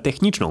budowę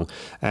techniczną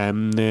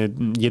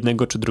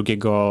jednego czy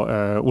drugiego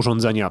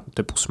urządzenia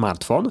typu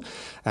smartfon,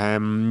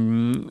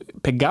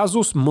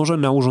 Pegasus może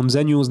na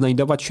urządzeniu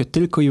znajdować się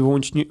tylko i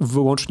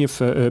wyłącznie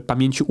w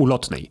pamięci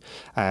ulotnej,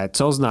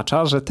 co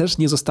oznacza, że też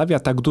nie zostawia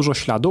tak dużo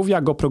śladów,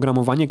 jak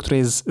oprogramowanie, które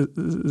jest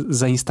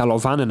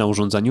zainstalowane na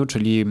urządzeniu,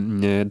 czyli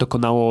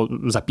dokonało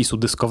zapisu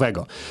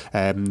dyskowego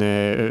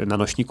na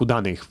nośniku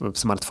danych w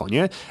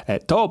smartfonie.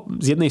 To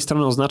z jednej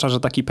strony oznacza, że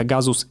taki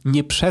Pegasus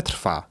nie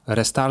przetrwa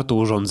restartu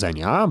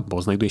urządzenia,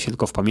 bo znajduje się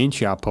tylko w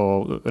pamięci, a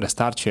po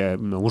restarcie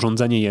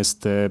urządzenie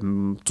jest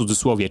w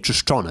cudzysłowie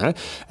czyszczone,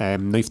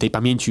 no i w tej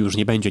pamięci już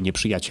nie będzie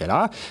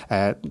nieprzyjaciela.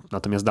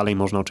 Natomiast dalej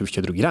można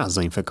oczywiście drugi raz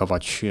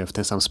zainfekować w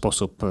ten sam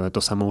sposób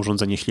to samo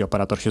urządzenie, jeśli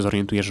operator się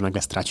zorientuje, że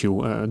nagle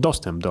stracił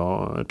dostęp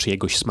do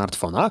czyjegoś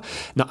smartfona.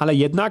 No ale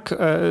jednak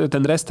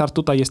ten restart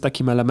tutaj jest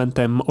takim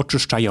elementem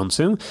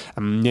oczyszczającym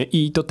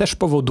i to też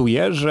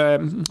powoduje, że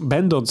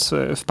będąc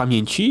w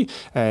pamięci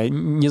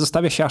nie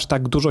zostawia się aż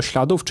tak dużo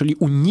śladów, czyli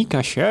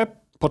unika się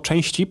po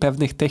części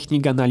pewnych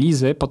technik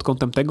analizy pod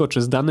kątem tego,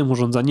 czy z danym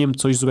urządzeniem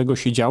coś złego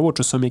się działo,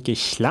 czy są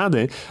jakieś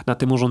ślady na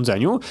tym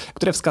urządzeniu,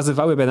 które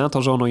wskazywałyby na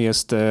to, że ono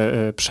jest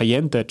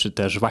przejęte, czy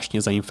też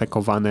właśnie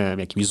zainfekowane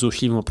jakimś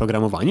złośliwym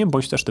oprogramowaniem,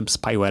 bądź też tym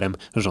spywarem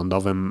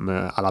rządowym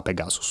a la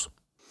Pegasus.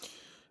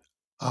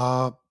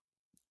 A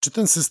czy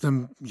ten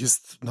system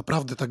jest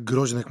naprawdę tak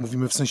groźny, jak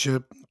mówimy, w sensie,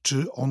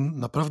 czy on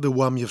naprawdę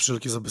łamie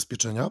wszelkie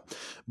zabezpieczenia?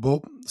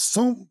 Bo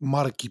są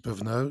marki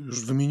pewne,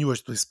 już wymieniłeś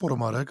tutaj sporo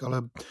marek,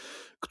 ale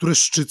które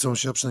szczycą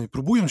się, a przynajmniej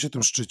próbują się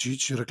tym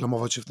szczycić,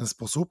 reklamować się w ten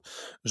sposób,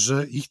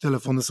 że ich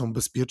telefony są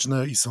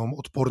bezpieczne i są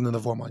odporne na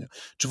włamania.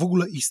 Czy w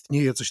ogóle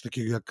istnieje coś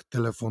takiego jak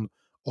telefon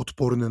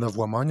odporny na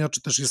włamania,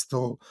 czy też jest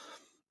to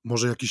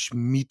może jakiś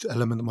mit,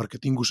 element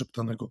marketingu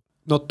szeptanego?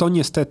 No to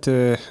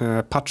niestety,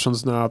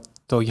 patrząc na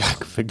to,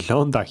 jak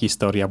wygląda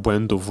historia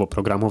błędów w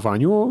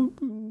oprogramowaniu,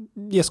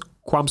 jest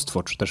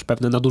kłamstwo, czy też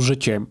pewne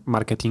nadużycie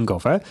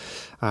marketingowe.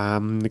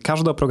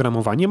 Każde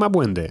oprogramowanie ma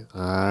błędy.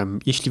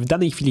 Jeśli w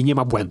danej chwili nie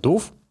ma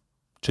błędów,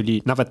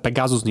 czyli nawet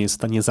Pegasus nie jest w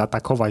stanie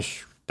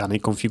zaatakować danej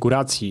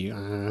konfiguracji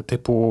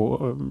typu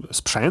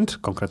sprzęt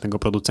konkretnego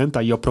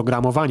producenta i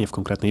oprogramowanie w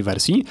konkretnej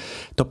wersji,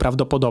 to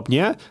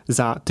prawdopodobnie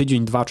za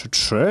tydzień, 2 czy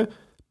 3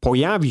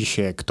 pojawi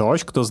się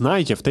ktoś, kto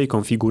znajdzie w tej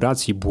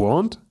konfiguracji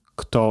błąd,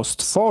 kto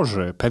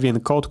stworzy pewien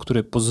kod,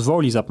 który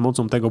pozwoli za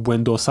pomocą tego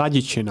błędu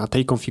osadzić się na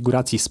tej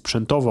konfiguracji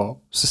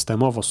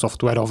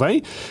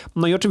sprzętowo-systemowo-software'owej.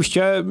 No i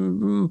oczywiście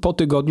po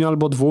tygodniu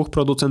albo 2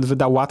 producent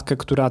wyda łatkę,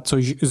 która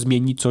coś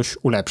zmieni, coś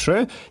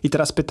ulepszy. I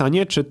teraz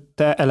pytanie, czy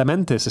te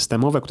elementy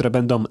systemowe, które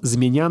będą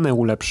zmieniane,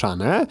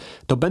 ulepszane,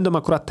 to będą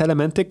akurat te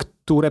elementy,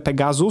 które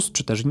Pegasus,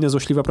 czy też inne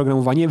złośliwe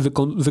oprogramowanie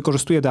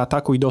wykorzystuje do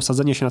ataku i do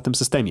osadzenia się na tym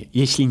systemie.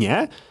 Jeśli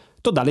nie,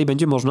 to dalej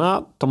będzie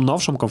można tą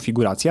nowszą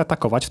konfigurację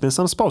atakować w ten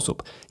sam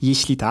sposób.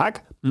 Jeśli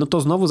tak, no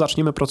to znowu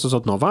zaczniemy proces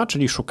od nowa,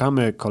 czyli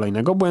szukamy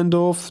kolejnego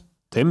błędu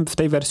w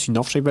tej wersji,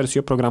 nowszej wersji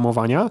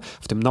oprogramowania,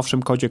 w tym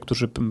nowszym kodzie,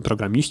 który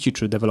programiści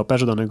czy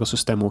deweloperzy danego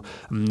systemu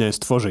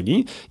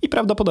stworzyli i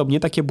prawdopodobnie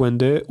takie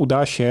błędy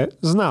uda się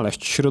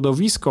znaleźć.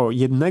 Środowisko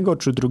jednego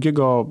czy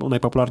drugiego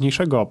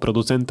najpopularniejszego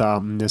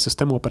producenta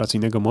systemu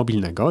operacyjnego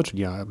mobilnego,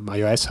 czyli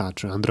iOS-a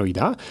czy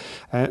Androida,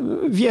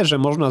 wie, że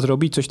można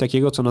zrobić coś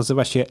takiego, co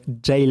nazywa się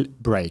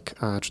jailbreak,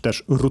 czy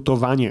też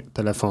rootowanie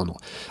telefonu.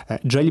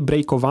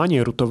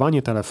 Jailbreakowanie,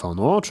 rootowanie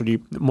telefonu,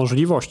 czyli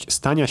możliwość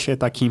stania się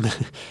takim,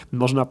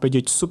 można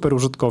powiedzieć, super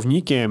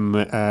użytkownikiem,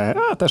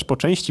 a też po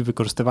części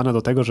wykorzystywane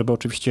do tego, żeby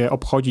oczywiście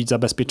obchodzić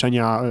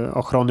zabezpieczenia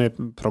ochrony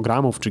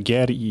programów czy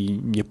gier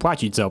i nie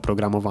płacić za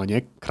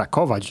oprogramowanie,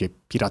 krakować je,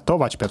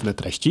 piratować pewne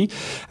treści.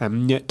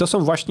 To są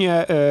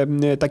właśnie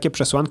takie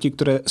przesłanki,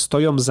 które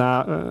stoją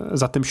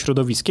za tym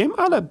środowiskiem,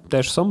 ale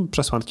też są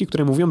przesłanki,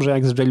 które mówią, że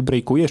jak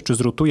jailbreakujesz czy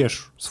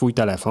zrootujesz swój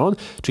telefon,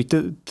 czyli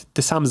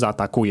ty sam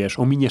zaatakujesz,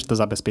 ominiesz te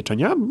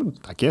zabezpieczenia,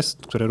 tak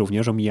jest, które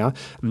również omija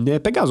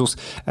Pegasus,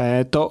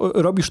 to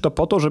robisz to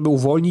po to, żeby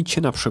uwolnić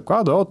się na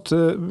przykład od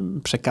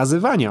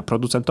przekazywania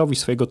producentowi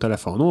swojego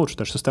telefonu, czy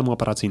też systemu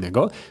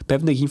operacyjnego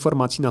pewnych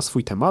informacji na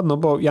swój temat, no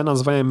bo ja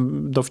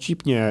nazwałem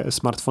dowcipnie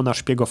smartfona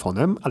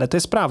szpiegofonem, ale to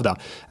jest prawda.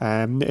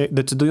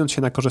 Decydując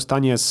się na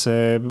korzystanie z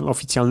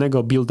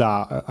oficjalnego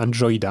builda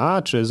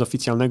Androida, czy z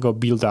oficjalnego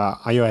builda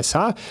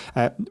iOS-a,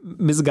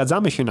 my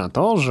zgadzamy się na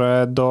to,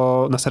 że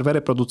na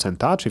serwery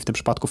producenta, czyli w tym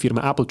przypadku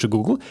firmy Apple czy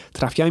Google,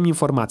 trafiają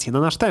informacje na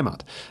nasz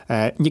temat.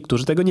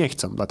 Niektórzy tego nie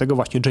chcą, dlatego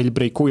właśnie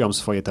jailbreakują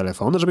swoje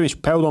telefony, żeby mieć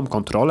pełną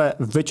kontrolę,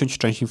 wyciąć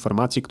część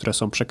informacji, które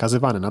są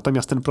przekazywane.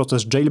 Natomiast ten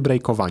proces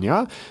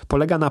jailbreakowania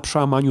polega na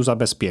przełamaniu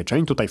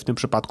zabezpieczeń, tutaj w tym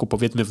przypadku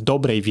powiedzmy w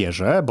dobrej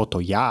wierze, bo to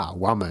ja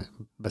łamę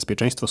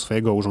bezpieczeństwo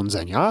swojego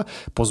urządzenia,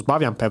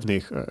 pozbawiam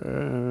pewnych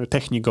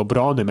technik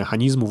obrony,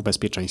 mechanizmów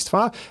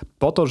bezpieczeństwa,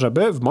 po to,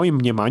 żeby w moim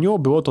mniemaniu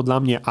było to dla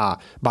mnie a.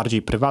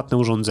 bardziej prywatne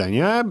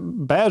urządzenie,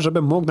 b.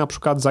 żebym mógł na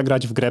przykład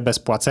zagrać w grę bez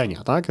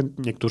płacenia, tak?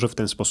 Niektórzy w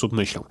ten sposób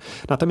myślą.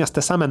 Natomiast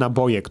te same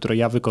naboje, które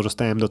ja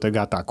wykorzystałem do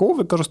tego ataku,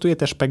 wykorzystuje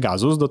też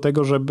Pegasus do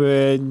tego,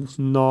 żeby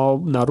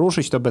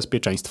naruszyć to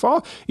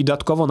bezpieczeństwo i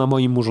dodatkowo na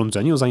moim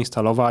urządzeniu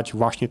zainstalować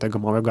właśnie tego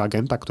małego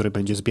agenta, który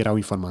będzie zbierał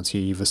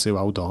informacje i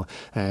wysyłał do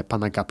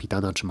pana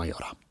kapitana czy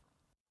majora.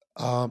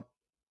 A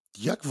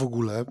jak w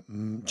ogóle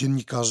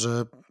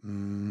dziennikarze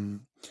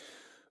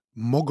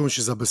mogą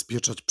się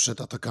zabezpieczać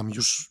przed atakami,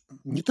 już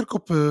nie tylko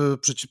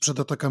przed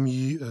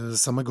atakami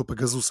samego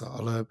Pegasusa,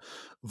 ale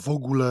w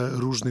ogóle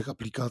różnych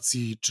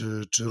aplikacji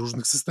czy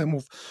różnych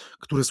systemów,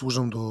 które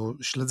służą do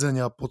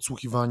śledzenia,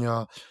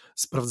 podsłuchiwania,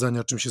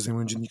 sprawdzania, czym się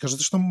zajmują dziennikarze.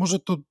 Zresztą może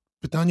to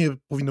pytanie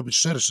powinno być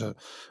szersze,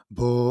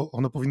 bo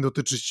ono powinno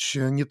dotyczyć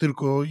się nie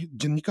tylko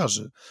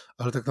dziennikarzy,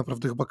 ale tak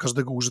naprawdę chyba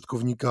każdego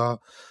użytkownika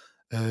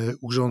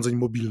urządzeń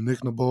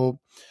mobilnych, no bo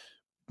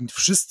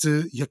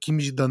wszyscy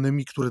jakimiś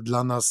danymi, które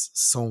dla nas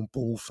są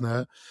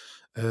poufne,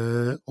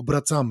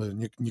 obracamy.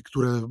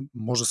 Niektóre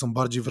może są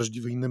bardziej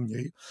wrażliwe, inne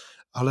mniej,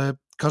 ale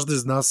każdy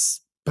z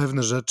nas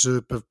pewne rzeczy,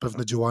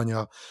 pewne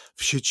działania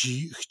w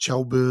sieci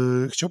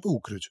chciałby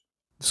ukryć.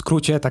 W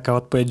skrócie taka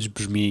odpowiedź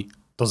brzmi: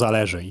 to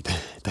zależy i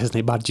to jest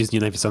najbardziej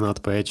znienawidzona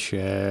odpowiedź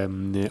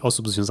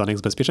osób związanych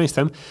z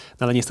bezpieczeństwem,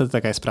 no ale niestety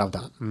taka jest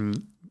prawda.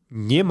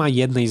 nie ma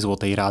jednej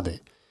złotej rady.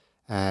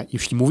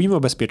 Jeśli mówimy o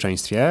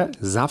bezpieczeństwie,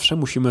 zawsze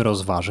musimy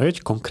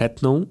rozważyć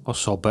konkretną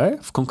osobę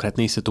w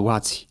konkretnej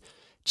sytuacji.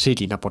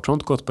 Czyli na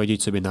początku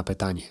odpowiedzieć sobie na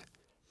pytanie,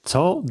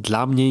 co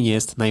dla mnie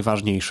jest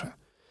najważniejsze?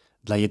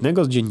 Dla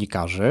jednego z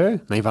dziennikarzy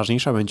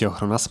najważniejsza będzie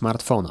ochrona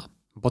smartfona,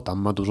 bo tam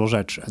ma dużo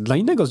rzeczy. Dla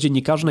innego z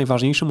dziennikarzy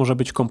najważniejszy może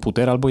być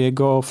komputer albo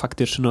jego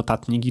faktyczny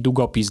notatnik i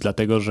długopis,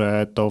 dlatego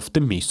że to w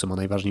tym miejscu ma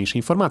najważniejsze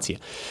informacje.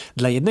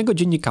 Dla jednego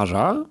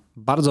dziennikarza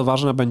bardzo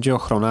ważna będzie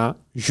ochrona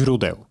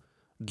źródeł.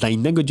 Dla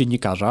innego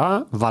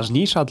dziennikarza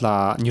ważniejsza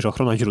niż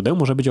ochrona źródeł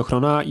może być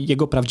ochrona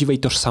jego prawdziwej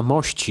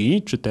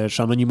tożsamości, czy też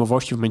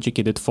anonimowości w momencie,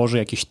 kiedy tworzy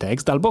jakiś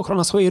tekst, albo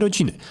ochrona swojej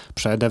rodziny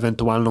przed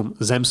ewentualną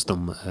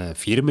zemstą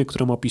firmy,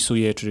 którą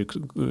opisuje, czy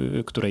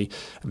której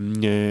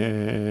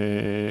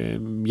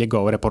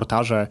jego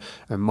reportaże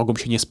mogą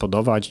się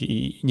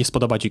nie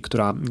spodobać i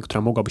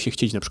która mogłaby się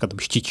chcieć na przykład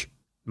mścić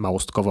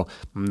małostkowo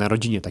na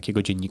rodzinie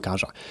takiego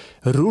dziennikarza.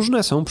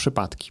 Różne są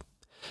przypadki.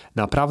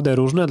 Naprawdę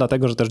różne,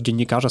 dlatego że też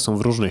dziennikarze są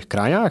w różnych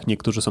krajach,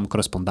 niektórzy są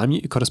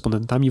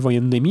korespondentami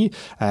wojennymi,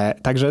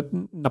 także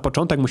na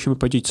początek musimy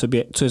powiedzieć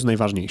sobie, co jest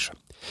najważniejsze.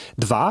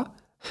 2,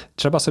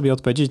 trzeba sobie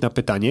odpowiedzieć na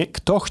pytanie,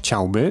 kto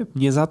chciałby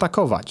mnie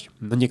zaatakować.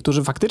 No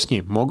niektórzy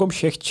faktycznie mogą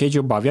się chcieć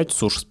obawiać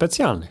służb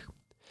specjalnych,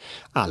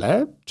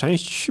 ale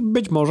część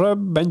być może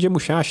będzie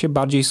musiała się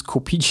bardziej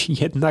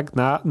skupić jednak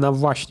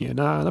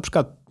na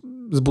przykład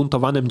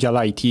zbuntowanym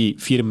dziale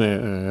IT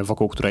firmy,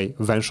 wokół której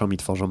węszą i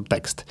tworzą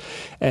tekst.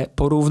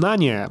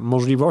 Porównanie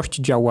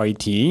możliwości działu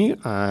IT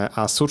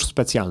a służb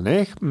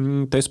specjalnych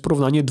to jest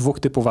porównanie 2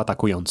 typów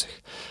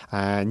atakujących.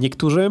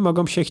 Niektórzy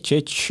mogą się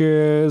chcieć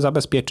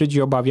zabezpieczyć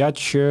i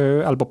obawiać,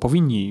 albo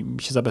powinni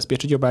się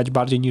zabezpieczyć i obawiać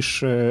bardziej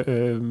niż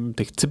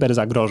tych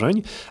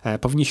cyberzagrożeń.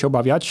 Powinni się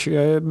obawiać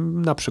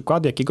na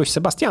przykład jakiegoś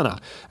Sebastiana,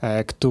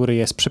 który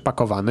jest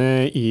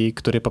przypakowany i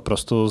który po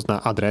prostu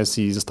zna adres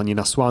i zostanie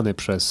nasłany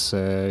przez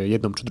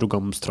jedną czy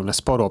drugą stronę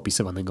sporu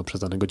opisywanego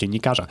przez danego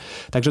dziennikarza.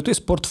 Także tu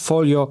jest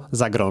portfolio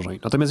zagrożeń.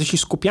 Natomiast jeśli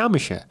skupiamy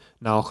się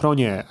na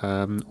ochronie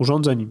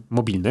urządzeń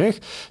mobilnych,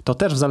 to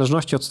też w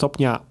zależności od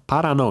stopnia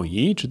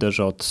paranoi, czy też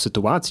od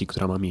sytuacji,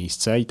 która ma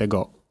miejsce i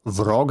tego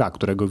wroga,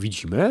 którego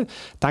widzimy,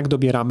 tak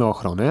dobieramy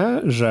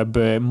ochronę,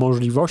 żeby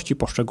możliwości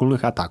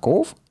poszczególnych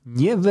ataków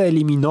nie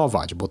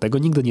wyeliminować, bo tego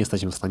nigdy nie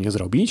jesteśmy w stanie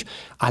zrobić,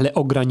 ale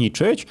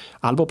ograniczyć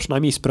albo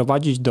przynajmniej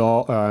sprowadzić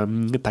do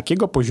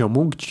takiego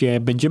poziomu, gdzie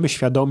będziemy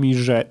świadomi,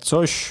 że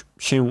coś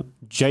się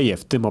dzieje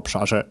w tym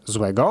obszarze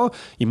złego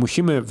i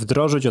musimy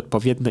wdrożyć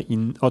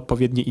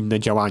odpowiednie inne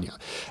działania.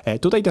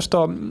 Tutaj też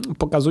to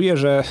pokazuje,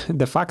 że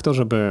de facto,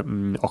 żeby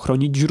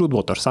ochronić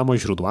źródło,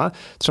 tożsamość źródła,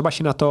 trzeba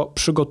się na to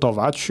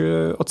przygotować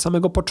od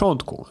samego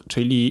początku,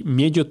 czyli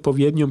mieć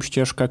odpowiednią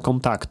ścieżkę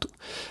kontaktu.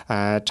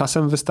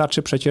 Czasem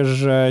wystarczy przecież,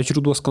 że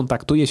źródło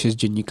skontaktuje się z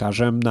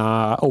dziennikarzem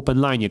na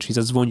open line, czyli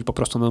zadzwoni po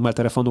prostu na numer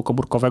telefonu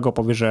komórkowego,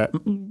 powie, że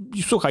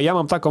słuchaj, ja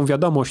mam taką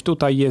wiadomość,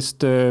 tutaj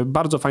jest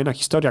bardzo fajna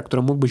historia,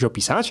 którą mógłbyś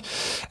opisać,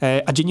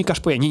 a dziennikarz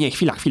powie, nie,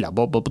 chwila,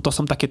 bo to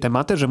są takie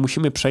tematy, że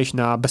musimy przejść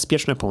na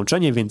bezpieczne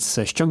połączenie, więc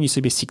ściągnij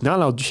sobie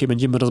Signala, od dzisiaj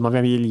będziemy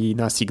rozmawiali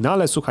na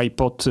Signale, słuchaj,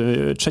 pod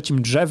 3.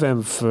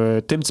 drzewem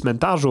w tym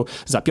cmentarzu,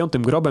 za 5.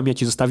 grobem ja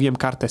ci zostawiłem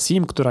kartę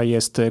SIM, która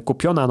jest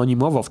kupiona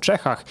anonimowo w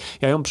Czechach,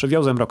 ja ją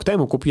przywiozłem rok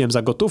temu, kupiłem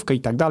za gotówkę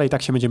i tak dalej,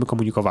 tak się będziemy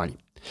komunikowali.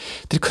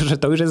 Tylko że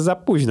to już jest za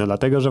późno,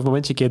 dlatego że w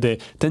momencie, kiedy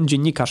ten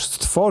dziennikarz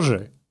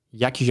stworzy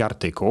jakiś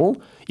artykuł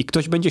i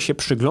ktoś będzie się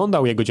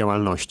przyglądał jego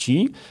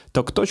działalności,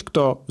 to ktoś,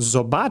 kto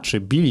zobaczy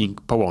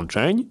billing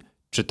połączeń,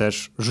 czy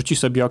też rzuci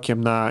sobie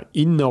okiem na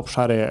inne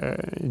obszary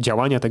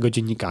działania tego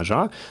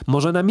dziennikarza,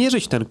 może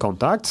namierzyć ten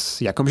kontakt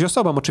z jakąś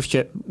osobą.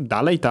 Oczywiście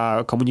dalej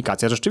ta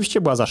komunikacja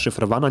rzeczywiście była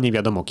zaszyfrowana, nie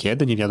wiadomo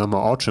kiedy, nie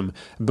wiadomo o czym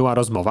była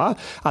rozmowa,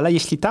 ale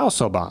jeśli ta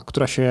osoba,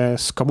 która się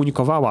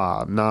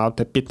skomunikowała na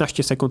te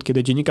 15 sekund,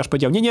 kiedy dziennikarz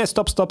powiedział, nie,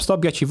 stop,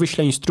 ja ci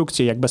wyślę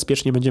instrukcję, jak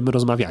bezpiecznie będziemy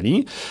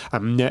rozmawiali,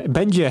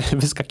 będzie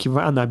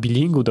wyskakiwała na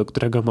billingu, do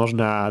którego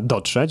można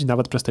dotrzeć,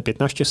 nawet przez te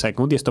 15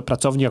 sekund. Jest to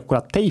pracownik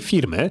akurat tej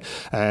firmy,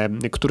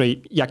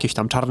 której jakieś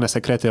tam czarne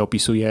sekrety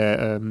opisuje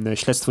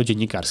śledztwo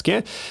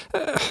dziennikarskie,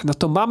 no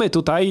to mamy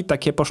tutaj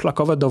takie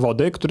poszlakowe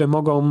dowody, które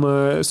mogą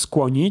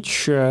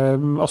skłonić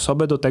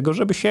osobę do tego,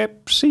 żeby się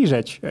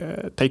przyjrzeć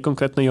tej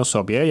konkretnej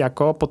osobie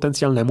jako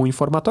potencjalnemu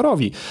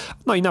informatorowi.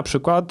 No i na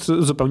przykład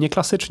zupełnie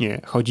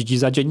klasycznie chodzić i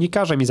za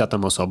dziennikarzem i za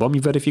tą osobą i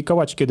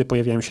weryfikować, kiedy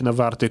pojawiają się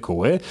nowe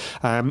artykuły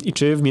i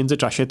czy w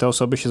międzyczasie te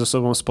osoby się ze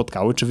sobą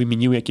spotkały, czy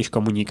wymieniły jakieś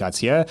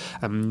komunikacje.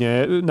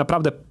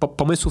 Naprawdę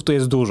pomysłów tu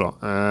jest dużo.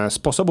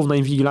 Sposobów na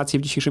inwigilację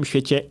w dzisiejszym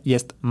świecie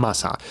jest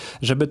masa.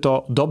 Żeby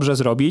to dobrze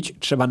zrobić,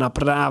 trzeba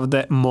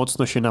naprawdę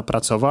mocno się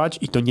napracować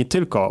i to nie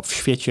tylko w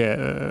świecie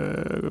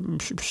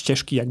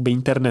ścieżki jakby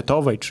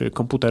internetowej, czy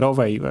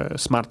komputerowej,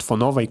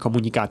 smartfonowej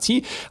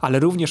komunikacji, ale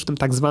również w tym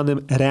tak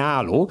zwanym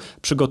realu.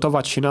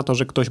 Przygotować się na to,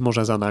 że ktoś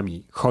może za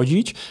nami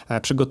chodzić,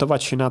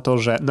 przygotować się na to,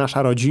 że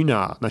nasza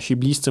rodzina, nasi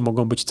bliscy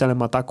mogą być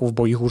celem ataków,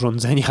 bo ich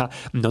urządzenia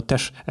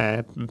też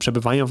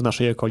przebywają w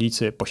naszej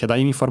okolicy,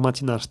 posiadają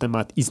informacje na nasz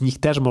temat i z nich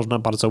też można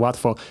bardzo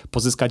łatwo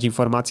pozyskać szukać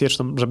informacji,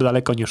 zresztą żeby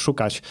daleko nie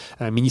szukać,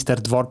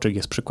 minister Dworczyk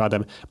jest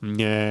przykładem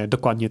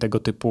dokładnie tego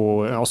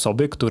typu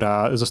osoby,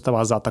 która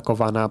została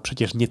zaatakowana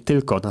przecież nie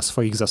tylko na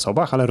swoich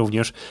zasobach, ale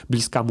również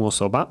bliska mu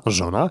osoba,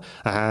 żona.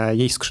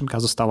 Jej skrzynka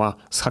została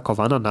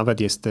zhakowana,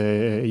 nawet jest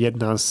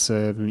jedna z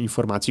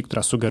informacji,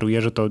 która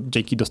sugeruje, że to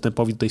dzięki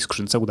dostępowi do tej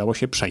skrzynce udało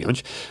się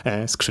przejąć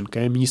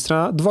skrzynkę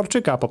ministra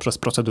Dworczyka poprzez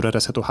procedurę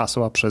resetu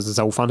hasła przez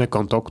zaufane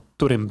konto,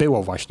 którym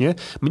było właśnie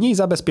mniej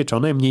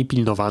zabezpieczone, mniej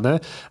pilnowane,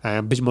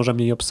 być może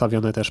mniej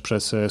obstawione też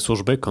przez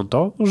służby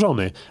konto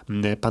żony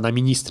pana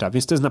ministra,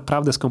 więc to jest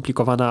naprawdę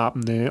skomplikowana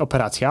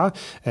operacja.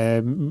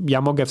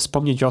 Ja mogę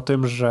wspomnieć o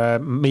tym, że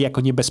my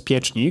jako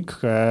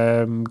niebezpiecznik,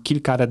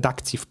 kilka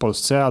redakcji w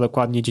Polsce, a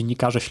dokładnie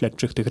dziennikarze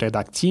śledczych tych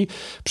redakcji,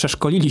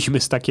 przeszkoliliśmy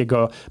z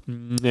takiego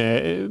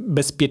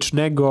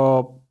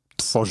bezpiecznego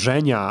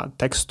tworzenia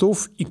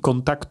tekstów i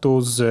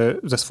kontaktu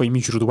ze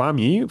swoimi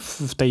źródłami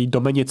w tej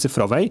domenie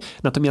cyfrowej.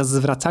 Natomiast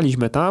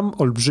zwracaliśmy tam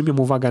olbrzymią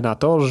uwagę na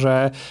to,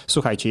 że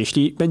słuchajcie,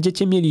 jeśli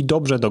będziecie mieli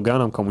dobrze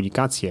dograną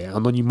komunikację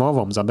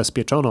anonimową,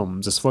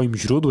 zabezpieczoną ze swoim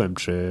źródłem,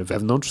 czy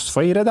wewnątrz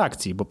swojej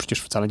redakcji, bo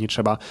przecież wcale nie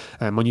trzeba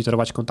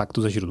monitorować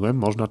kontaktu ze źródłem,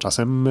 można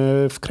czasem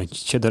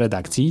wkręcić się do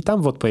redakcji i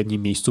tam w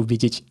odpowiednim miejscu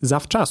wiedzieć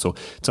zawczasu,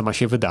 co ma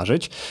się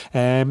wydarzyć,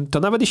 to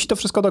nawet jeśli to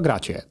wszystko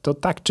dogracie, to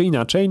tak czy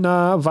inaczej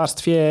na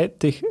warstwie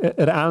tych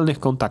realnych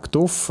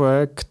kontaktów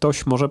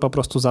ktoś może po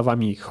prostu za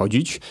wami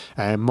chodzić,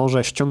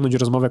 może ściągnąć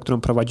rozmowę,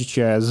 którą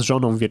prowadzicie z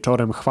żoną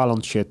wieczorem,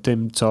 chwaląc się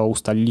tym, co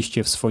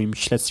ustaliliście w swoim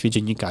śledztwie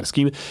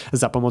dziennikarskim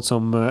za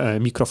pomocą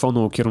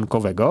mikrofonu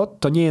kierunkowego.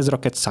 To nie jest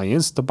rocket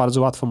science, to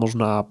bardzo łatwo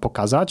można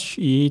pokazać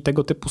i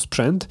tego typu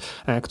sprzęt,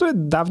 który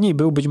dawniej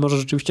był być może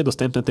rzeczywiście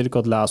dostępny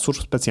tylko dla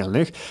służb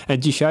specjalnych,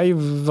 dzisiaj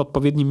w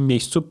odpowiednim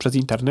miejscu przez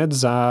internet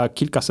za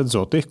kilkaset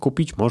złotych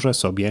kupić może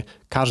sobie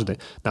każdy.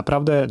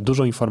 Naprawdę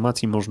dużo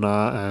informacji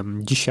można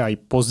dzisiaj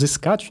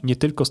pozyskać, nie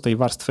tylko z tej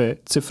warstwy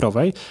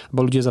cyfrowej,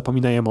 bo ludzie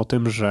zapominają o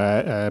tym,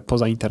 że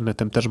poza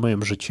internetem też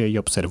mają życie i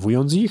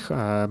obserwując ich,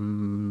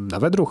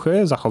 nawet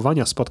ruchy,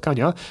 zachowania,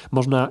 spotkania,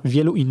 można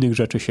wielu innych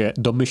rzeczy się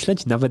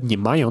domyśleć, nawet nie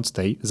mając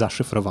tej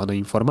zaszyfrowanej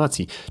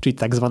informacji, czyli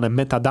tak zwane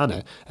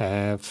metadane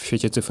w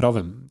świecie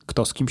cyfrowym.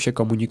 Kto z kim się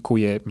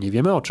komunikuje, nie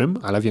wiemy o czym,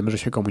 ale wiemy, że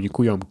się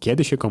komunikują,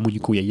 kiedy się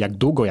komunikuje, jak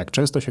długo, jak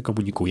często się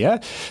komunikuje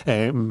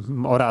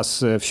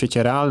oraz w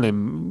świecie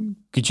realnym,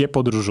 gdzie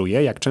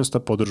podróżuje, jak często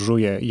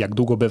podróżuje, jak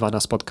długo bywa na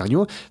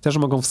spotkaniu, też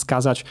mogą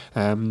wskazać,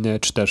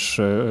 czy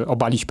też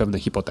obalić pewne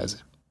hipotezy.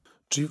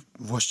 Czyli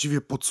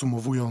właściwie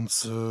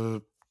podsumowując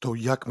to,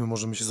 jak my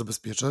możemy się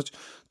zabezpieczać,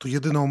 to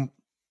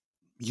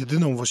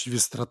jedyną właściwie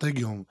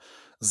strategią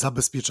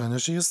zabezpieczania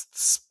się jest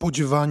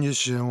spodziewanie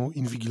się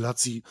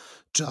inwigilacji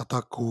czy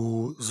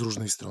ataku z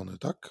różnej strony,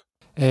 tak?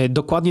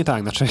 Dokładnie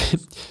tak. Znaczy,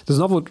 to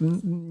znowu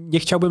nie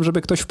chciałbym,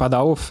 żeby ktoś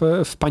wpadał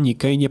w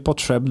panikę i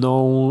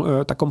niepotrzebną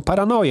taką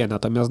paranoję.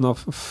 Natomiast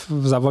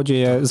w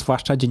zawodzie,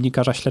 zwłaszcza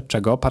dziennikarza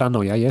śledczego,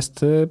 paranoja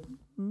jest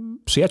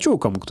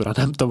przyjaciółką, która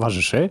nam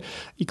towarzyszy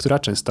i która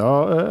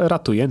często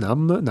ratuje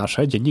nam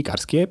nasze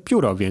dziennikarskie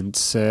pióro,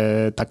 więc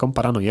taką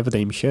paranoję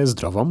wydaje mi się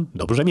zdrową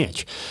dobrze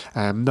mieć.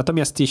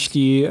 Natomiast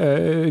jeśli,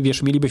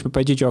 mielibyśmy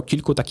powiedzieć o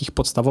kilku takich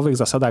podstawowych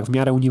zasadach w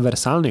miarę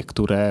uniwersalnych,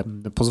 które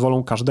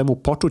pozwolą każdemu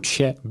poczuć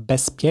się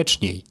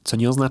bezpieczniej, co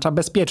nie oznacza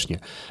bezpiecznie,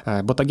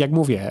 bo tak jak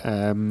mówię,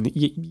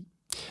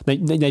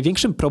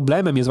 największym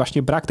problemem jest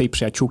właśnie brak tej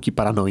przyjaciółki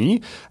paranoi,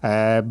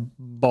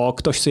 bo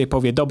ktoś sobie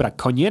powie, dobra,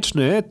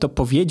 Konieczny to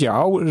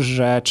powiedział,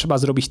 że trzeba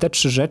zrobić te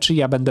 3 rzeczy i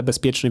ja będę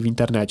bezpieczny w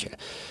internecie.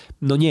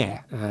 No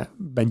nie,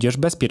 będziesz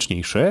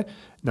bezpieczniejszy,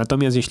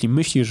 natomiast jeśli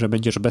myślisz, że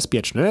będziesz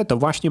bezpieczny, to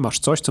właśnie masz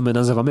coś, co my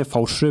nazywamy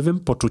fałszywym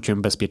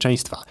poczuciem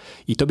bezpieczeństwa.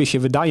 I tobie się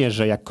wydaje,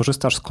 że jak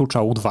korzystasz z klucza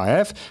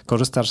U2F,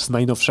 korzystasz z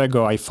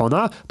najnowszego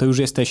iPhone'a, to już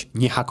jesteś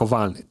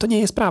niehakowalny. To nie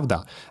jest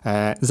prawda.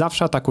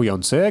 Zawsze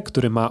atakujący,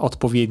 który ma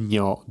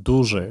odpowiednio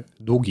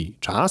długi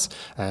czas,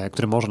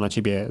 który może na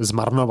ciebie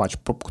zmarnować,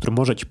 który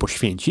może ci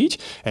poświęcić,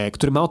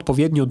 który ma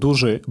odpowiednio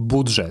duży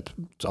budżet,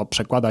 co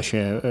przekłada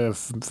się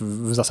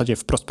w zasadzie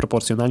wprost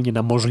proporcjonalnie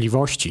na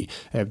możliwości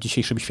w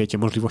dzisiejszym świecie,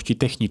 możliwości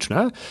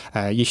techniczne,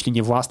 jeśli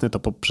nie własne, to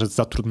poprzez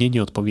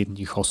zatrudnienie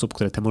odpowiednich osób,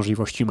 które te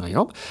możliwości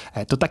mają,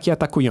 to taki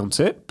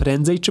atakujący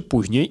prędzej czy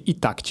później i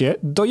tak cię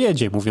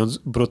dojedzie, mówiąc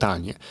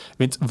brutalnie.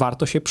 Więc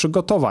warto się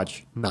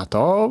przygotować na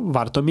to,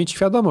 warto mieć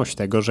świadomość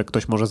tego, że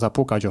ktoś może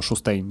zapukać o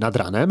 6 nad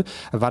ranem,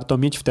 warto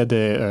mieć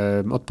wtedy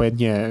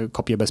odpowiednie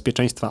kopie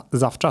bezpieczeństwa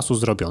zawczasu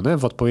zrobione,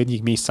 w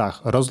odpowiednich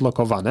miejscach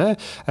rozlokowane,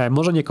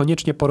 może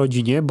niekoniecznie po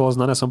rodzinie, bo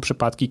znane są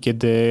przypadki,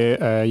 kiedy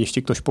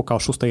jeśli ktoś puka o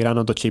 6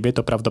 rano do ciebie,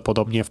 to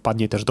prawdopodobnie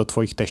wpadnie też do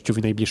twoich teściów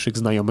i najbliższych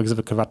znajomych z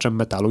wykrywaczem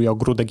metalu i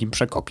ogródek im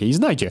przekopie i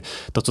znajdzie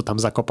to, co tam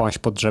zakopałaś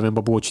pod drzewem,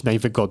 bo było ci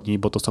najwygodniej,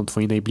 bo to są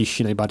twoi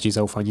najbliżsi, najbardziej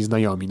zaufani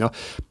znajomi. No,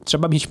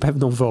 trzeba mieć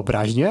pewną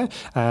wyobraźnię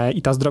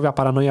i ta zdrowa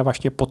paranoja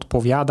właśnie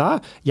podpowiada,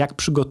 jak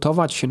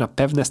przygotować się na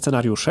pewne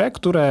scenariusze,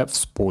 które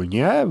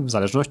wspólnie, w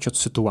zależności od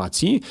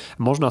sytuacji,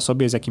 można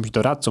sobie z jakimś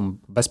doradcą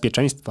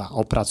bezpieczeństwa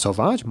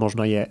opracować,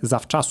 można je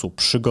zawczasu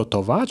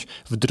przygotować,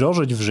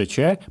 wdrożyć w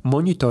życie,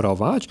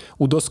 monitorować,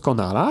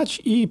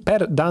 udoskonalać i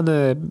per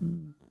dany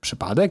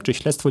przypadek czy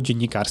śledztwo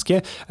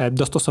dziennikarskie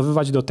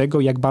dostosowywać do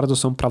tego, jak bardzo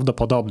są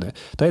prawdopodobne.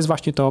 To jest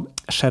właśnie to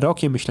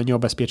szerokie myślenie o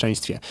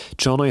bezpieczeństwie.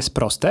 Czy ono jest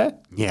proste?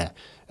 Nie.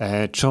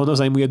 Czy ono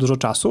zajmuje dużo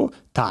czasu?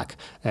 Tak.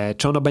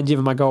 Czy ono będzie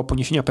wymagało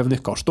poniesienia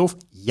pewnych kosztów?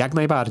 Jak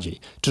najbardziej.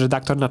 Czy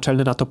redaktor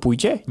naczelny na to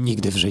pójdzie?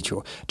 Nigdy w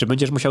życiu. Czy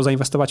będziesz musiał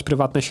zainwestować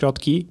prywatne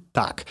środki?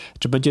 Tak.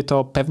 Czy będzie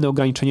to pewne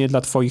ograniczenie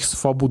dla twoich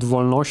swobód,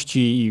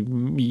 wolności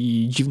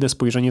i dziwne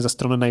spojrzenie ze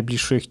strony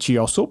najbliższych ci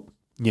osób?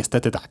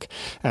 Niestety tak.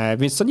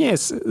 Więc to nie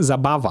jest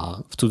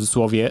zabawa, w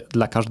cudzysłowie,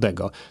 dla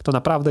każdego. To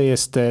naprawdę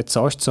jest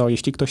coś, co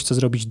jeśli ktoś chce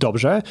zrobić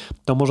dobrze,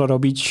 to może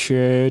robić,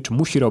 czy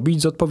musi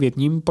robić z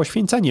odpowiednim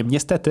poświęceniem.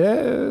 Niestety,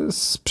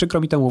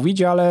 przykro mi to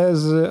mówić, ale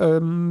z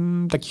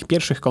takich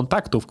pierwszych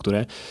kontaktów,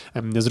 które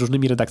z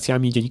różnymi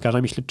redakcjami i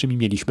dziennikarzami śledczymi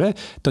mieliśmy,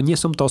 to nie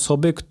są to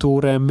osoby,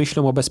 które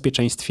myślą o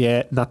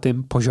bezpieczeństwie na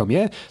tym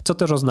poziomie, co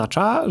też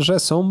oznacza, że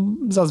są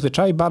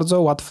zazwyczaj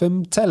bardzo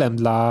łatwym celem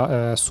dla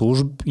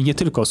służb i nie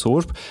tylko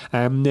służb,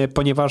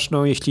 ponieważ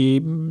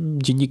jeśli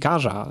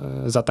dziennikarza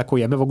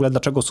zaatakujemy, w ogóle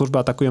dlaczego służby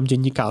atakują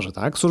dziennikarzy,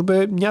 tak?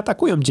 Służby nie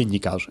atakują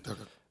dziennikarzy.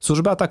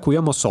 Służby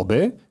atakują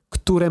osoby,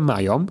 które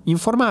mają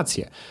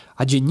informacje.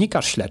 A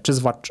dziennikarz śledczy,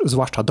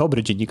 zwłaszcza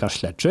dobry dziennikarz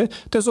śledczy,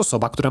 to jest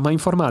osoba, która ma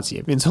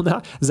informacje, więc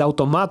ona z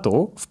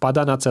automatu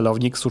wpada na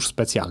celownik służb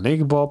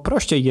specjalnych, bo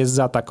prościej jest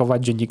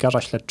zaatakować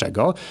dziennikarza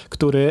śledczego,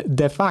 który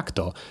de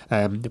facto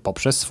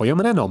poprzez swoją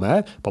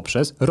renomę,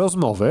 poprzez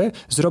rozmowy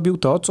zrobił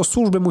to, co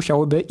służby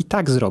musiałyby i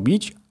tak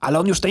zrobić, ale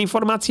on już te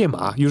informacje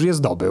ma, już je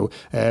zdobył.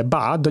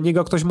 Do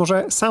niego ktoś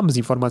może sam z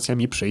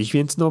informacjami przyjść,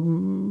 więc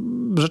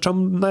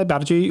rzeczą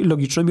najbardziej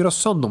logiczną i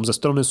rozsądną ze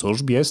strony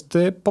służb jest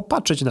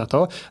popatrzeć na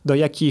to, do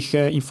jakich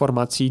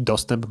informacji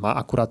dostęp ma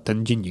akurat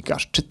ten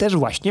dziennikarz, czy też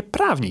właśnie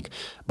prawnik,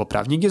 bo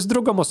prawnik jest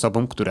drugą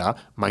osobą, która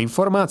ma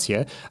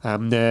informacje,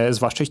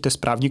 zwłaszcza jeśli to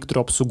jest prawnik, który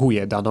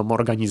obsługuje daną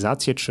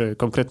organizację, czy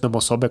konkretną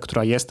osobę,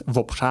 która jest w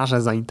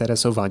obszarze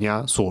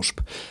zainteresowania służb.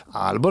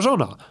 Albo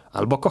żona,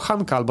 albo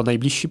kochanka, albo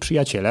najbliżsi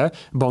przyjaciele,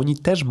 bo oni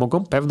też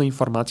mogą pewne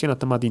informacje na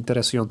temat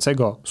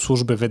interesującego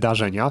służby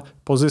wydarzenia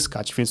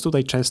pozyskać, więc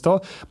tutaj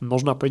często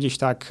można powiedzieć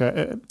tak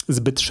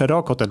zbyt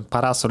szeroko ten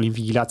parasol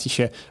inwigilacji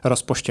się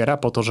rozpościera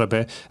po to,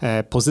 żeby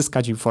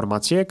pozyskać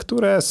informacje,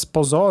 które z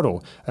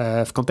pozoru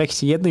w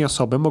kontekście jednej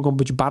osoby mogą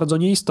być bardzo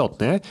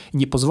nieistotne i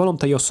nie pozwolą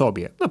tej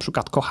osobie, na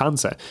przykład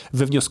kochance,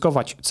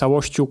 wywnioskować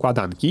całości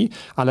układanki,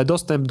 ale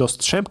dostęp do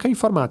strzępka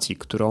informacji,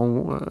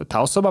 którą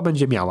ta osoba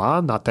będzie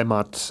miała na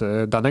temat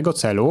danego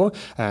celu,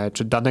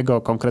 czy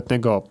danego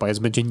konkretnego,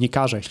 powiedzmy,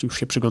 dziennikarza, jeśli już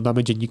się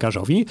przyglądamy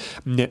dziennikarzowi,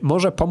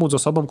 może pomóc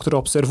osobom, które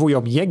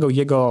obserwują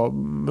jego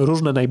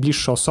różne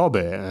najbliższe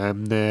osoby,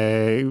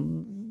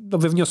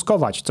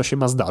 wywnioskować, co się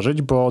ma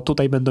zdarzyć, bo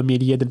tutaj będą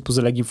mieli jeden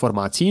puzelek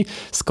informacji,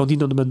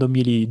 skądinąd będą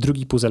mieli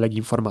drugi puzelek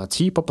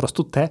informacji, po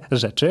prostu te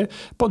rzeczy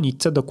po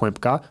nitce do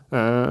kłębka,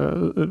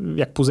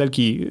 jak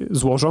puzelki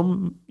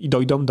złożą i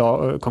dojdą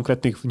do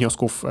konkretnych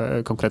wniosków,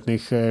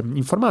 konkretnych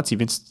informacji,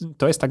 więc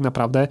to jest tak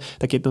naprawdę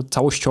takie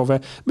całościowe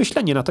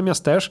myślenie,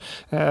 natomiast też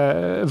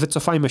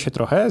wycofajmy się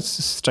trochę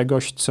z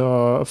czegoś,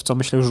 w co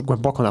myślę już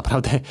głęboko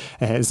naprawdę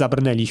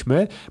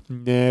zabrnęliśmy,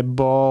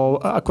 bo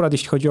akurat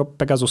jeśli chodzi o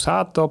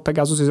Pegasusa, to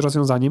Pegasus jest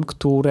rozwiązaniem,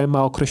 które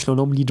ma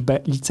określoną liczbę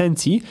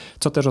licencji,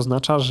 co też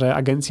oznacza, że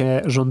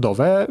agencje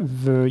rządowe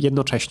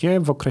jednocześnie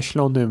w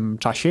określonym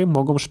czasie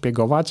mogą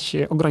szpiegować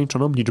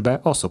ograniczoną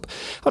liczbę osób.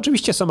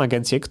 Oczywiście są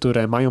agencje,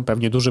 które mają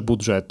pewnie duży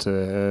budżet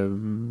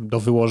do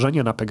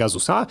wyłożenia na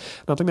Pegasusa,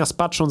 natomiast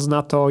patrząc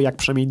na to, jak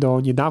przynajmniej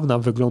do niedawna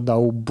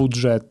wyglądał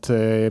budżet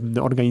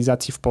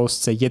organizacji w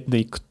Polsce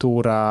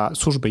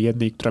służby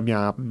jednej, która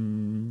miała,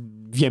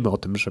 wiemy o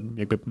tym, że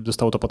jakby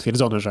zostało to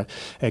potwierdzone, że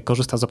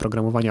korzysta z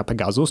oprogramowania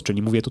Pegasus,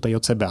 czyli mówię tutaj o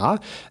CBA,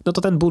 no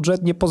to ten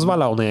budżet nie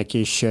pozwalał na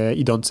jakieś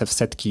idące w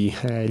setki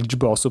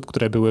liczby osób,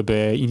 które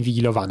byłyby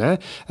inwigilowane,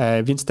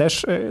 więc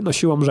też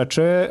siłą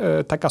rzeczy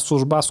taka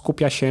służba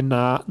skupia się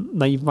na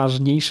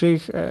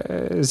najważniejszych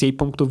z jej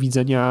punktu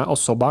widzenia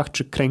osobach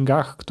czy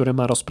kręgach, które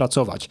ma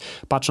rozpracować.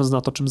 Patrząc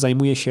na to, czym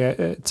zajmuje się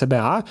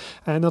CBA,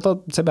 no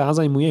to CBA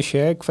zajmuje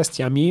się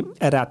kwestiami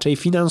raczej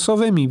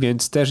finansowymi,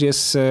 więc też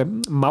jest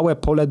małe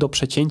pole do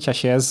przecięcia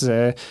się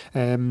z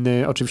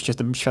oczywiście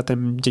tym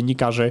światem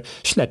dziennikarzy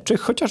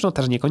śledczych, chociaż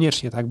też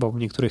niekoniecznie, tak, bo w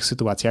niektórych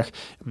sytuacjach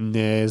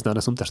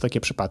znane są też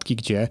takie przypadki,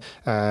 gdzie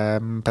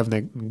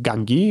pewne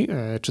gangi,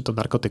 czy to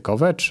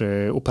narkotykowe,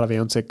 czy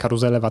uprawiające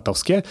karuzele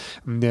VAT-owskie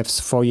w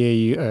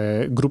swojej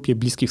grupie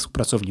bliskich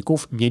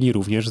współpracowników mieli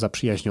również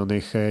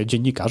zaprzyjaźnionych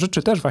dziennikarzy,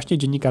 czy też właśnie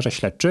dziennikarze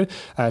śledczy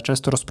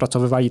często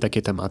rozpracowywali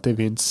takie tematy,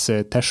 więc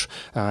też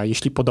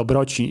jeśli po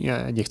dobroci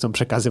nie chcą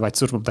przekazywać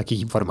służbom takich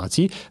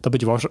informacji, to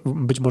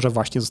być może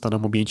właśnie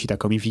zostaną objęci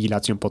taką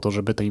inwigilacją po to,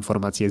 żeby te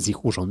informacje z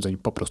ich urządzeń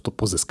po prostu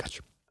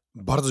pozyskać.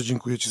 Bardzo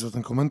dziękuję Ci za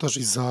ten komentarz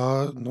i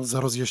za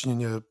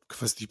rozjaśnienie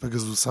kwestii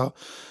Pegasusa.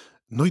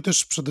 No i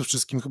też przede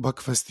wszystkim chyba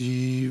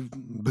kwestii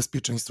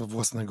bezpieczeństwa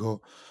własnego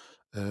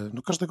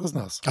każdego z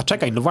nas. A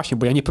czekaj, no właśnie,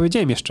 bo ja nie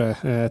powiedziałem jeszcze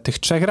tych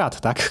 3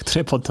 rad, tak,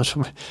 które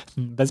podnoszą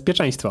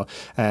bezpieczeństwo.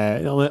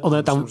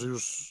 One tam... Myślałem, że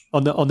już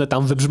one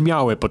tam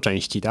wybrzmiały po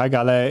części, tak?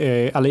 Ale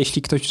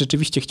jeśli ktoś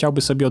rzeczywiście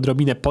chciałby sobie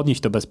odrobinę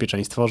podnieść to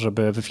bezpieczeństwo,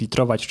 żeby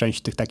wyfiltrować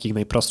część tych takich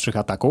najprostszych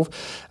ataków,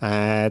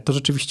 to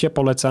rzeczywiście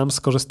polecam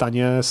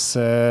skorzystanie z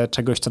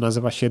czegoś, co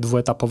nazywa się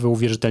dwuetapowe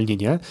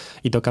uwierzytelnienie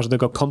i do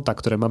każdego konta,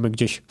 które mamy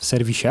gdzieś w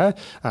serwisie,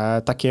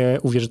 takie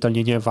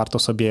uwierzytelnienie warto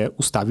sobie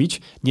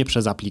ustawić, nie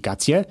przez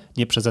aplikacje,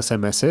 nie przez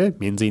SMS-y,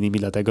 między innymi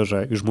dlatego,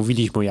 że już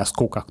mówiliśmy o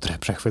jaskółkach, które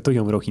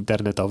przechwytują ruch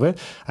internetowy,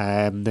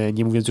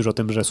 nie mówiąc już o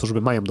tym, że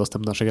służby mają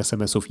dostęp do naszych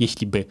SMS-ów,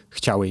 jeśli by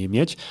chciały je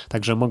mieć,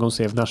 także mogą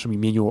sobie w naszym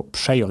imieniu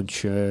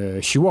przejąć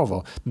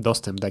siłowo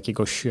dostęp do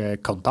jakiegoś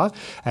konta.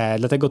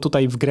 Dlatego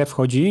tutaj w grę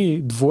wchodzi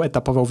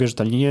dwuetapowe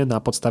uwierzytelnienie na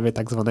podstawie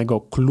tak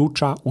zwanego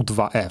klucza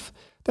U2F.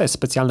 To jest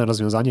specjalne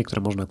rozwiązanie,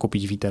 które można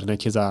kupić w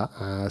internecie za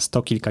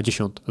 100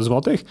 kilkadziesiąt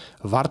złotych.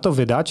 Warto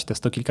wydać te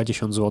 100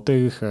 kilkadziesiąt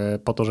złotych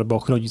po to, żeby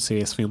ochronić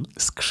sobie swoją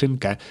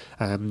skrzynkę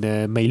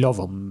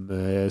mailową,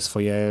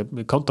 swoje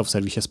konto w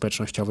serwisie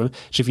społecznościowym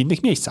czy w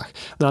innych miejscach.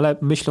 No ale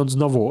myśląc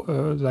znowu,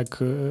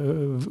 tak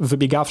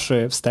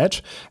wybiegawszy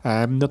wstecz,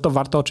 no to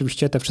warto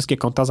oczywiście te wszystkie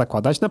konta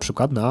zakładać na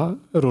przykład na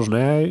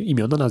różne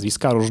imiona,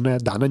 nazwiska, różne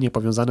dane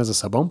niepowiązane ze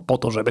sobą po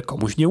to, żeby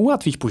komuś nie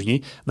ułatwić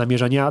później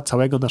namierzenia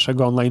całego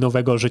naszego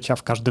online'owego życia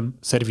w każdym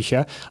serwisie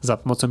za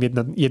pomocą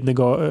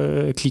jednego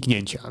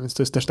kliknięcia. Więc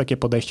to jest też takie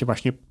podejście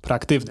właśnie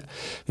proaktywne.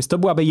 Więc to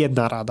byłaby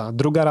jedna rada.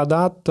 Druga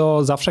rada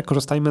to zawsze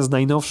korzystajmy z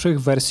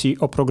najnowszych wersji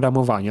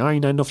oprogramowania i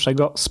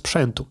najnowszego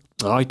sprzętu.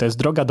 No i to jest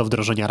droga do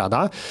wdrożenia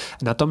rada.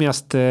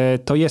 Natomiast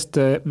to jest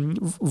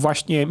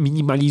właśnie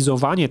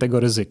minimalizowanie tego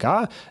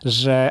ryzyka,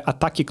 że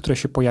ataki, które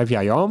się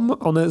pojawiają,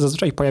 one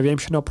zazwyczaj pojawiają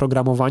się na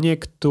oprogramowanie,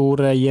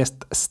 które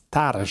jest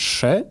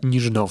starsze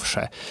niż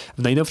nowsze.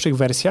 W najnowszych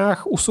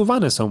wersjach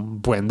usuwane są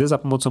błędy, za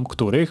pomocą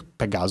których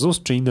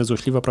Pegasus czy inne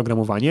złośliwe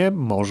oprogramowanie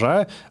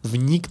może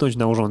wniknąć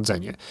na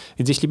urządzenie.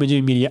 Więc jeśli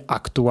będziemy mieli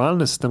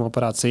aktualny system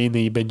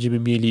operacyjny i będziemy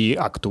mieli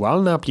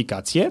aktualne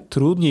aplikacje,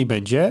 trudniej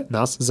będzie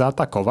nas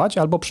zaatakować,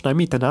 albo przynajmniej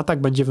ten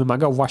atak będzie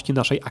wymagał właśnie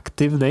naszej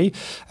aktywnej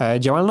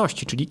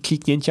działalności, czyli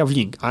kliknięcia w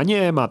link, a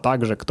nie ma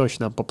tak, że ktoś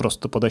nam po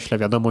prostu podeśle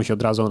wiadomość i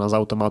od razu ona z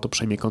automatu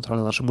przejmie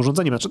kontrolę nad naszym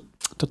urządzeniem. Znaczy,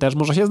 to też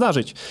może się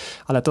zdarzyć,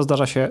 ale to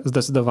zdarza się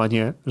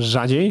zdecydowanie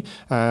rzadziej,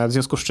 w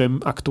związku z czym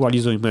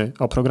aktualizujmy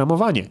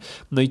oprogramowanie.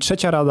 No i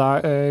trzecia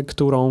rada,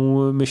 którą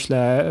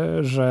myślę,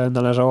 że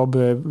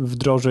należałoby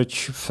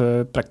wdrożyć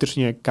w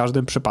praktycznie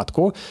każdym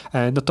przypadku,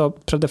 no to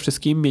przede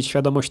wszystkim mieć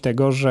świadomość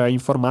tego, że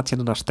informacje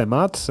na nasz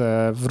temat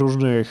w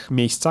różnych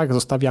miejscach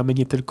zostawiamy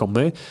nie tylko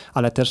my,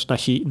 ale też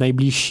nasi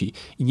najbliżsi.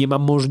 I nie ma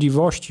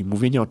możliwości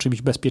mówienia o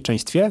czymś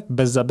bezpieczeństwie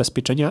bez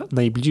zabezpieczenia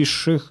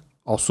najbliższych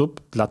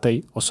osób dla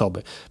tej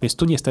osoby. Więc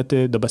tu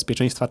niestety do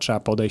bezpieczeństwa trzeba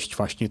podejść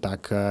właśnie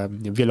tak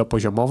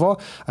wielopoziomowo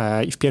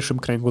i w pierwszym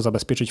kręgu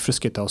zabezpieczyć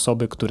wszystkie te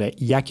osoby, które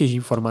jakieś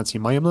informacje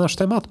mają na nasz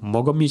temat,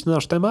 mogą mieć na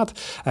nasz temat,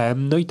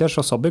 no i też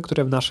osoby,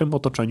 które w naszym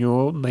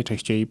otoczeniu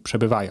najczęściej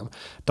przebywają.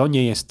 To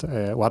nie jest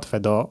łatwe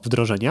do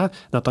wdrożenia,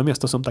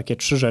 natomiast to są takie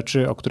 3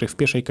 rzeczy, o których w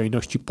pierwszej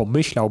kolejności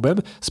pomyślałbym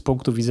z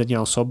punktu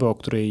widzenia osoby, o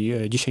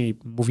której dzisiaj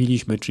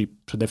mówiliśmy, czyli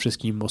przede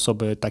wszystkim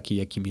osoby takiej,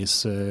 jakim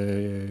jest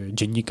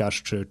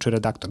dziennikarz czy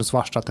redaktor,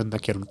 zwłaszcza ten na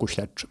kierunku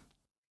śledczym.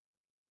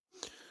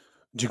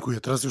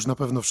 Dziękuję. Teraz już na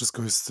pewno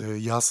wszystko jest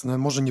jasne.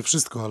 Może nie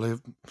wszystko, ale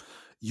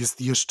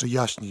jest jeszcze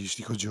jaśniej,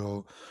 jeśli chodzi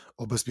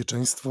o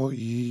bezpieczeństwo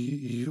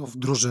i o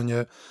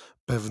wdrożenie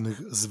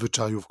pewnych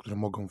zwyczajów, które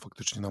mogą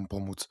faktycznie nam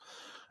pomóc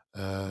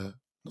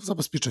w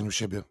zabezpieczeniu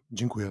siebie.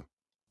 Dziękuję.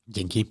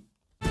 Dzięki.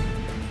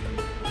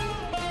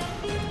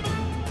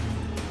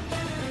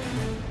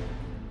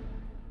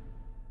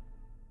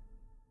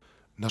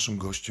 Naszym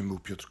gościem był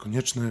Piotr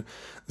Konieczny,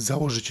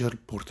 założyciel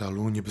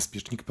portalu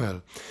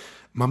niebezpiecznik.pl.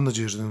 Mam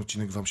nadzieję, że ten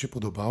odcinek Wam się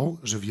podobał,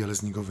 że wiele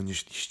z niego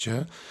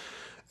wynieśliście.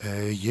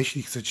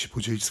 Jeśli chcecie się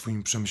podzielić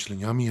swoimi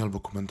przemyśleniami albo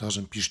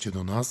komentarzem, piszcie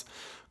do nas.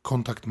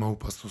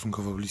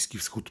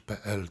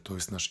 kontakt@stosunkowo-bliskiwschód.pl to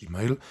jest nasz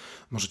e-mail.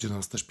 Możecie do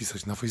nas też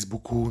pisać na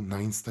Facebooku,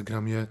 na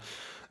Instagramie,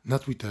 na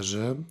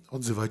Twitterze.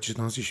 Odzywajcie się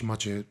do nas, jeśli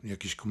macie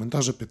jakieś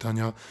komentarze,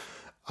 pytania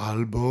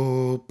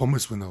albo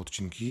pomysły na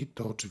odcinki,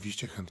 to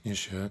oczywiście chętnie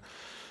się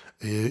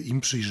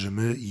im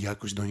przyjrzymy i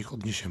jakoś do nich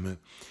odniesiemy.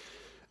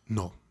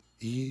 No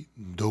i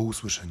do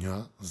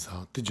usłyszenia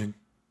za tydzień.